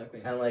 Yeah,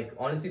 exactly. And like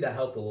honestly that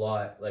helped a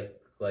lot. Like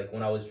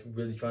when I was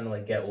really trying to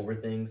like get over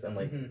things and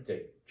like Mhm.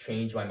 to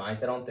change my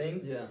mindset on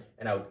things, Yeah.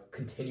 and I would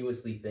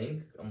continuously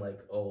think, I'm like,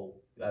 oh,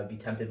 I'd be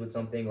tempted with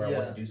something or I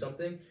want to do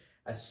something.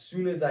 As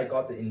soon as I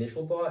got the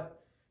initial thought,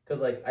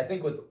 because like I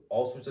think with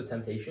all sorts of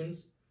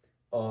temptations,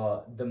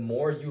 the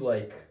more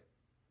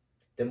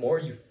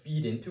you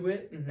feed into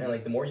it, Mhm. and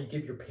like the more you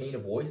give your pain a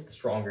voice, the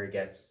stronger it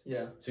gets.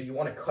 Yeah. So you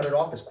want to cut it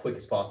off as quick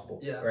as possible.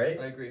 Yeah. Right.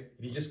 I agree.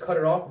 If you just cut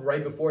it off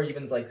right before it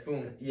even like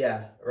Boom.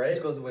 yeah, right.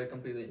 It goes away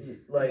completely.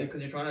 Like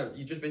because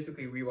you just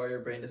basically rewire your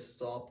brain to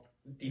stop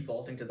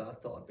defaulting to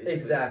that thought.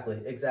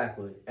 Basically.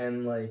 exactly,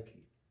 and like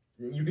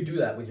you could do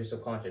that with your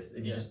subconscious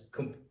if you just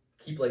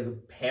keep like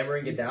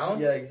hammering it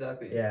down. Yeah,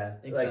 exactly. Yeah,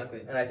 exactly.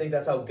 Like, and I think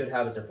that's how good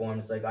habits are formed.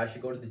 It's like I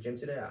should go to the gym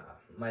today.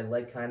 My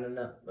leg kind of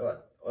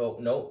oh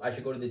no, I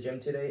should go to the gym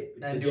today.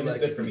 And The do gym is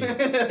legs. good for me.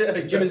 Yeah,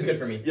 The gym is good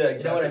for me. Yeah, exactly.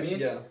 You know what I mean?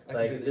 Yeah.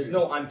 Like there's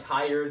no I'm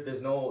tired.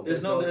 There's no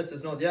this.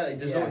 There's no Yeah,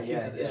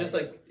 excuses. It's just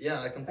like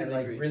I and completely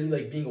like agree. really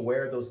like being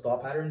aware of those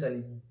thought patterns.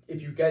 And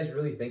if you guys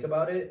really think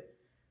about it,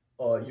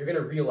 you're gonna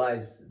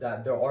realize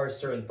that there are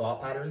certain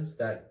thought patterns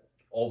that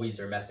always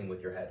are messing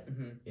with your head.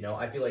 Mm-hmm. You know,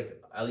 I feel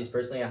like at least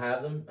personally I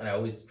have them, and I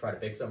always try to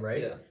fix them.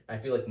 Right? Yeah. I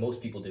feel like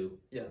most people do.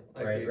 Yeah.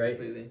 I Right, agree right.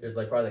 completely. There's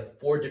like probably like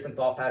 4 different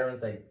thought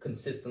patterns, like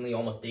consistently,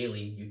 almost daily.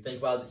 You think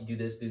about it, you do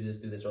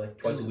this, or like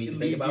twice a week. It you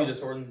think leads about, you to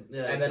sort of,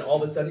 and then all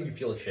of a sudden you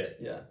feel like shit.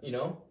 Yeah. You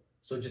know,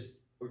 so just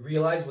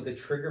realize what the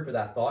trigger for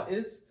that thought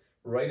is.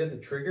 Right at the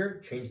trigger,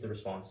 change the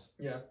response.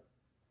 Yeah.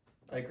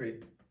 I agree.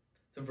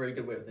 It's a very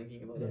good way of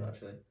thinking about it, Yeah.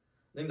 actually.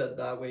 I think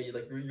that way,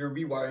 like you're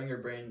rewiring your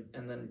brain,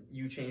 and then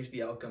you change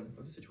the outcome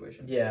of the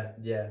situation. Yeah,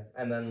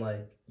 and then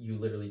like you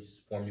literally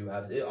just form new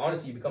habits.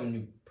 Honestly, you become a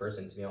new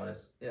person. To be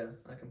honest, Yeah,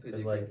 I completely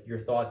because agree. like your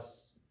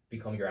thoughts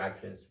become your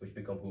actions, which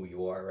become who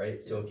you are.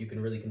 Right. So if you can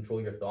really control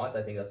your thoughts,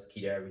 I think that's the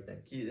key to everything.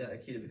 Key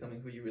to becoming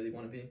who you really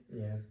want to be.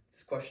 Yeah.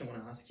 This question I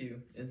want to ask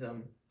you is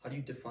how do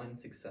you define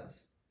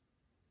success?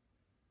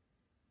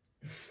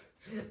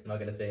 I'm not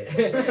gonna say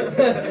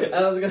it.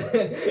 I was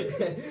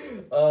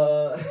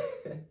gonna.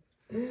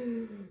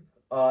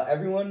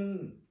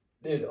 Everyone,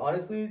 dude.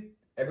 Honestly,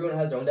 everyone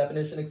has their own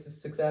definition of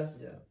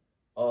success. Yeah.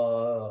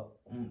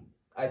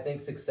 I think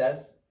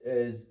success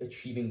is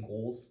achieving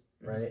goals,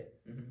 right?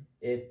 Mm-hmm.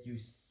 If you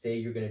say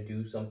you're gonna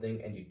do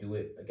something and you do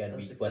it, again, That's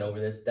we success. went over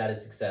this. That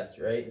is success,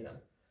 right? Yeah.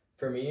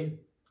 For me,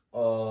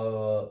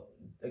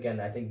 again,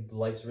 I think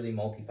life's really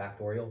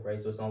multifactorial, right?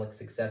 So it's not like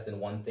success in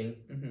one thing,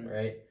 Mm-hmm.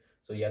 right?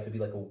 So you have to be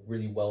like a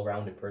really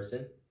well-rounded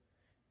person,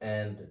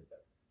 and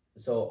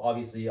so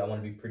obviously I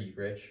want to be pretty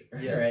rich,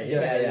 Yeah. right?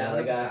 Yeah,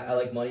 Like 100%. I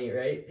like money,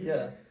 right?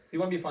 Yeah. You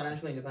want to be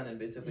financially independent,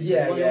 basically.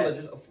 Yeah, you want yeah. To be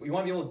able to you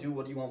want to be able to do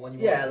what you want when you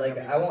Yeah, want. like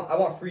whenever you I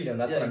want freedom.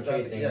 That's Yeah, what I'm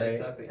exactly. chasing, Yeah, right?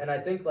 exactly. And I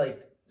think like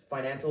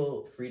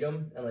financial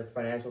freedom and like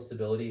financial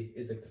stability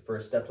is like the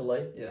first step to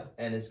life, Yeah.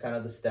 and it's kind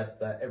of the step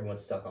that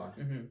everyone's stuck on.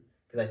 Mm-hmm.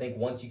 Because I think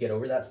once you get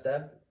over that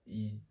step,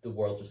 the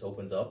world just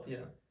opens up.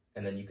 Yeah.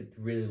 And then you could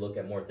really look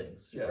at more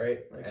things, Yeah, right?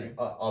 I agree. And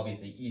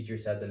obviously easier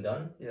said than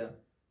done. Yeah.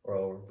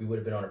 Or we would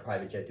have been on a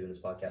private jet doing this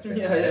podcast right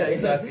Yeah, now. yeah, right?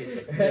 exactly.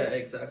 Yeah,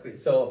 exactly.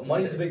 So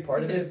money's a big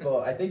part of it,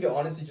 but I think it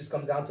honestly just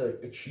comes down to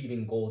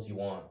achieving goals you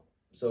want.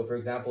 So for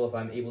example, if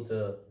I'm able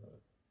to,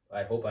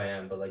 I hope I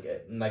am, but like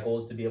my goal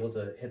is to be able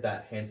to hit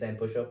that handstand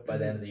push-up by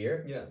the end of the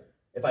year. Yeah.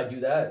 If I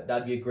do that,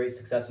 that'd be a great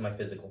success in my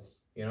physicals,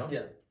 you know?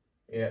 Yeah.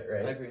 Yeah,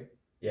 right. I agree.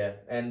 Yeah,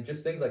 and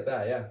just things like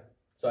that, yeah.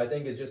 So I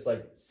think it's just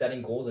like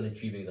setting goals and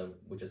achieving them,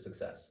 which is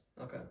success.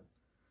 Okay.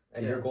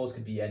 And Yeah. your goals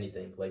could be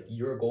anything. Like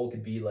your goal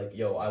could be like,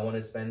 yo, I want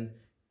to spend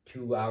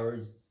 2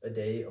 hours a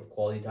day of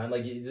quality time.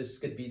 Like this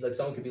could be like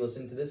someone could be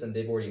listening to this and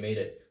they've already made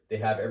it. They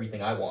have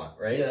everything I want,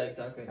 right? Yeah,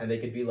 exactly. And they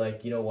could be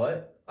like, you know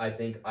what? I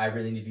think I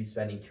really need to be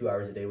spending 2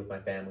 hours a day with my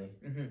family.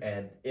 Mm-hmm.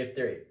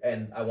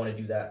 And I want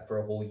to do that for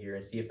a whole year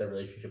and see if the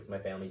relationship with my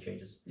family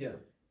changes. Yeah.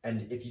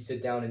 And if you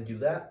sit down and do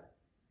that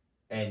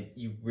and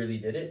you really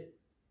did it,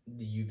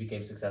 you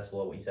became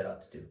successful at what you set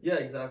out to do. Yeah,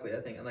 exactly.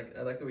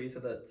 I like the way you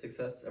said that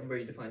success.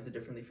 Everybody defines it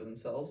differently for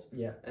themselves.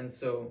 Yeah. And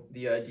so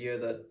the idea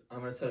that I'm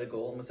gonna set a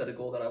goal. I'm gonna set a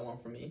goal that I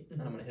want for me,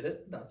 and I'm gonna hit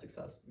it. That's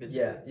success. Basically.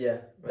 Yeah.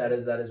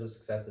 Right. That is what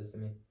success is to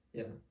me.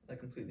 Yeah, I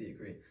completely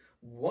agree.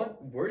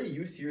 Where do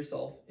you see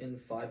yourself in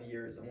 5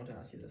 years? I want to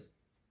ask you this.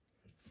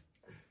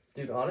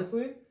 Dude,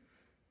 honestly,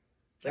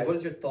 Like, what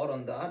is your thought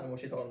on that, and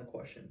what's your thought on the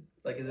question?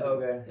 Like, is it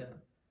okay? Yeah.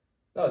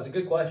 No, it's a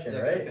good question, Yeah,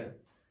 right? Okay.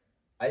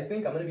 I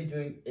think I'm gonna be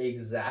doing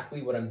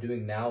exactly what I'm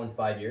doing now in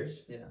 5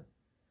 years. Yeah.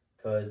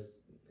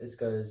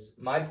 Because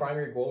my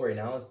primary goal right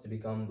now is to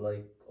become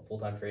like a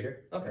full-time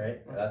trader. Okay.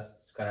 Right. Okay.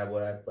 That's kind of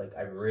what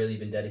I've really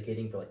been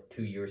dedicating for like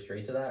 2 years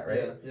straight to that.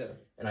 Right. Yeah.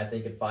 And I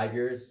think in 5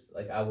 years,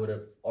 like I would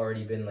have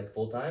already been like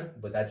full-time,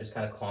 but that just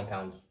kind of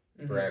compounds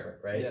Mhm. forever.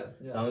 Right. Yeah.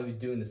 So I'm gonna be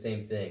doing the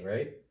same thing.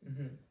 Right.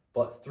 Mm-hmm.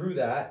 But through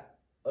that,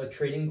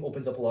 trading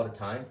opens up a lot of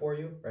time for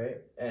you, right?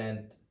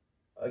 And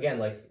again,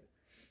 like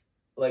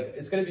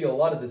it's gonna be a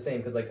lot of the same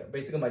because like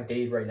basically my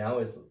day right now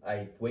is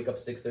I wake up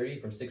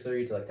 6:30, from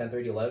 6:30 to like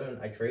 10:30, 11,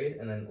 I trade,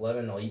 and then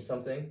 11 I'll eat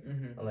something,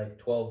 Mm-hmm. and like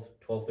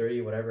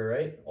 12:30, whatever,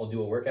 right? I'll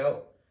do a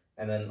workout,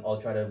 and then I'll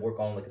try to work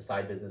on like a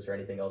side business or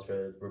anything else for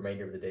the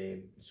remainder of the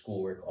day,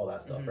 schoolwork, all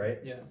that stuff, Mm-hmm. right?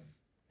 Yeah.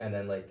 And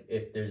then like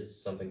if there's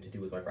something to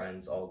do with my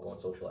friends, I'll go and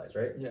socialize,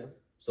 right? Yeah.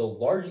 So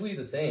largely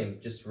the same,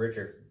 just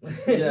richer.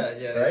 Yeah.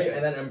 Right, Okay.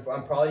 and then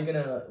I'm probably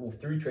gonna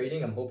through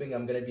trading. I'm hoping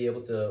I'm gonna be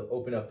able to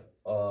open up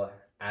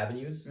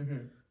avenues. Mm-hmm.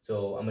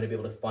 So I'm gonna be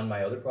able to fund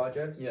my other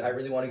projects. Yeah. I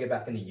really want to get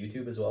back into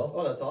YouTube as well.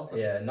 Oh, that's awesome.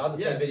 Yeah, not the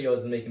same videos I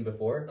was making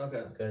before.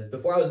 Okay. Because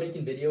before I was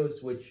making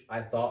videos which I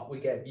thought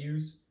would get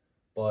views,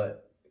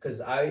 but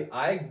because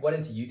I went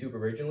into YouTube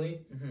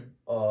originally, Mm-hmm.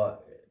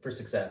 for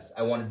success.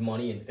 I wanted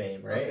money and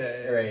fame, right?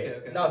 Okay, Right.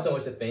 okay. Not so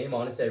much the fame.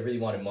 Honestly, I really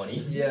wanted money.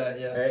 Yeah.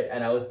 Yeah. Right,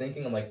 and I was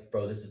thinking, I'm like,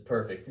 bro, this is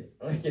perfect.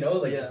 Like, you know,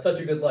 like Yeah. it's such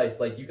a good life.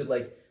 Like you could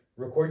like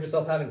record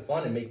yourself having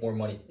fun and make more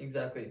money.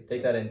 Exactly.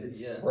 Take that in.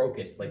 It's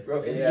broken. Like It's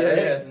broken. Yeah,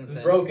 It's insane.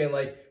 It's broken.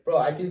 Like, bro,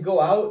 I can go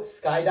out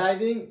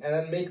skydiving and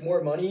then make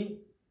more money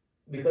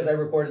because I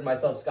recorded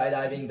myself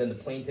skydiving than the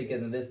plane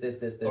ticket and this,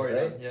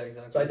 right? Yeah,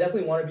 exactly. So I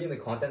definitely want to be in the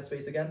content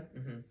space again.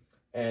 Mm-hmm.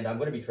 And I'm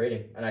going to be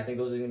trading. And I think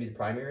those are going to be the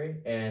primary.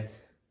 And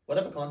what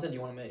type of content do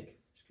you want to make?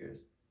 Just curious.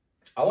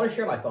 I want to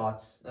share my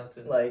thoughts. That's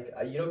it. Like,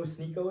 you know who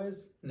Sneeko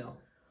is? No.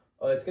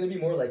 It's going to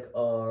be more like,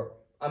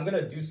 I'm going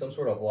to do some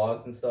sort of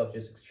vlogs and stuff,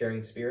 just sharing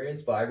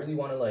experience. But I really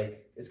want to,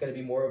 like, it's going to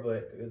be more of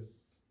a,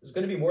 it's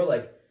going to be more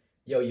like,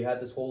 yo, you had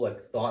this whole, like,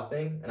 thought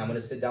thing, and I'm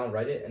going to sit down,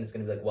 write it, and it's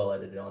going to be, like, well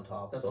edited on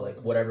top. That's so, awesome.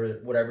 like,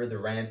 whatever the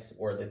rant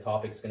or the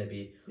topic's going to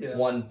be. Yeah.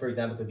 One, for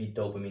example, could be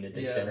dopamine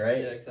addiction, right?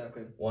 Yeah,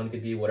 exactly. One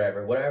could be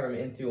whatever I'm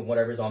into and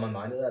whatever's on my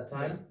mind at that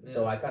time. Yeah.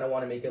 So I kind of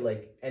want to make it,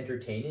 like,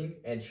 entertaining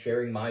and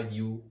sharing my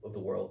view of the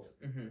world,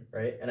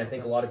 right? And I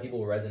think a lot of people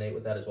will resonate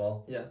with that as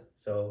well. Yeah.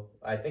 So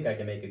I think I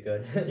can make it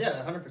good.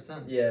 Yeah,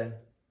 100%. Yeah.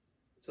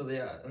 So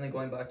yeah, and then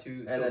going back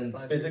to and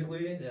then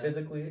physically,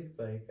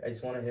 like I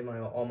just want to hit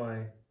all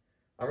my.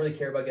 I don't really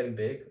care about getting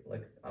big.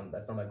 Like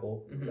that's not my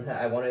goal.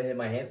 I want to hit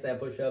my handstand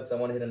push-ups. I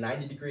want to hit a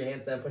 90-degree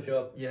handstand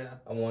push-up. Yeah.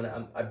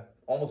 I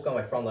almost got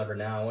my front lever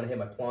now. I want to hit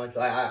my planche.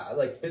 I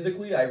like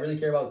physically. I really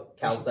care about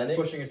calisthenics.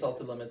 Pushing yourself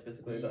to limits,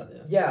 basically.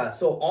 Yeah.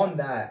 So on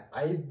that,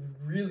 I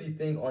really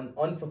think on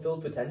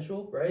unfulfilled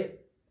potential, right?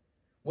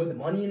 With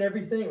money and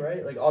everything,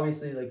 right? Like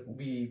obviously, like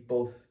we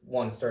both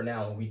want to start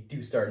now. And we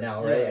do start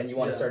now, right? And you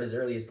want to start as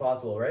early as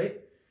possible, right?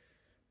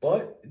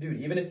 But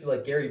dude, even if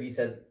like Gary Vee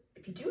says,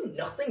 if you do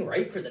nothing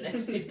right for the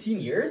next 15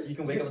 years, you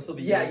can wake up and still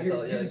be young as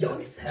hell. You're young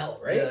as hell,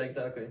 right? Yeah,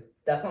 exactly.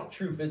 That's not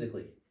true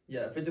physically.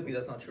 Yeah, physically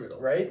that's not true at all.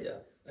 Right? Yeah.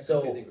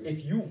 So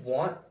if you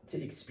want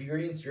to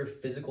experience your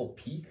physical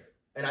peak,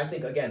 and I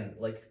think again,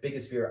 like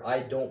biggest fear, I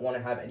don't want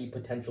to have any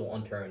potential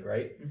unturned,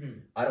 right?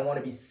 I don't want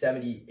to be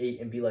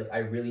 78 and be like, I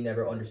really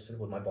never understood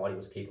what my body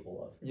was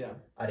capable of. Yeah.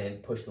 I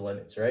didn't push the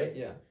limits, right?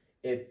 Yeah.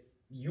 If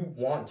you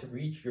want to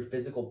reach your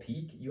physical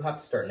peak, you have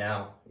to start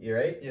now,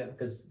 right? Yeah.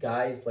 Because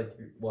guys like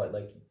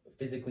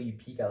physically you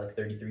peak at like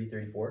 33,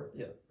 34.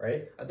 Yeah.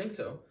 Right? I think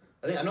so.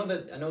 I know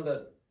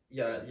that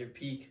yeah, your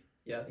peak,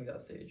 yeah, I think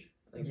that stage.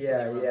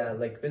 Yeah,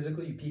 like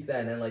physically you peak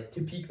then, and like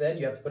to peak then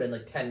you have to put in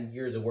like 10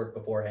 years of work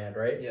beforehand,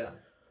 right? Yeah.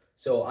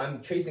 So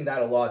I'm chasing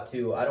that a lot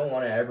too. I don't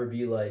want to ever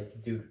be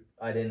like, dude,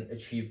 I didn't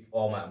achieve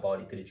all my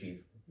body could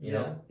achieve, you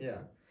know? Yeah.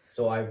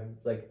 So I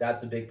like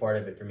that's a big part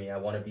of it for me. I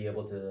want to be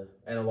able to,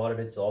 and a lot of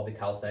it's all the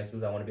calisthenics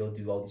moves. I want to be able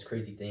to do all these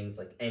crazy things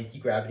like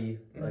anti-gravity.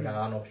 Like I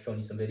don't know if I've shown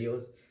you some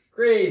videos.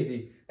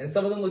 Crazy, and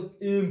some of them look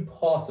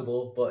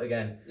impossible. But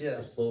again,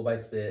 just slow by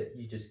spit.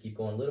 You just keep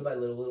going little by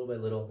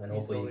little, and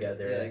hopefully you get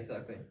there. Yeah,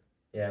 exactly.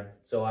 Yeah.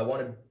 So I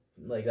want to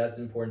like that's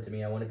important to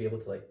me. I want to be able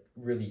to like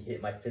really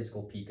hit my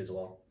physical peak as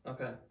well.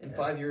 Okay. In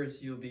 5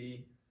 years, you'll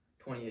be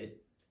 28.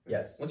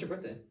 Yes. What's your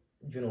birthday?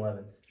 June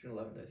 11th. June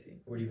 11th. I see.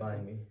 What are you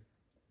buying me?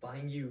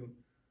 Buying you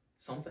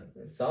something.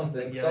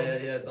 Something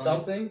good.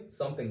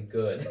 Something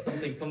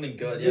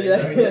good.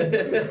 Yeah.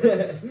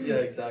 Yeah,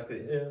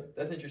 exactly. Yeah.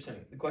 That's interesting.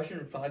 The question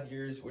in 5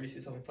 years, where do you see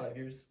yourself in 5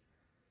 years?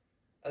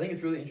 I think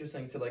it's really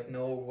interesting to like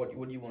know what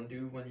you want to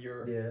do when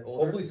you're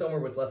older. Hopefully somewhere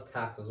with less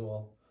tax as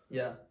well.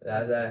 Yeah.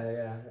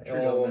 Yeah.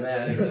 True, man.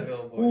 Yeah, exactly.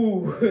 Oh, boy.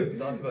 Ooh.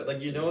 Talk about like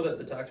you know that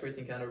the tax rates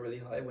in Canada are really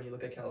high when you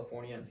look at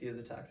California and see it as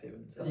a tax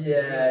haven. So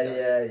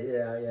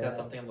Yeah. That's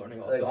something I'm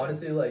learning also. Like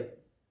honestly, like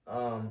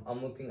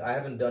I'm looking. I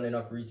haven't done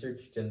enough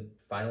research to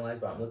finalize,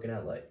 but I'm looking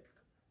at like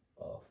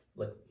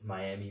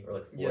Miami or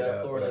like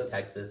Florida or like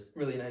Texas.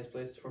 Really nice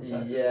place for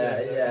taxes.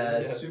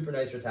 Yeah. Super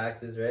nice for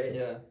taxes, right?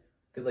 Yeah.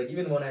 Because like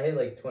even when I hit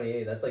like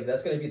 28,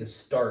 that's gonna be the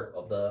start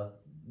of the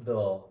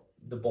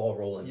ball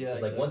rolling. Yeah.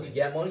 Like once you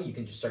get money, you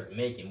can just start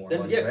making more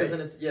money. Yeah, because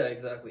then it's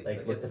exactly.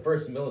 Like the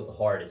first mil is the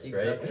hardest,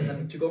 right? And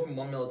then to go from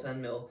 1 mil to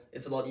 10 mil,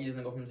 it's a lot easier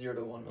than go from 0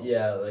 to 1 mil.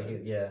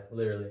 Yeah,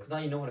 literally. Because now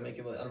you know how to make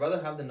it. I'd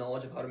rather have the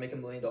knowledge of how to make $1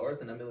 million than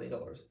 $1 million.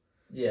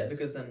 Yes.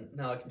 Because then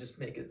now I can just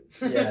make it.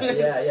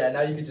 Yeah.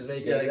 Now you can just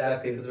make it. Yeah,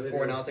 exactly. Because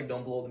before now it's like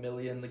don't blow the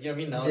million. Like you know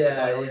what I mean? Now it's like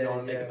I already know how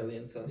to make $1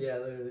 million. So yeah,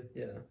 literally.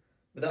 Yeah,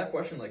 but that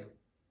question like.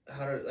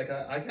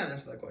 I can't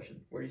answer that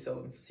question. Where do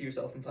you see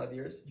yourself in 5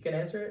 years? You can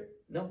answer it?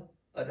 No,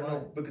 I don't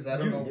know because I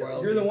don't know where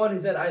I'll You're the one who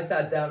said I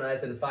sat down and I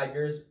said in 5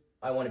 years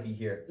I want to be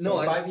here. So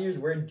in 5 years,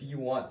 where do you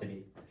want to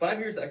be? 5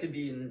 years I could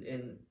be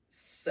in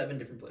 7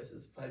 different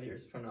places. 5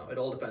 years from now, it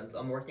all depends.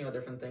 I'm working on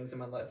different things in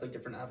my life, like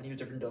different avenues,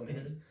 different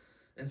domains,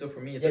 and so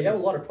for me, it's you have a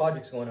lot of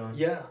projects going on.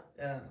 Yeah.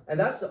 And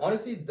that's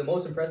honestly the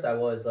most impressed I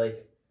was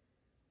like.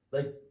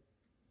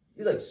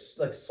 You're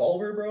like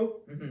Solver,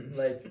 bro.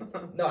 Like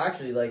no,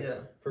 actually, like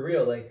for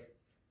real, like.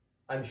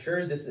 I'm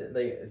sure this,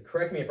 like,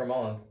 correct me if I'm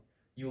wrong,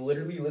 you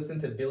literally listen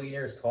to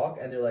billionaires talk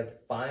and they're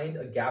like, find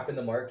a gap in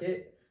the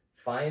market,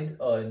 find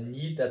a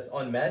need that's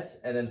unmet,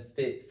 and then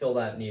fill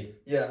that need.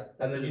 Yeah.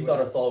 And then you thought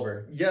of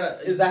Solver. Yeah.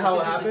 Is that how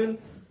it happened?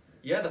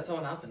 Yeah, that's how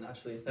it happened,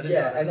 actually.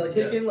 And like,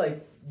 taking,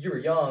 like, you were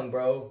young,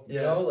 bro.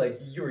 You know? Like,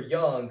 you were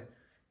young.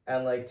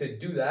 And, like, to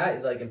do that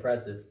is, like,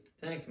 impressive.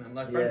 Thanks, man.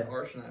 My friend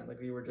Arsh and I, like,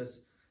 we were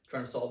just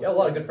trying to solve. Yeah, a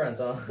lot of good friends,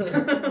 huh?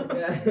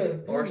 Yeah.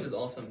 Arch is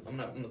awesome. I'm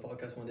gonna have him on the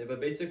podcast one day. But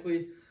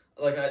basically,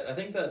 like I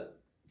think that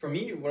for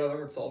me, what I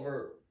learned with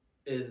Solver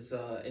is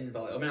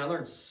invaluable. I mean, I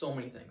learned so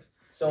many things.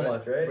 So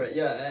much, right? Right.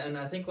 Yeah, and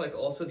I think like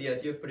also the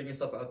idea of putting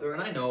yourself out there.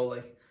 And I know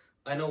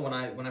when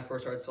I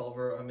first started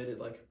Solver, I made it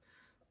like.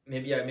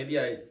 Maybe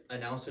I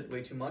announced it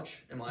way too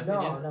much in my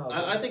opinion. No.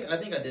 I think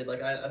I did.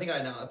 Like I think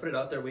I put it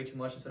out there way too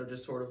much instead of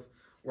just sort of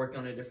working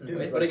on it a different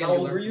way. Like, but again, how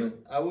old were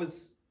you? I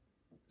was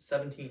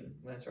 17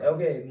 when I started.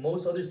 Okay,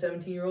 most other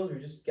 17-year-olds are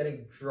just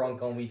getting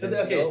drunk on weekends.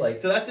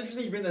 So that's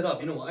interesting you bring that up.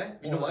 You know why?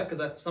 Why?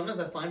 Because sometimes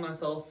I find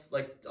myself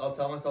like I'll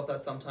tell myself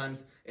that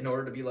sometimes in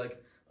order to be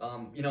like.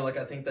 Like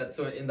I think that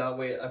so in that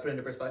way I put it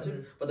into perspective.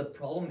 Mm-hmm. But the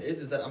problem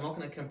is that I'm not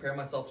going to compare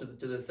myself to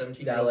the 17-year-olds.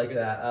 Yeah, I like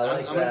that. I'm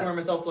going to compare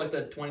myself to like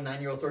the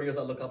 29-year-old, 30-year-olds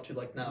I look up to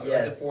like now, or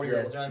like the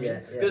 40-year-olds. You know what I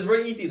mean? Because it's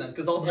very easy then.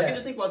 Because I can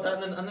just think about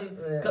that and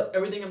then cut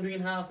everything I'm doing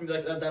in half and be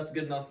like that's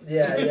good enough.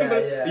 Yeah. You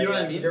know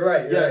what I mean? You're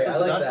right. So I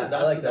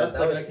like that.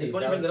 It's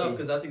funny you bring that up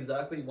because that's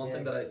exactly one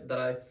thing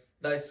that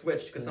I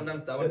switched because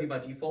sometimes that would be my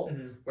default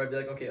where I'd be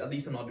like, okay, at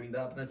least I'm not doing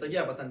that. But then it's like,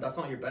 yeah, but then that's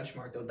not your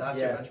benchmark though. That's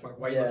your benchmark.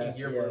 Why are you looking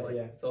here for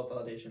like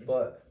self-validation?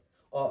 But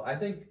I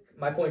think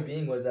my point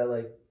being was that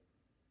like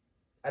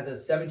as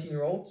a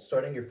 17-year-old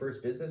starting your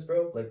first business,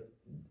 bro,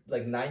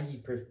 like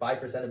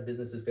 95% of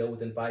businesses fail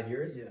within 5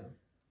 years. Yeah.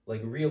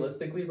 Like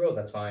realistically, bro,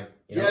 that's fine.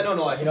 I you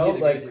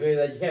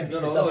can't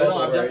beat yourself up.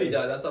 I'm definitely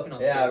that's definitely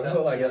not. Yeah,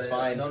 bro, like that's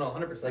fine. No,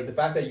 100%. Like the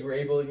fact that you were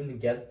able even to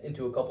get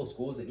into a couple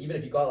schools, and even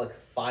if you got like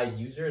 5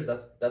 users,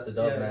 that's a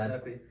dub, man.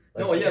 Exactly.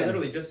 Like,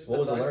 literally just what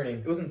was the learning?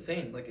 It was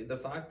insane. Like the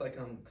fact, like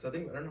because I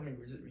don't know how many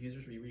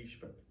users we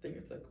reached, but I think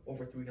it's like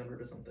over 300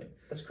 or something.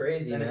 That's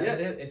crazy, man. Yeah,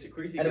 it's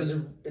crazy. And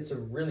it's a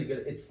really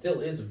good. It still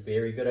is a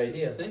very good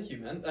idea. Thank you,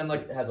 man. And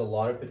like it has a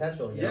lot of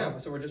potential. You know?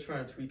 So we're just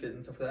trying to tweak it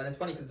and stuff like that. And it's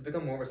funny because it's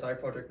become more of a side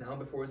project now.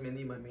 Before it was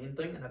mainly my main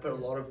thing, and I put a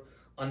lot of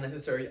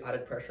unnecessary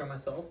added pressure on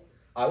myself.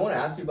 I want to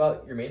ask you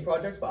about your main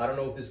projects, but I don't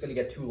know if this is going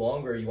to get too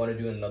long or you want to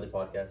do it in another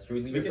podcast. Should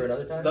we leave it for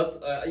another time? That's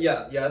I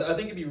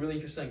think it'd be really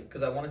interesting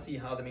because I want to see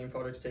how the main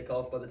projects take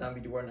off by the time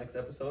we do our next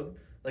episode.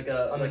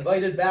 I'm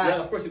invited back.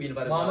 Yeah, of course you'll be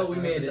invited Mama, back.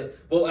 we made it.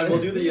 Well, and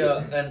we'll do the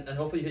and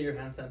hopefully hit your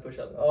handstand push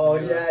up. Oh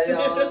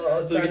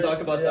yeah. So we can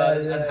talk about that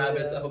and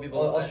habits. I hope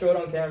people. I'll show it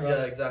on camera.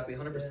 Yeah, exactly,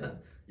 100%.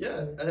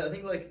 Yeah, I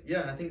think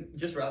I think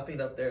just wrapping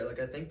it up there. Like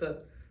I think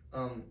that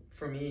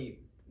for me,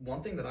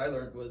 one thing that I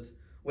learned was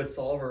with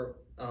Solver,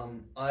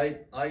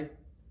 I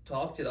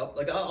talked it up.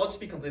 Like I'll just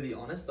be completely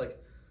honest. Like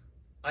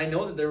I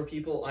know that there were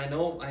people. I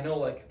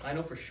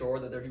know for sure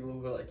that there are people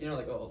who are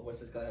like, oh,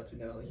 what's this guy up to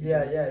now? Like,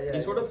 you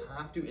sort of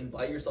have to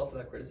invite yourself for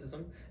that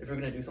criticism if you're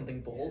gonna do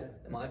something bold,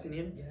 in my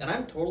opinion. Yeah. And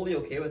I'm totally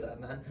okay with that,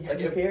 man. Yeah,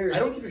 who cares? I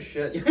don't give a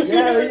shit.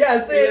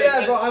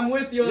 Bro. I'm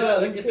with you on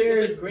that. Who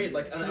cares? It's great.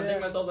 Like I'm thinking to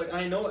myself, like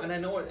I know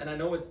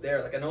it's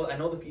there. Like I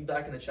know the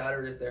feedback in the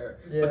chatter is there.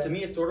 Yeah. But to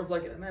me, it's sort of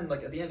like, man,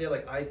 like at the end of the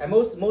day, like and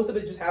most of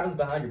it just happens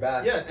behind your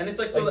back. Yeah, and it's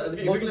like so.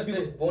 Like, most of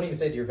people won't even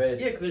say it to your face.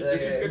 Yeah, because they're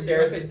too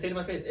scared to say to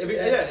my face.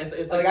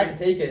 It's like I can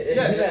take it.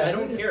 Yeah, I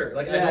don't care.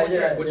 Like I don't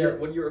care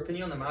what your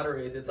opinion on the matter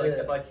is. It's like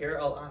if I care,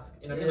 I'll ask.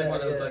 You know what I mean? Like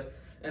one of those like.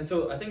 And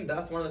so I think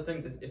that's one of the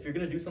things is if you're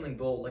gonna do something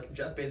bold, like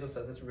Jeff Bezos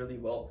says this really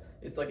well.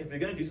 It's like if you're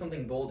gonna do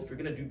something bold, if you're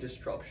gonna do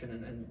disruption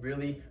and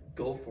really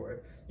go for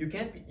it, you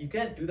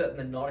can't do that and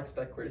then not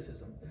expect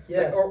criticism.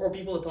 Yeah. Like, or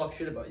people to talk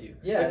shit about you.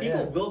 Yeah. Like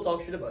people will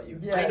talk shit about you.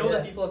 Yeah. I know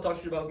that people have talked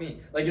shit about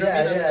me. Like you know what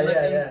I mean? And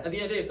at the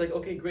end of the day, it's like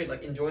okay, great.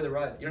 Like enjoy the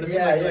ride. You know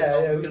what I mean?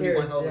 It's gonna be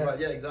one hell of a ride.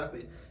 Yeah,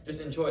 exactly. Just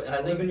enjoy it. And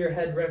I live in your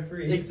head rent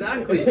free.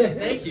 Exactly.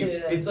 Thank you.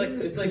 It's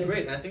like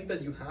great. And I think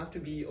that you have to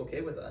be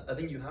okay with that. I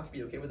think you have to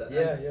be okay with that.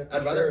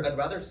 I'd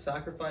rather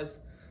sacrifice.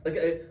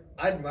 Like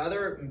I'd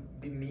rather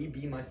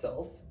be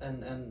myself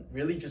and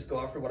really just go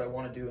after what I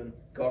want to do and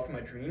go after my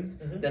dreams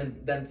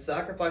than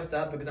sacrifice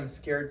that because I'm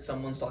scared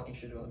someone's talking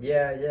shit about me.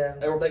 Yeah.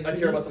 Or like I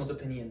care about someone's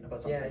opinion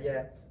about something.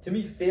 Yeah. To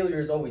me,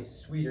 failure is always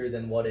sweeter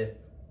than what if,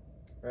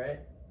 right?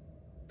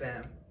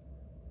 Bam.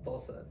 Well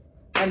said.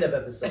 End of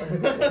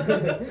episode.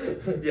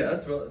 Yeah,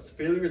 that's real.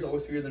 Failure is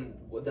always sweeter than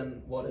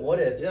what if. What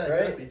if? Yeah,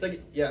 right? Exactly. It's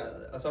like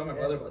I was talking to my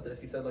brother about this.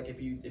 He said like if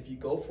you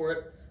go for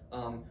it.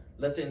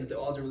 Let's say the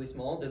odds are really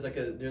small. Let's say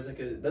there's a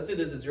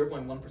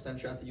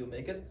 0.1% chance that you'll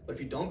make it, but if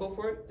you don't go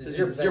for it,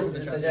 there's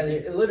 0%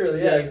 chance.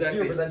 Literally,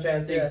 exactly. 0%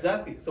 chance. Yeah.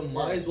 Exactly. So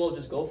might as well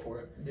just go for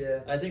it. Yeah.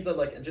 I think that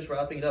like just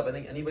wrapping it up, I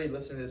think anybody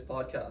listening to this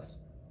podcast,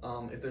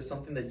 if there's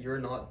something that you're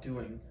not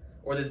doing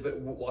or there's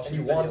watching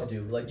and you want to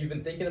do, like you've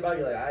been thinking about,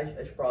 you're like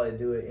I should probably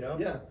do it.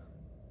 Yeah.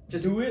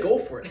 Just do it. Go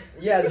for it.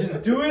 Yeah,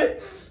 just do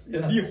it.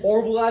 Be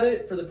horrible at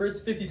it for the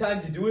first 50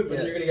 times you do it, but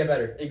then you're gonna get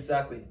better.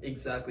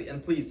 Exactly.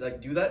 And please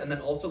like do that, and then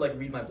also like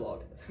read my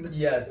blog.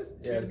 Yes.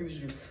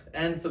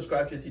 And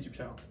subscribe to his YouTube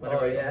channel.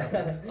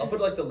 I'll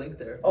put like the link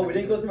there. Oh, we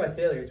didn't go through my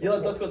failures. Yeah,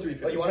 let's go through your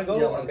failures. Oh, you want to go?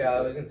 Yeah, okay,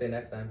 I was gonna say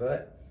next time,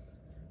 but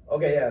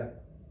okay, yeah.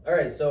 All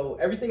right, so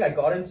everything I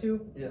got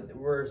into,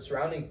 were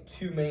surrounding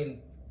two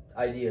main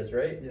ideas,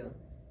 right? Yeah.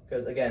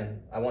 Because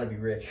again, I want to be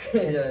rich.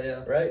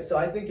 Yeah. Right. So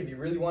I think if you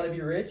really want to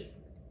be rich,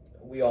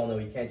 we all know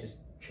you can't just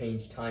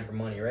change time for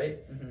money,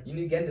 right? Mm-hmm. You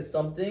need to get into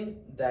something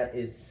that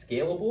is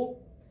scalable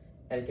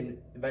and it can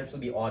eventually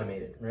be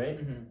automated, right?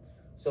 Mm-hmm.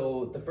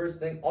 So the first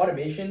thing,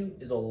 automation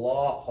is a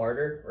lot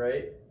harder,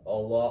 right? A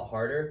lot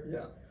harder.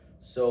 Yeah.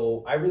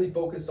 So I really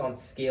focus on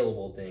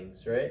scalable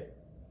things, right?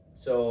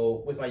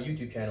 So with my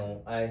YouTube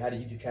channel, I had a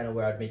YouTube channel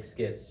where I'd make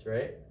skits,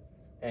 right?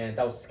 And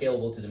that was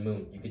scalable to the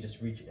moon. You could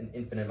just reach an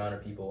infinite amount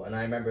of people. And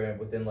I remember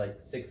within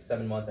like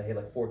 6-7 months, I hit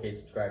like 4K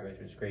subscribers,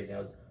 which is crazy. I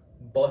was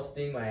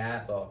busting my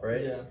ass off,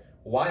 right? Yeah.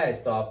 Why I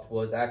stopped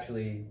was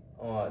actually,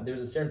 there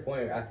was a certain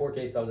point at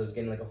 4K subs, I was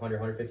getting like 100,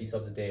 150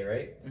 subs a day,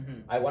 right?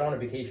 Mm-hmm. I went on a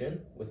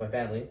vacation with my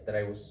family that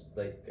I was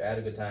like, I had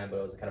a good time, but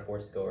I was kind of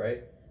forced to go,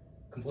 right?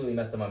 Completely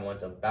messed up my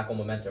momentum, back on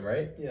momentum,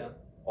 right? Yeah.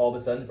 All of a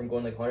sudden, from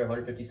going like 100,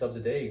 150 subs a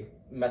day,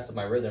 messed up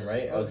my rhythm,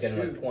 right? I was getting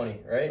like 20,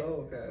 right?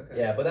 Oh, okay.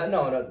 Yeah, but that's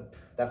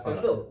not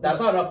still, that's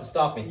not enough to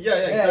stop me. Yeah,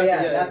 exactly.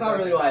 That's not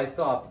really why I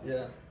stopped.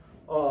 Yeah.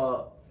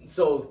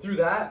 So through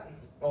that,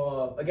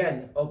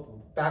 again,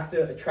 back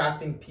to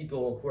attracting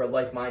people who are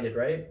like-minded,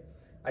 right?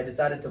 I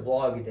decided to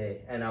vlog a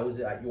day, and I was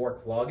at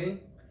York vlogging,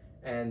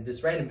 and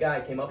this random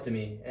guy came up to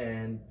me,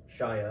 and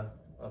Shia,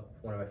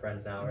 one of my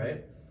friends now,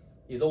 right?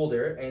 He's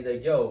older, and he's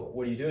like, "Yo,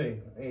 what are you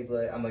doing?" And he's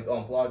like, "I'm like, oh,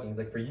 I'm vlogging." He's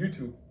like, "For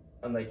YouTube?"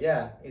 I'm like,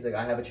 "Yeah." He's like,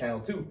 "I have a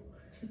channel too."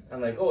 I'm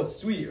like, "Oh,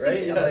 sweet,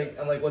 right?"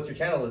 Yeah. I'm like, "What's your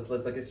channel?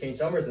 Let's like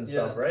exchange numbers and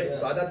stuff, right?" Yeah.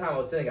 So at that time, I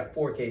was sitting at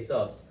 4K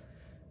subs,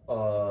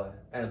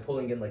 and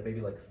pulling in like maybe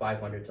like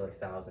 500 to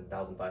like 1,000,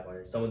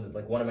 1,500. Some of the,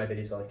 like one of my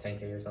videos got like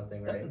 10K or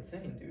something, right? That's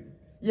insane, dude.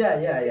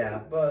 Yeah.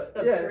 But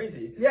that's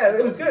crazy. Yeah,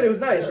 it was good. It was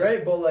nice,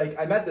 right? But like,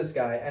 I met this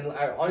guy, and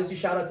I honestly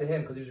shout out to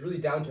him because he was really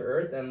down to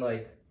earth, and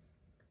like,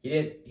 he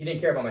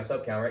didn't care about my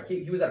sub count, right?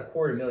 He was at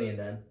 250,000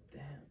 then.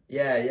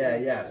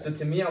 Damn. Yeah. So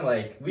to me, I'm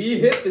like, we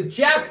hit the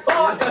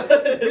jackpot.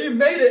 We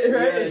made it,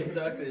 right?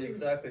 Yeah,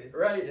 exactly.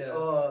 Right.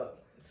 Yeah.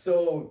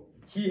 So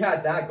he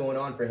had that going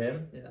on for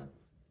him. Yeah.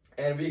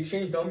 And we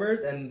exchanged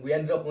numbers, and we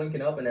ended up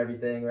linking up and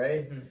everything,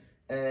 right? Mm-hmm.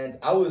 And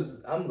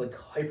I'm like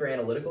hyper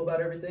analytical about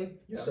everything.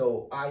 Yeah.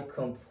 So I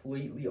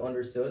completely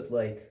understood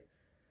like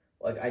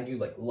I knew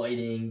like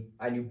lighting,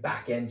 I knew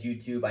back end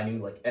YouTube, I knew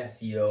like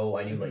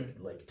SEO, I knew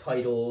like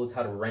titles,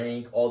 how to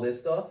rank, all this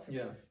stuff.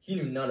 Yeah. He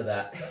knew none of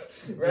that.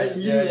 Right?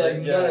 Yeah, he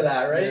knew none of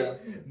that, right? Yeah.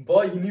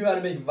 But he knew how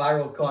to make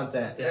viral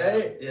content,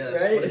 right? Yeah.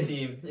 Right? What a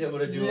team. Yeah,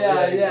 what a duo.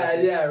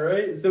 Yeah,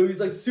 right? So he's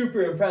like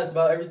super impressed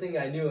about everything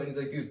I knew, and he's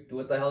like, "Dude,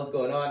 what the hell's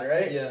going on,"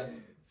 right? Yeah.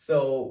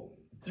 So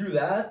through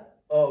that,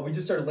 we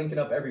just started linking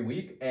up every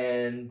week,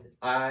 and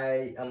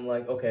I'm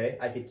like, okay,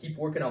 I could keep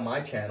working on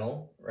my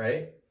channel,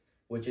 right?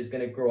 Which is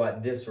gonna grow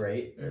at this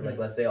rate, or like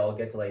let's say I'll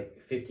get to like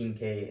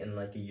 15K in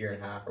like a year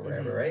and a half or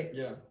whatever, right?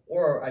 Yeah.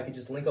 Or I could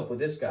just link up with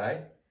this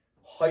guy,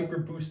 hyper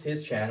boost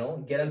his channel,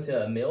 get him to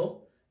 1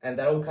 mil, and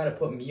that'll kind of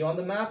put me on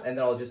the map. And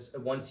then I'll just,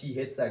 once he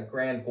hits that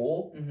grand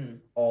goal,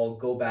 I'll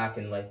go back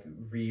and like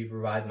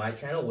revive my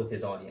channel with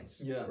his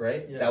audience. Yeah.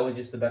 Right? Yeah. That was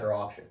just the better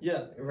option.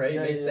 Yeah. Right?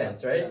 Yeah, It made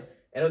sense, right? Yeah.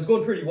 And it was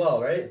going pretty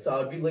well, right? So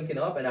I'd be linking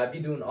up, and I'd be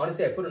doing,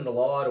 honestly, I put in a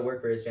lot of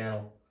work for his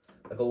channel.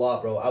 Like a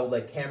lot, bro. I would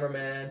like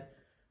cameraman.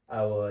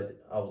 I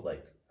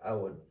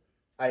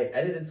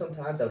edited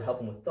sometimes. I would help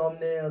him with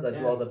thumbnails. I'd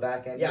do all the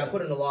back end. Yeah, I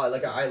put in a lot.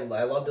 Like I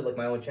loved it, like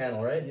my own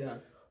channel, right? Yeah.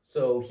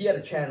 So he had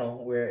a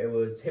channel where it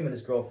was him and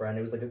his girlfriend.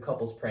 It was like a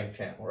couple's prank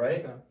channel,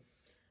 right? Okay.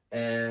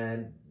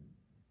 And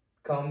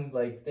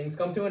things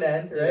come to an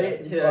end,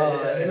 right?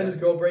 Yeah. Him and his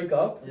girl break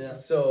up. Yeah.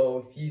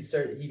 So he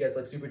gets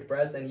like super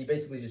depressed, and he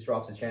basically just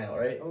drops his channel,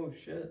 right? Oh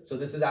shit. So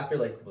this is after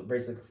like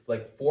basically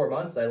like 4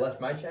 months. I left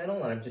my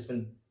channel, and I've just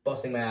been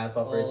busting my ass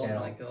off for his channel.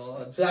 Oh my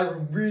god. So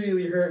that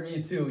really hurt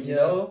me too, you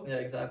know? Yeah,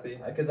 exactly.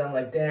 Because I'm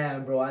like,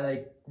 damn, bro, I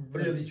like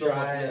really so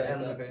tried.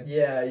 much, And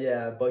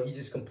yeah, but he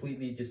just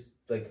completely just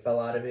like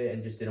fell out of it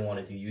and just didn't want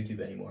to do YouTube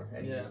anymore.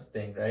 And he just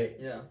think, right?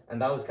 Yeah. And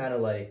that was kind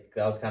of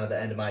the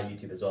end of my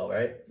YouTube as well,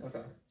 right?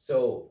 Okay.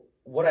 So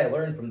what I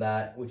learned from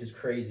that, which is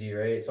crazy,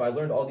 right? So I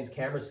learned all these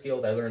camera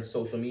skills. I learned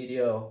social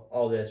media,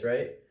 all this,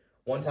 right?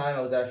 One time I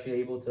was actually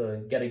able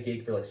to get a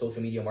gig for like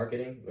social media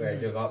marketing where I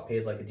got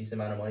paid like a decent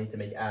amount of money to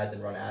make ads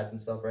and run ads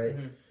and stuff, right?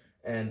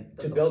 And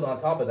that's to build on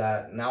top of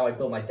that, now I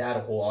built my dad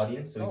a whole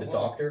audience. So he's a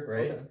doctor,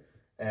 right? Okay.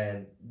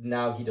 And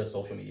now he does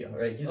social media,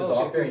 right? He's a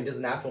doctor and he does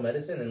natural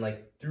medicine. And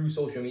like through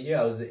social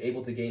media, I was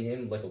able to gain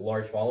him like a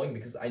large following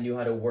because I knew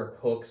how to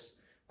work hooks.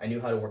 I knew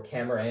how to work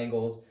camera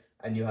angles.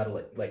 I knew how to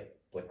like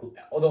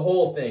the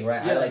whole thing,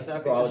 right? Yeah,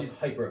 exactly. Bro, I was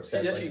hyper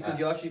obsessed. Because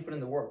you actually put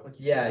in the work. Like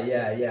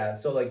yeah.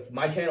 So like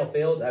my channel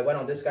failed. I went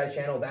on this guy's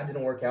channel. That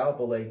didn't work out,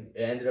 but like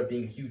it ended up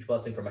being a huge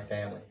blessing for my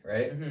family,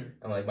 right?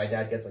 And like my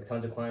dad gets like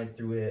tons of clients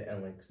through it,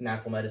 and like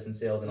natural medicine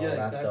sales and all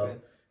that stuff.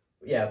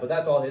 Yeah, but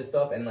that's all his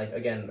stuff. And like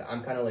again,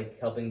 I'm kind of like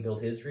helping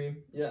build his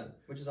dream. Yeah,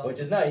 which is awesome. Which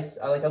is nice.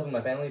 I like helping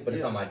my family, but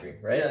it's not my dream,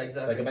 right? Yeah,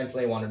 exactly. Like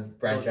eventually I want to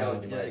branch out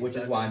and do my, which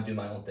is why I'm doing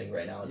my own thing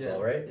right now as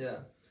well, right? Yeah.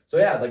 So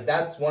yeah, like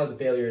that's one of the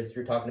failures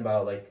you're talking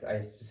about. Like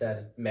I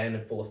said,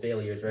 man full of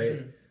failures,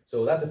 right?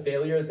 So that's a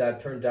failure that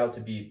turned out to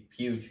be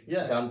huge.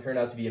 Yeah. Turned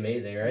out to be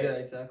amazing, right? Yeah,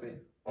 exactly.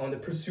 On the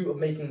pursuit of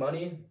making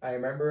money, I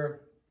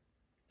remember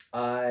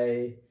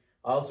I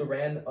also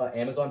ran an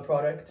Amazon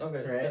product.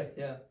 Okay, right? sick,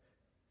 yeah.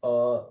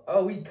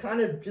 We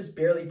kind of just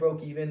barely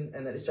broke even,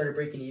 and then it started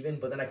breaking even.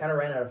 But then I kind of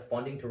ran out of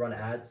funding to run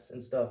ads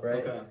and stuff,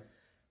 right? Okay.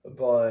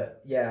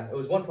 But yeah, it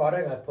was one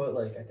product I put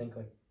like I think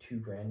like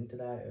 $2,000 into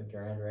that,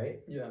 $1,000, right?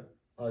 Yeah.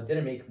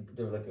 Didn't make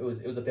like it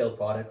was a failed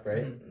product,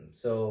 right? Mm-hmm.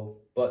 So,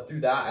 but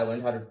through that I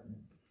learned how to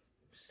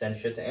send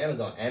shit to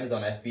Amazon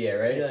FBA,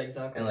 right? Yeah,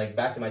 exactly. And like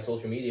back to my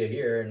social media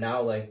here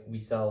now, like we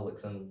sell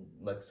some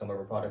of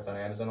our products on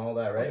Amazon, all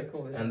that, right? Okay,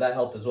 cool, yeah. And that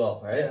helped as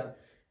well, right? Yeah.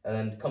 And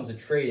then comes to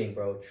trading,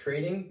 bro.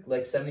 Trading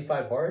like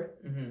 75 hard.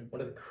 Mm-hmm.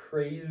 One of the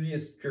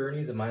craziest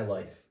journeys of my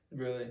life.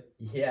 Really?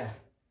 Yeah,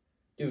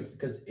 dude.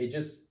 Because it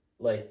just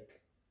like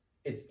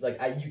it's like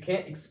you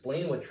can't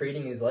explain what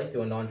trading is like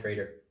to a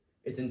non-trader.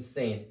 It's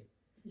insane.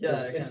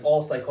 Yeah, it's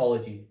all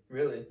psychology.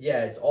 Really?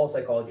 Yeah, it's all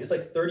psychology. It's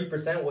like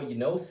 30% what you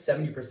know,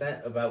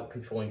 70% about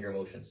controlling your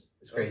emotions.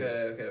 It's crazy.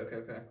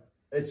 Okay.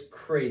 It's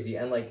crazy,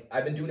 and like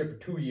I've been doing it for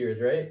 2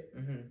 years, right?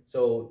 Mm-hmm.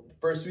 So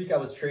first week I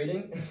was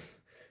trading,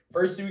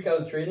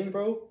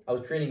 bro. I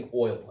was trading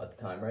oil at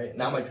the time, right?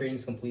 Now my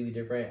trading's completely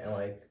different, and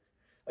like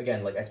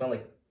again, like I spent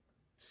like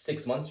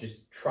 6 months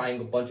just trying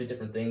a bunch of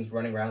different things,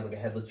 running around like a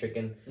headless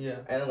chicken. Yeah.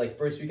 And then like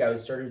first week I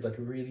started like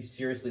really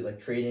seriously like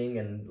trading,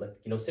 and like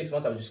 6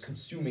 months I was just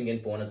consuming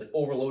info, and I was like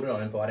overloaded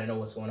on info. I didn't know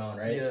what's going on,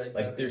 right? Yeah,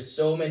 exactly. Like there's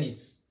so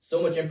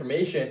much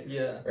information.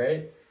 Yeah.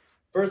 Right?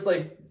 First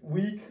like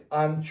week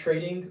I'm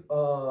trading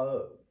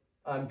oil.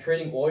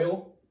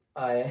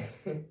 I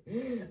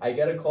I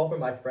get a call from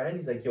my friend.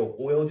 He's like, "Yo,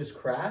 oil just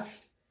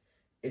crashed.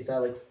 It's at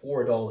like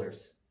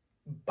 $4.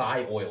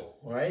 Buy oil."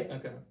 Right?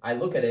 Okay. I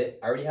look at it.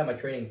 I already have my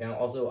trading account.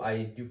 Also,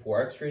 I do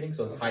forex trading,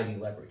 so it's highly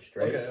leveraged,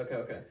 right?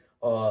 Okay.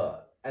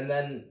 And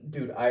then,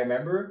 dude, I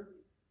remember,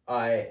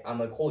 I'm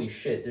like, holy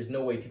shit! There's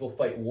no way people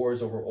fight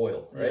wars over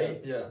oil,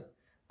 right? Yeah.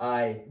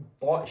 I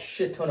bought a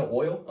shit ton of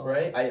oil,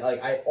 right?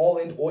 I all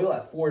in oil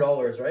at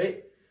 $4,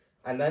 right?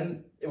 And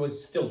then it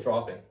was still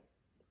dropping.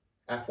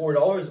 At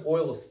 $4,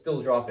 oil was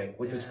still dropping,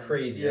 which was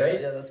crazy, right?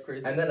 Yeah, that's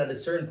crazy. And then at a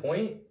certain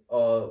point,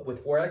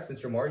 with forex,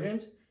 since you're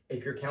margined,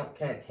 if your account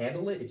can't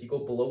handle it, if you go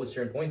below a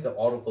certain point, they'll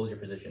auto close your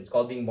position. It's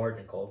called being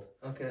margin called.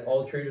 Okay.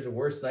 All traders'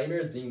 worst nightmare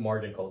is being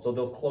margin called. So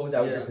they'll close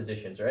out your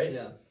positions, right?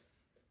 Yeah.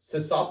 To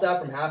stop that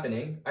from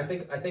happening, I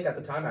think at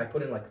the time I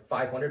put in like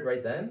 500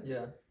 right then.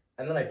 Yeah.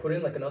 And then I put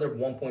in like another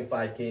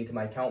 1.5K into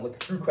my account, like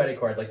through credit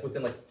card, like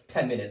within like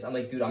 10 minutes. I'm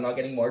like, dude, I'm not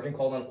getting margin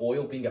called on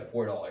oil being at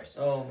 $4.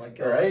 Oh my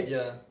god. Right?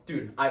 Yeah.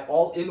 Dude, I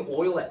all in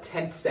oil at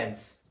 10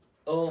 cents.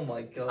 Oh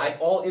my god. I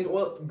all in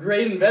oil.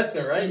 Great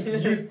investment, right?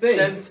 You think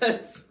 10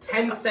 cents.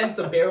 10 cents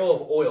a barrel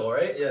of oil,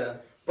 right? Yeah.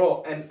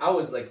 Bro, and I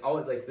was like,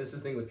 this is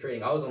the thing with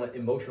trading. I was on an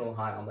emotional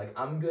high. I'm like,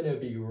 I'm gonna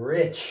be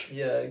rich.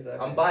 Yeah,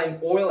 exactly. I'm buying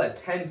oil at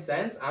 10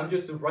 cents. I'm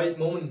just the right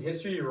moment in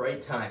history, right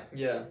time.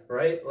 Yeah.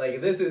 Right? Like,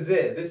 this is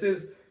it. This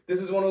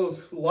is one of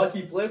those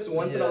lucky flips,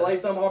 once in a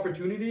lifetime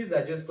opportunities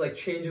that just like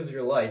changes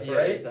your life,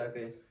 right?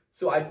 Exactly.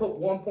 So I put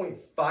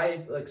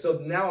 1.5, like, so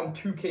now I'm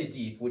 2K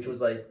deep, which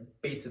was like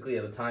basically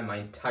at the time my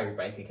entire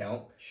bank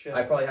account. Shit.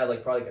 I probably had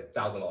like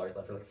 $1,000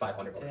 left, or like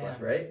 $500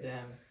 left, right?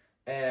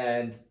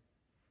 Damn.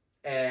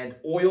 And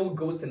oil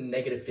goes to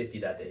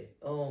 -50 that day.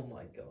 Oh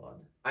my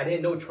god. I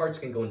didn't know charts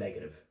can go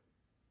negative.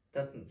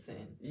 That's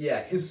insane.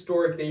 Yeah,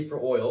 historic day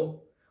for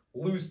oil.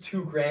 Lose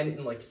 $2,000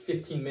 in like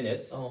 15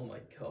 minutes. Oh my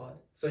god.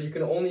 So you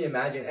can only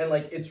imagine, and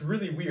like it's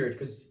really weird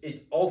because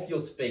it all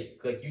feels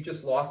fake. Like you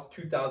just lost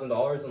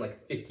 $2,000 in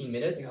like 15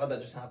 minutes. How'd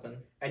that just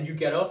happen? And you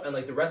get up and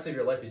like the rest of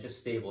your life is just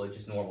stable. It's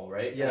just normal,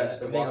 right? Yeah.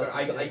 And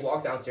I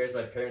walk downstairs.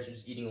 My parents are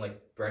just eating like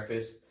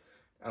breakfast,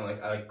 and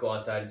like I go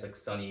outside. It's like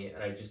sunny,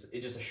 and it's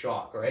just a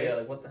shock, right? Yeah.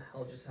 Like what the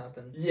hell just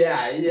happened?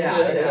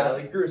 Yeah.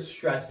 Like you're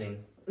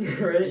stressing,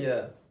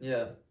 right?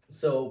 Yeah.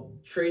 So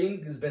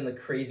trading has been a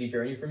crazy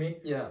journey for me.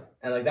 Yeah.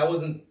 And like that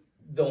was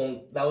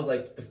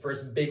like the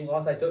first big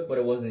loss I took, but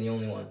it wasn't the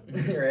only one,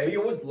 right? But you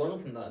always learn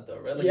from that though,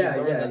 right? Like Yeah.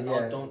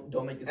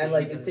 Don't make decisions. And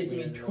like it's taking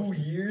me 2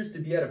 years to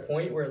be at a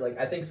point where like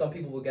I think some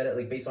people will get it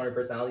like based on your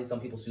personality, some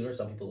people sooner,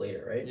 some people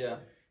later, right? Yeah.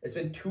 It's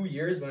been 2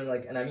 years when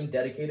like, and I mean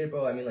dedicated,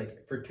 bro. I mean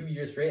like for 2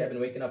 years straight, I've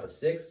been waking up at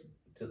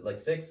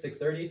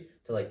 6:30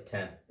 to like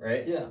 10,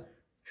 right? Yeah.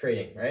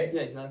 Trading, right?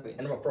 Yeah, exactly.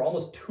 And for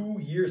almost 2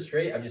 years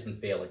straight, I've just been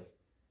failing.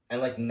 And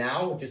like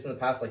now, just in the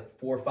past like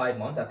 4 or 5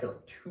 months, after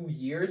like 2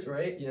 years,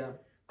 right? Yeah.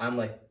 I'm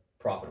like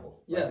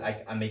profitable. Yeah.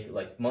 Like I make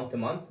like month to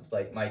month,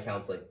 like my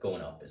account's like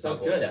going up. It's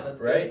That's not going good. down,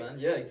 That's right? good, man.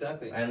 Yeah,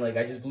 exactly. And like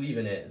I just believe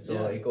in it,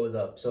 so it goes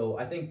up. So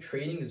I think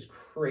trading is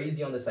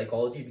crazy on the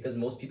psychology because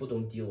most people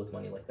don't deal with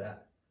money like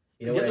that.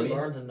 You know what I mean? You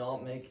have to learn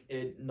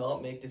to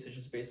not make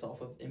decisions based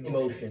off of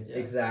emotions. Yeah.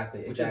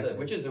 Exactly.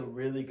 Which is a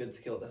really good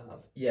skill to have.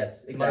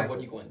 Yes, exactly. No matter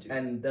what you go into.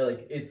 And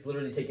like it's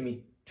literally taken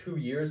me 2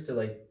 years to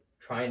like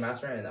try and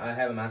master it, and I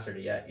haven't mastered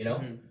it yet. You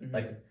know,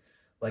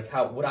 like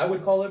how what I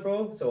would call it,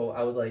 bro. So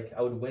I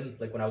would win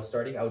like when I was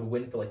starting. I would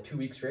win for like 2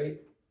 weeks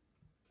straight.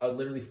 I would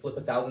literally flip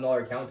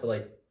 $1,000 account to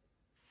like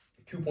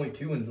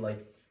 2.2 in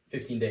like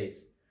 15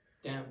 days.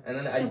 Damn. And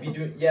then I'd be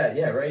doing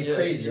right,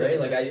 crazy, right?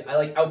 Like I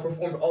like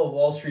outperformed all of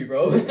Wall Street,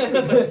 bro.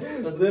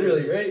 That's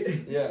literally, crazy.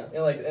 right? Yeah.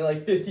 In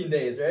like 15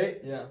 days, right?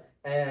 Yeah.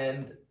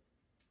 And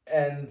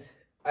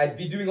I'd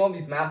be doing all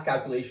these math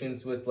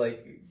calculations with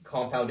like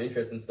compound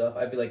interest and stuff.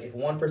 I'd be like, if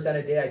 1%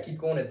 a day, I keep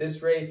going at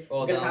this rate,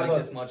 Oh, I'm gonna now have make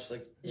this much,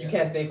 like, you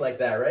can't think like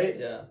that, right?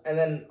 Yeah. And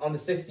then on the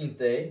 16th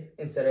day,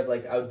 instead of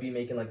like I would be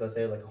making like, let's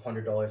say like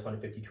 $100,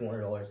 $150,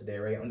 $200 a day,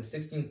 right? On the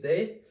 16th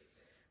day,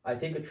 I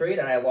take a trade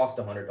and I lost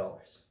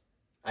 $100.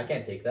 I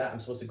can't take that. I'm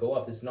supposed to go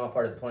up. This is not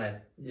part of the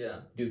plan. Yeah.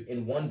 Dude,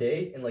 in one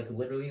day, in like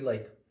literally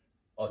like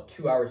a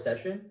 2-hour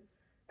session,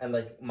 and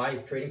like my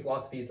trading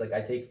philosophy is like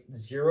I take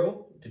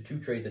 0 to 2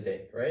 trades a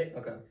day, right?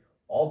 Okay.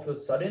 All of a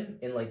sudden,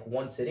 in like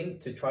one sitting,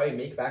 to try and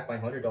make back my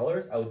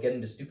 $100, I would get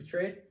into stupid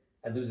trade.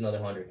 I'd lose another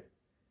 100,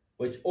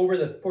 which over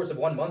the course of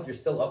 1 month, you're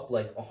still up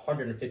like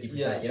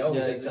 150%. You know,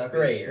 which is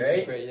great, right? Which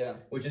is great, yeah.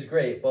 Which is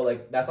great, but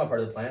like that's not part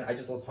of the plan. I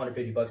just lost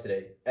 $150 a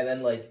day, and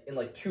then like in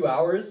like 2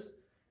 hours,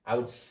 I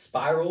would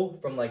spiral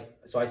from like,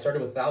 so I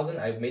started with 1,000,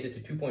 I made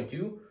it to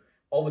 2.2.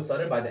 All of a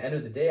sudden, by the end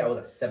of the day, I was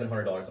at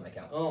 $700 on my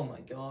account. Oh my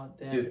god,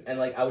 damn. Dude, and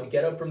like I would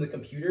get up from the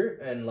computer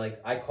and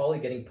like I call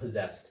it getting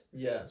possessed.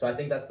 Yeah. So I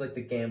think that's like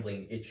the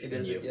gambling itch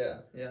in you.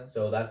 Yeah.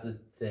 So that's this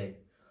thing.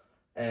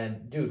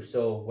 And dude,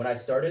 so when I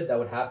started, that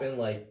would happen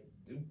like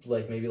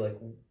maybe like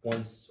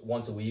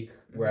once a week,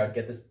 where I'd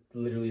get this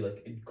literally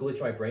like it glitch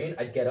my brain.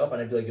 I'd get up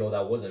and I'd be like, yo,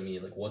 that wasn't me.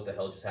 Like, what the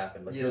hell just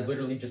happened? Like, you're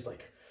literally just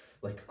like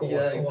go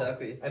up,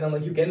 exactly. And then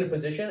like you get in a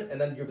position and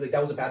then you're like,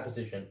 that was a bad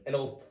position, and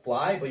it'll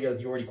fly, but you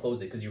already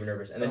closed it because you were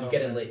nervous, and then you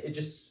get in late. It's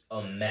just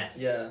a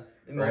mess. Yeah,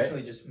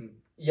 emotionally, right? just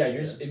you're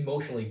just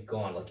emotionally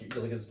gone. Like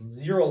you're like, it's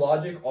zero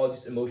logic, all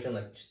just emotion,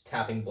 like just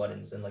tapping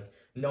buttons, and like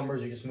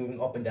numbers are just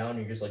moving up and down, and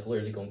you're just like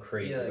literally going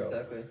crazy. Yeah, bro.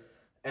 exactly.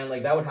 And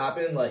like that would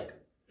happen like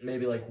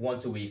maybe like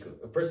once a week.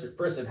 First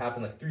it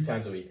happened like 3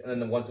 times a week,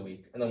 and then once a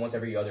week, and then once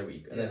every other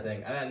week, and then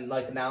thing. And then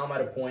like now I'm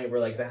at a point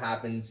where like that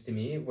happens to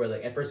me, where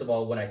like, and first of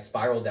all, when I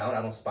spiral down,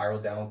 I don't spiral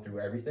down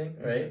through everything,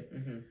 right?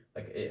 Mm-hmm.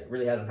 Like it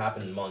really hasn't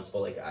happened in months, but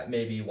like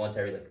maybe once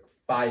every like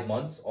 5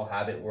 months, I'll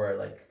have it where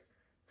like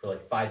for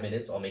like 5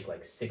 minutes, I'll make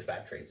like 6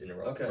 bad trades in a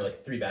row, or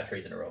like 3 bad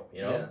trades in a row,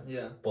 you know?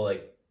 Yeah. But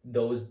like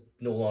those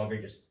no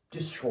longer just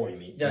destroy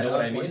me. Yeah, you know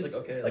what I mean? Like,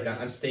 okay, like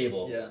I'm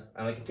stable. Yeah.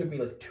 And like it took me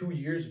like 2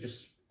 years of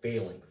just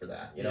failing for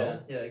that, you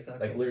know? Yeah,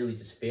 exactly. Like literally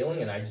just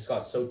failing, and I just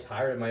got so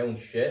tired of my own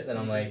shit that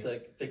I'm like, just,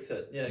 like, fix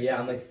it. Yeah. Yeah,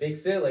 I'm like,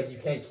 fix it. Like you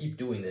can't keep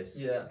doing this.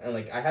 Yeah. And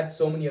like I had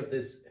so many of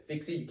this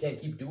fix it. You can't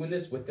keep doing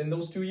this within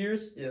those 2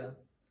 years. Yeah.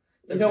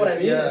 You know what I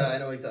mean? Yeah, I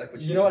know exactly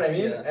what you know what I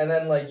mean? Yeah. And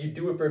then like you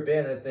do it for a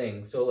bit and that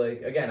thing. So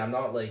like again, I'm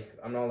not like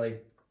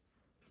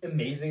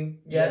amazing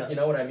yet. You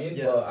know what I mean?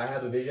 Yeah. But I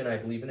have a vision. I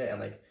believe in it,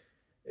 and like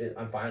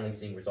I'm finally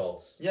seeing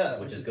results. Yeah,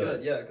 which is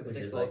good. Yeah, because it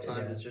takes a lot of like,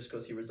 time to just go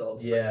see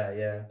results.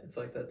 Yeah, It's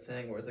like that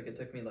saying where it's like it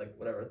took me like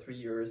whatever 3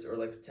 years or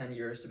like 10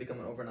 years to become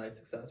an overnight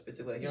success.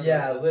 Basically,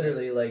 like,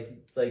 literally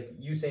like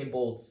Usain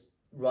Bolt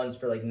runs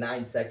for like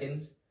 9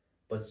 seconds,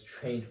 but it's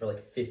trained for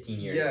like 15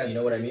 years. Yeah, you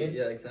know what I mean?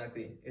 Yeah,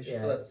 exactly. It's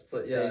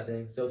same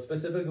thing. So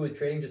specifically with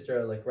trading, just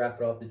to like wrap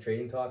it off, the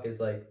trading talk is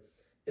like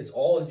it's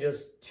all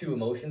just 2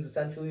 emotions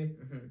essentially.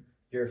 Mm-hmm.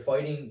 You're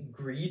fighting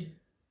greed.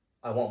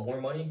 I want more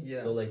money.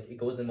 Yeah. So like it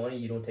goes in money,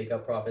 you don't take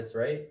out profits,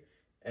 right?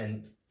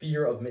 And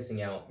fear of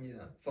missing out. Yeah.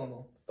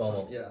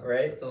 FOMO. Yeah.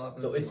 Right?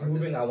 So it's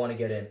moving, I want to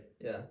get in.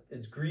 Yeah.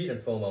 It's greed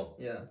and FOMO.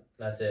 Yeah.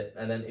 That's it.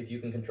 And then if you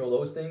can control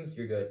those things,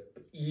 you're good.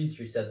 But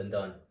easier said than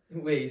done.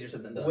 Way easier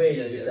said than done. Way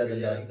easier said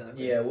than done.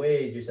 Exactly. Yeah,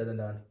 way easier said than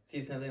done.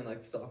 See something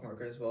like the stock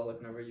market as well, like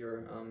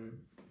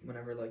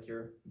whenever like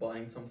you're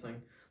buying something.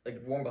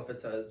 Like Warren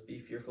Buffett says, be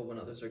fearful when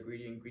others are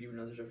greedy and greedy when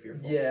others are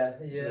fearful. Yeah.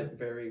 Which is like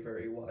very,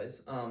 very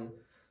wise.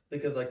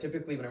 Because like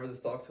typically whenever the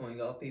stock's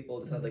going up, people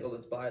decide like, oh,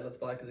 let's buy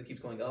because it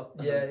keeps going up.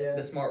 And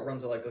the smart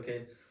ones are like,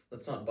 okay,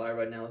 let's not buy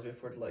right now. Let's wait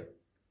for it to like,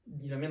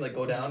 you know what I mean, like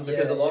go down.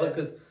 Because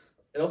because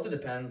it also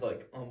depends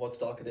like on what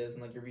stock it is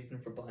and like your reason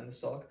for buying the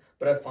stock.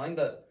 But I find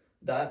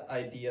that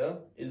idea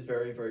is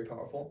very, very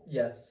powerful.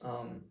 Yes.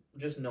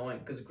 Just knowing,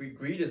 because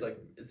greed is like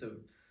it's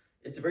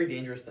a very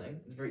dangerous thing.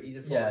 It's very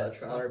easy to fall into that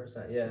trap.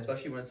 100%. Yeah.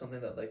 Especially when it's something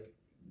that like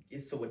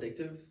is so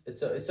addictive.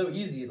 It's so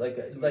easy. Like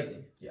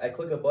I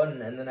click a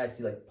button and then I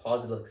see like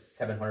positive like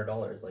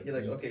 $700. Like you're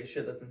like, okay,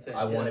 shit, that's insane.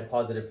 I wanted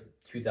positive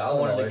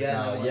 $2,000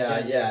 now.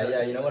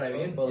 Yeah. You know what I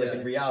mean? But like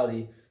in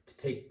reality,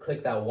 to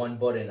click that one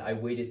button, I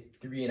waited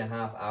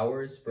 3.5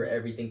 hours for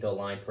everything to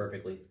align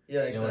perfectly.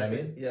 Yeah, exactly. You know what I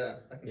mean? Yeah,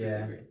 I completely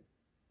agree.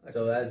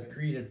 So that's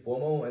greed and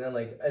FOMO, and then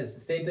like as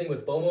the same thing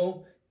with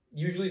FOMO.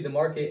 Usually the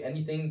market,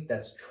 anything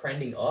that's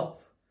trending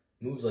up,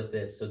 moves like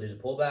this. So there's a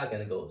pullback and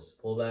it goes,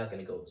 pullback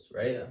and it goes,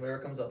 right? Yeah, wherever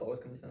it comes up, always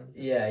comes down.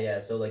 Yeah.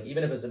 So like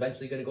even if it's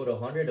eventually going to go to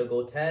 100, it'll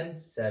go 10,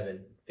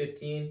 7,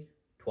 15,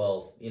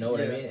 12. You know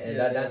what I mean? And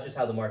that's just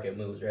how the market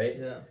moves, right?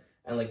 Yeah.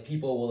 And like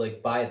people will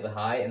like buy at the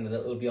high, and then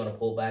it'll be on a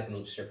pullback, and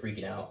they'll just start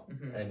freaking out,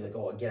 Mm-hmm. and be like,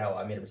 "Oh, get out!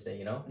 I made a mistake,"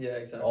 you know? Yeah,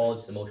 exactly. It's all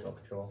just emotional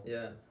control.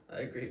 Yeah, I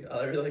agree.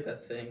 I really like that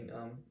saying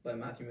by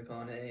Matthew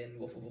McConaughey in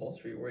Wolf of Wall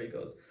Street, where he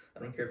goes, "I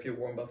don't care if you're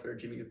Warren Buffett or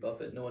Jimmy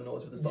Buffett. No one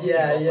knows what the stock's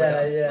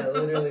Yeah.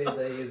 Literally, it's like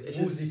it's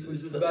just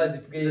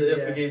Fugazi.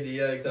 Fugazi.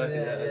 Yeah, exactly.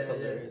 Yeah, it's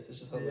hilarious. It's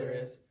just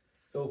hilarious.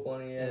 So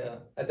funny, yeah. Yeah.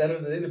 At the end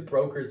of the day, the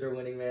brokers are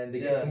winning, man. They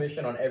get Yeah.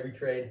 commission on every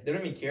trade. They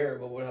don't even care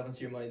about what happens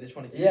to your money. They just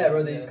want to keep Yeah, it.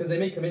 bro. Because they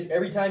make commission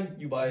every time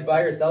You buy you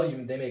buy or sell.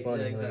 They make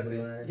money. Yeah, exactly.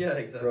 Like,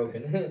 Yeah, exactly.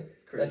 Broken. It's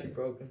It's crazy. actually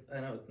broken. I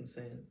know, it's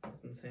insane.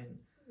 It's insane.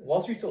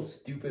 Wall Street's so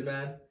stupid,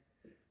 man.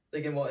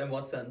 Like in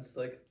what sense?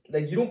 Like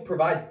You don't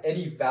provide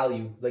any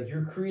value. Like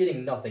you're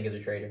creating nothing as a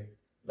trader.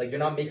 Like you're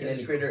not making as a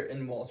any trader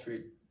in Wall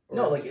Street. Or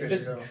No, as a like trader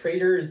just in general?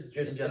 traders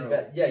just In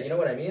general. yeah, you know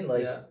what I mean?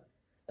 Yeah.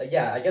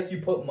 Yeah, I guess you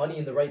put money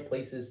in the right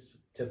places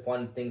to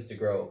fund things to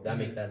grow. That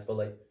makes sense. But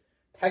like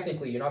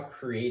technically you're not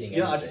creating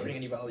You're not anything. actually putting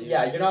any value.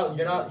 Yeah,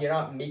 you're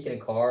not making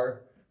a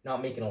car,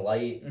 not making a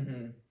light.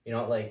 Mm-hmm. You're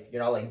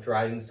not like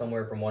driving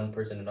somewhere from one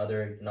person to another.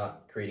 You're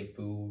not creating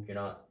food.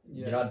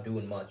 You're not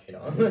doing much, you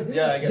know.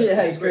 Yeah, I guess.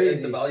 Yeah, it's crazy.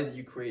 crazy. The value that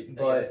you create,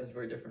 But- I guess, is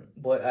very different.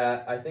 But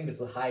I think it's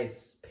the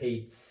highest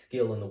paid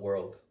skill in the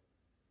world.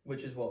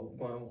 Which is what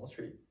going on Wall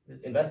Street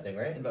is. Investing,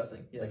 right?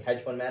 Investing. Yeah. Like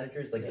hedge fund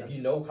managers, like Yeah. if you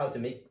know how to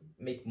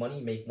make money,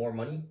 make more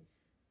money,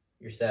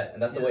 you're set.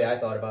 And that's the Yeah. way I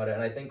thought about it.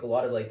 And I think a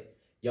lot of like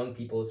young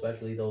people,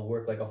 especially, they'll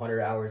work like 100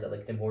 hours at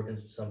like Tim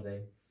Hortons or something,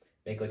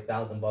 make like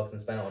 $1,000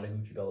 and spend it on a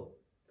Gucci belt.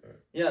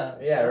 Yeah.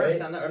 Yeah, I right?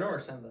 understand that. I don't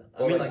understand that.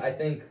 But I mean, I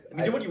think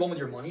do what you want with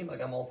your money.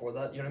 Like, I'm all for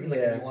that. You know what I mean? Like,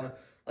 Yeah. if you want to,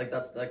 like,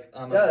 that's like.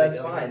 Yeah, that's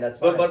fine. That's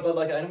fine. But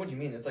like, I know what you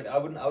mean. It's like I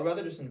would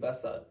rather just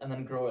invest that and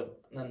then grow it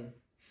and then.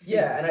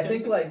 Yeah, and I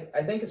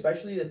think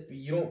especially if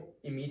you don't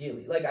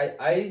immediately like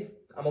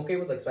I'm okay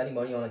with like spending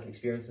money on like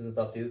experiences and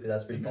stuff too because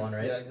that's pretty fun,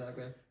 right? Yeah,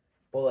 exactly.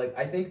 But like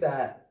I think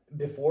that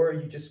before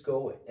you just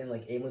go and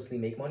like aimlessly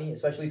make money,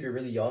 especially if you're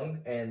really young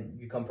and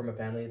you come from a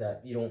family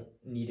that you don't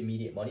need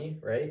immediate money,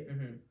 right?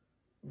 Mm-hmm.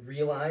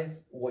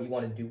 Realize what you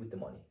want to do with the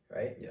money,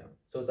 right? Yeah.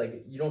 So it's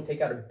like you don't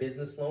take out a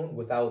business loan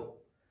without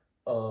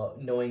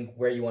knowing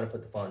where you want to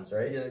put the funds,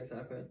 right? Yeah,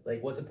 exactly.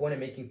 Like, what's the point of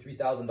making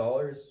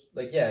 $3,000?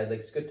 Like, yeah, like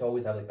it's good to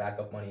always have like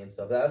backup money and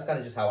stuff. That's kind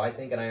of just how I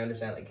think, and I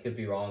understand like it could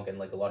be wrong, and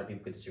like a lot of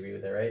people could disagree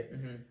with it, right?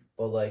 Mm-hmm.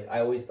 But like, I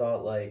always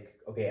thought like,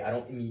 okay, I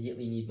don't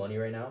immediately need money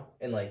right now.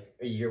 In like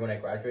a year when I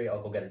graduate,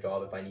 I'll go get a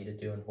job if I needed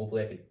to, and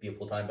hopefully I could be a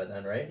full time by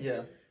then, right?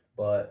 Yeah.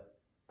 But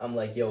I'm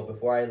like, yo,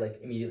 before I like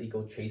immediately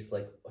go chase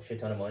like a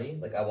shit ton of money,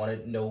 like I want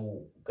to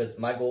know, because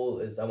my goal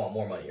is I want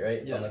more money,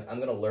 right? So Yeah. I'm like, I'm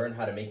gonna learn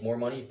how to make more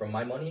money from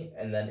my money,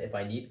 and then if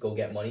I need, go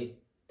get money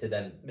to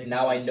then Make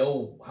now more I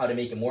know how to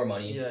make it more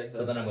money. Yeah, exactly.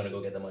 So then I'm gonna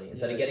go get the money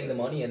instead Yeah, of getting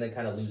exactly. the money and then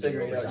kind of losing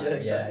Figuring it it over out. time. Yeah,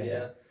 exactly.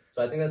 yeah.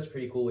 So I think that's a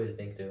pretty cool way to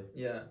think too.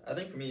 Yeah, I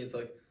think for me it's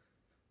like,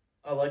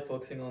 I like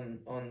focusing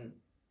on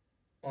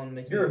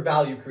making. You're a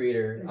value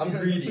creator. I'm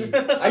greedy.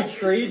 I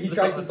trade. He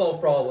tries to solve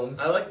problems.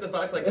 I like the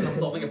fact like if I'm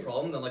solving a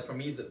problem, then like for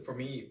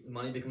me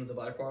money becomes a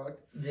byproduct.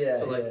 Yeah.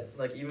 So like yeah.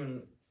 like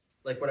even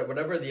like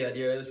whatever the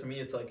idea is for me,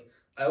 it's like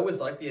I always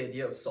like the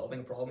idea of solving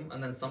a problem,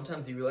 and then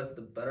sometimes you realize that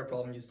the better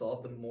problem you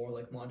solve, the more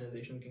like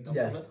monetization can come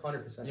from it. Yes,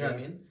 100%. You know what I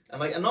mean?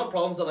 And not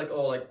problems that like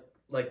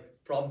like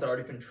problems that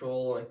already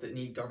control or like that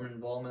need government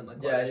involvement, like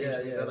climate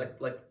change,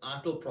 things like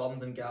actual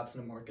problems and gaps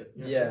in the market.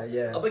 You know what I mean?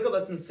 Yeah. I'm like, oh,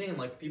 that's insane.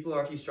 Like people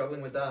are actually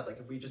struggling with that. Like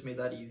if we just made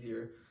that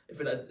easier,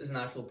 if it is an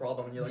actual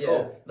problem, and you're like,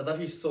 oh, that's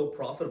actually so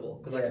profitable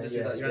because I can just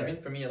do that. You know what I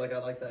mean? For me, like I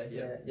like that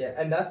idea. Yeah,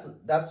 and that's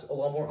a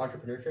lot more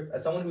entrepreneurship.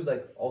 As someone who's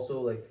like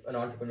also like an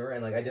entrepreneur,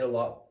 and like I did a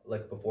lot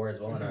like before as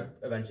well, and I'm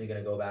eventually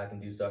gonna go back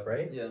and do stuff,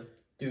 right? Yeah.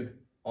 Dude,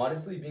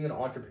 honestly, being an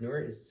entrepreneur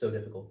is so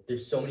difficult.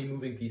 There's so many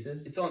moving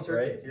pieces. It's so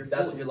uncertain.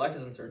 Right? Your life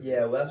is uncertain.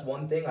 Yeah, well, that's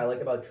one thing I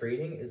like about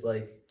trading is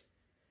like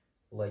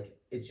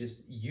it's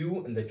just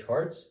you and the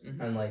charts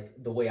and like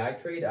the way I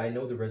trade, I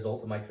know the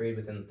result of my trade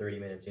within 30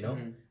 minutes, you know?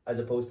 As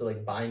opposed to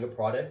like buying a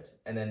product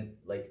and then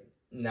like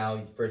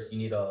now first you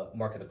need to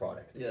market the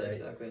product. Yeah, right?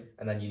 exactly.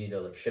 And then you need to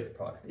like ship the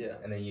product. Yeah.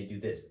 And then you do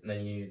this, and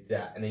then you need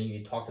that, and then you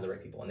need to talk to the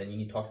right people, and then you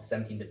need to talk to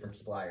 17 different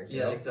suppliers. You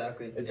know?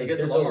 Exactly. It's like,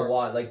 there's a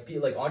lot. Like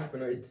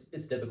entrepreneur, it's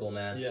difficult,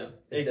 man. Yeah,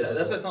 it's exactly. difficult.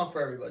 That's why it's not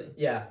for everybody.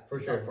 Yeah, for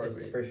It's sure. not for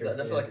everybody. For sure.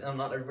 That's why like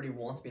not everybody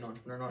wants to be an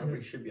entrepreneur. Not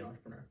everybody should be an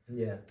entrepreneur. Yeah.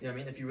 You know what I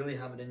mean? If you really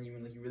have it in you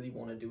and like you really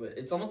want to do it,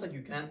 it's almost like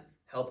you can't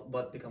help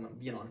but be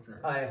an entrepreneur.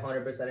 I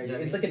 100% agree. Yeah,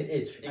 it's like an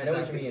itch. Exactly. I know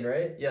what you mean,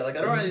 right? Yeah, like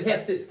I don't Like, really. you can't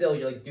sit still.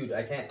 You're like, dude,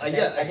 I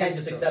can't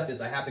just accept this.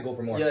 I have to go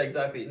for more. Yeah,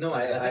 exactly. No,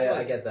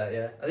 I get that.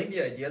 Yeah. I think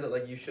the idea that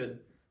like you should,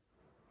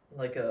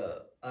 like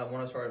I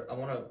want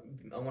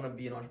to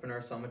be an entrepreneur,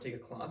 so I'm gonna take a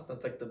class.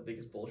 That's like the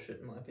biggest bullshit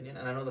in my opinion,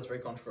 and I know that's very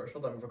controversial,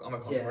 but I'm a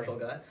controversial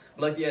guy.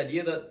 But like the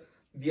idea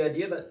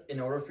that in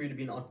order for you to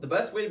be the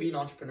best way to be an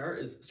entrepreneur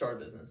is start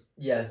a business.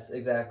 Yes,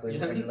 exactly. You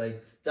know what I mean?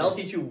 Like that'll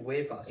teach you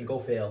way faster. And go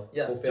fail.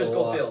 Yeah, go fail just a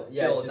go lot. fail.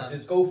 Yeah, fail all the time.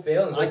 just go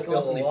fail and go I fail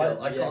constantly a lot.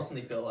 fail. I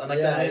constantly fail, and like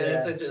Yeah,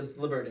 that, yeah. it's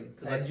liberating.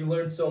 And you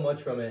learn so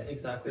much from it.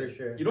 Exactly. For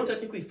sure. You don't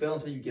technically fail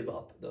until you give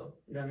up, though.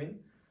 You know what I mean?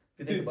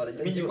 If you think about it,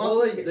 I mean, you you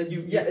constantly like,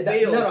 you yeah,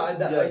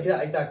 fail.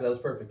 yeah, exactly. That was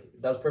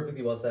perfect. That was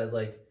perfectly well said.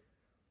 Like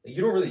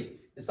you don't really.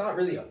 It's not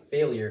really a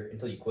failure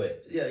until you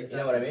quit. Yeah, exactly.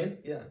 You know what I mean?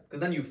 Yeah, because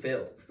then you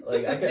failed.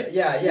 Like I could,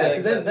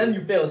 because exactly. then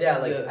you failed. Yeah,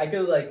 like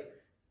Yeah.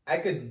 I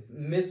could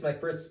miss my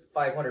first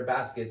 500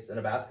 baskets in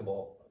a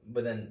basketball,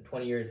 but then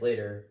 20 years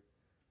later,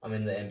 I'm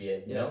in the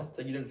NBA. You know, it's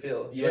like you didn't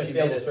fail. you didn't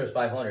fail those first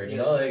 500. You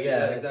know, like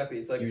exactly.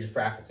 It's like you're just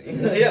practicing.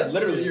 Yeah,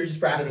 literally, you're just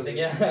practicing.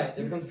 Yeah,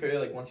 it becomes fair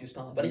like once you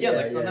stop. But again,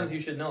 like sometimes you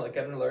should know. Like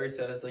Kevin Larry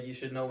says, like you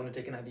should know when to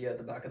take an idea at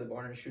the back of the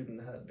barn and shoot in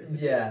the head.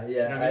 Basically. Yeah, You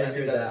know what I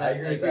agree with that. I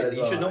agree with that as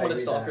well. You should know when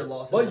to stop your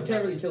losses. Well, you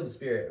can't really kill the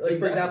spirit. Like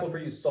for example, for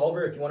you,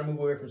 Solver. If you want to move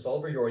away from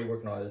Solver, you're already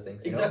working on other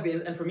things. Exactly,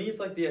 and for me, it's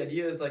like the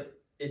idea is like.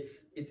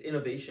 It's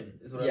innovation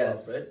is what I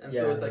love, right? And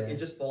so it's like it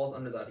just falls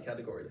under that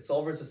category. Like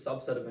Solver is a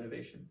subset of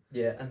innovation,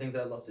 and things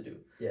that I love to do.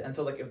 And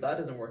so like if that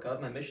doesn't work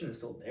out, my mission is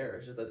still there.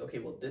 It's just like okay,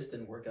 well this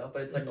didn't work out,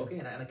 but it's like okay,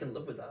 and I can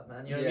live with that,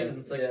 man. You know what I mean? And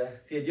it's like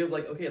it's the idea of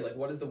like okay, like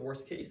what is the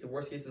worst case? The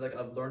worst case is like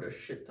I've learned a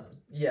shit ton.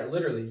 Yeah,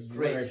 literally, you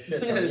learn a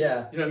shit ton.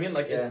 Yeah, you know what I mean?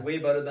 Like it's way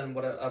better than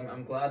what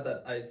I'm glad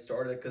that I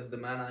started because the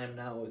man I am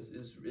now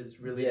is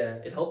really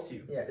it helps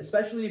you. Yeah,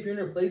 especially if you're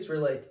in a place where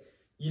like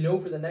you know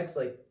for the next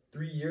like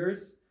 3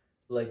 years.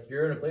 Like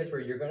you're in a place where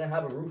you're gonna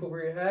have a roof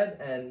over your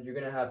head and you're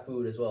gonna have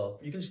food as well.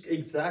 You can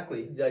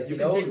exactly like you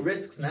can take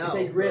risks now. You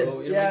can take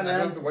risks, man. I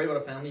don't have to worry about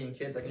a family and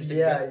kids. I can just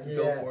take risks to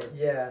go for it.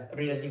 Yeah, I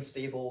mean anything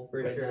stable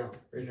for right now.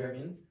 You know what I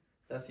mean?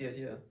 That's the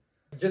idea.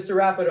 Just to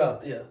wrap it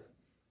up. Yeah.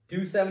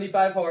 Do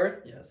 75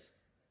 hard. Yes.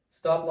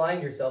 Stop lying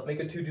to yourself. Make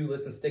a to-do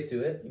list and stick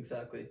to it.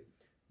 Exactly.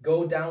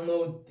 Go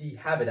download the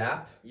Habit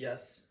app.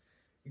 Yes.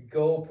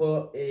 Go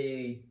put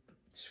a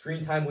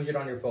screen time widget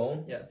on your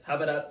phone. Yes.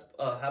 Habit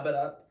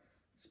app.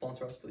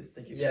 Sponsor us, please.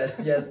 Thank you. Yes,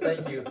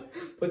 thank you.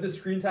 Put the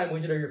screen time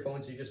widget on your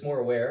phone so you're just more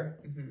aware.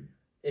 Mm-hmm.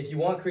 If you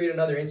want, create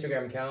another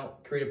Instagram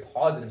account. Create a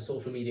positive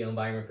social media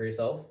environment for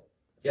yourself.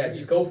 Yeah,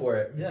 just go for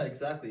it. Yeah,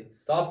 exactly.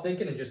 Stop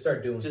thinking and just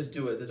start doing it. Just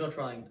do it. There's no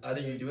trying.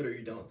 Either you do it or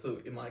you don't. So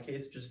in my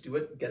case, just do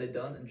it, get it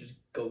done, and just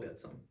go get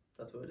some.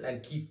 That's what it is.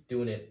 And keep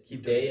doing it.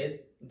 Keep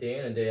day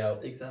in and day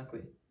out.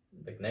 Exactly.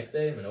 Like next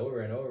day and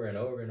over and over and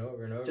over and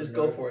over and over. Just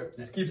go for it.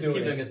 Just keep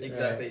doing it.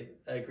 Exactly. Right.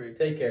 I agree.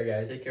 Take care,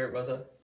 guys. Take care, Reza.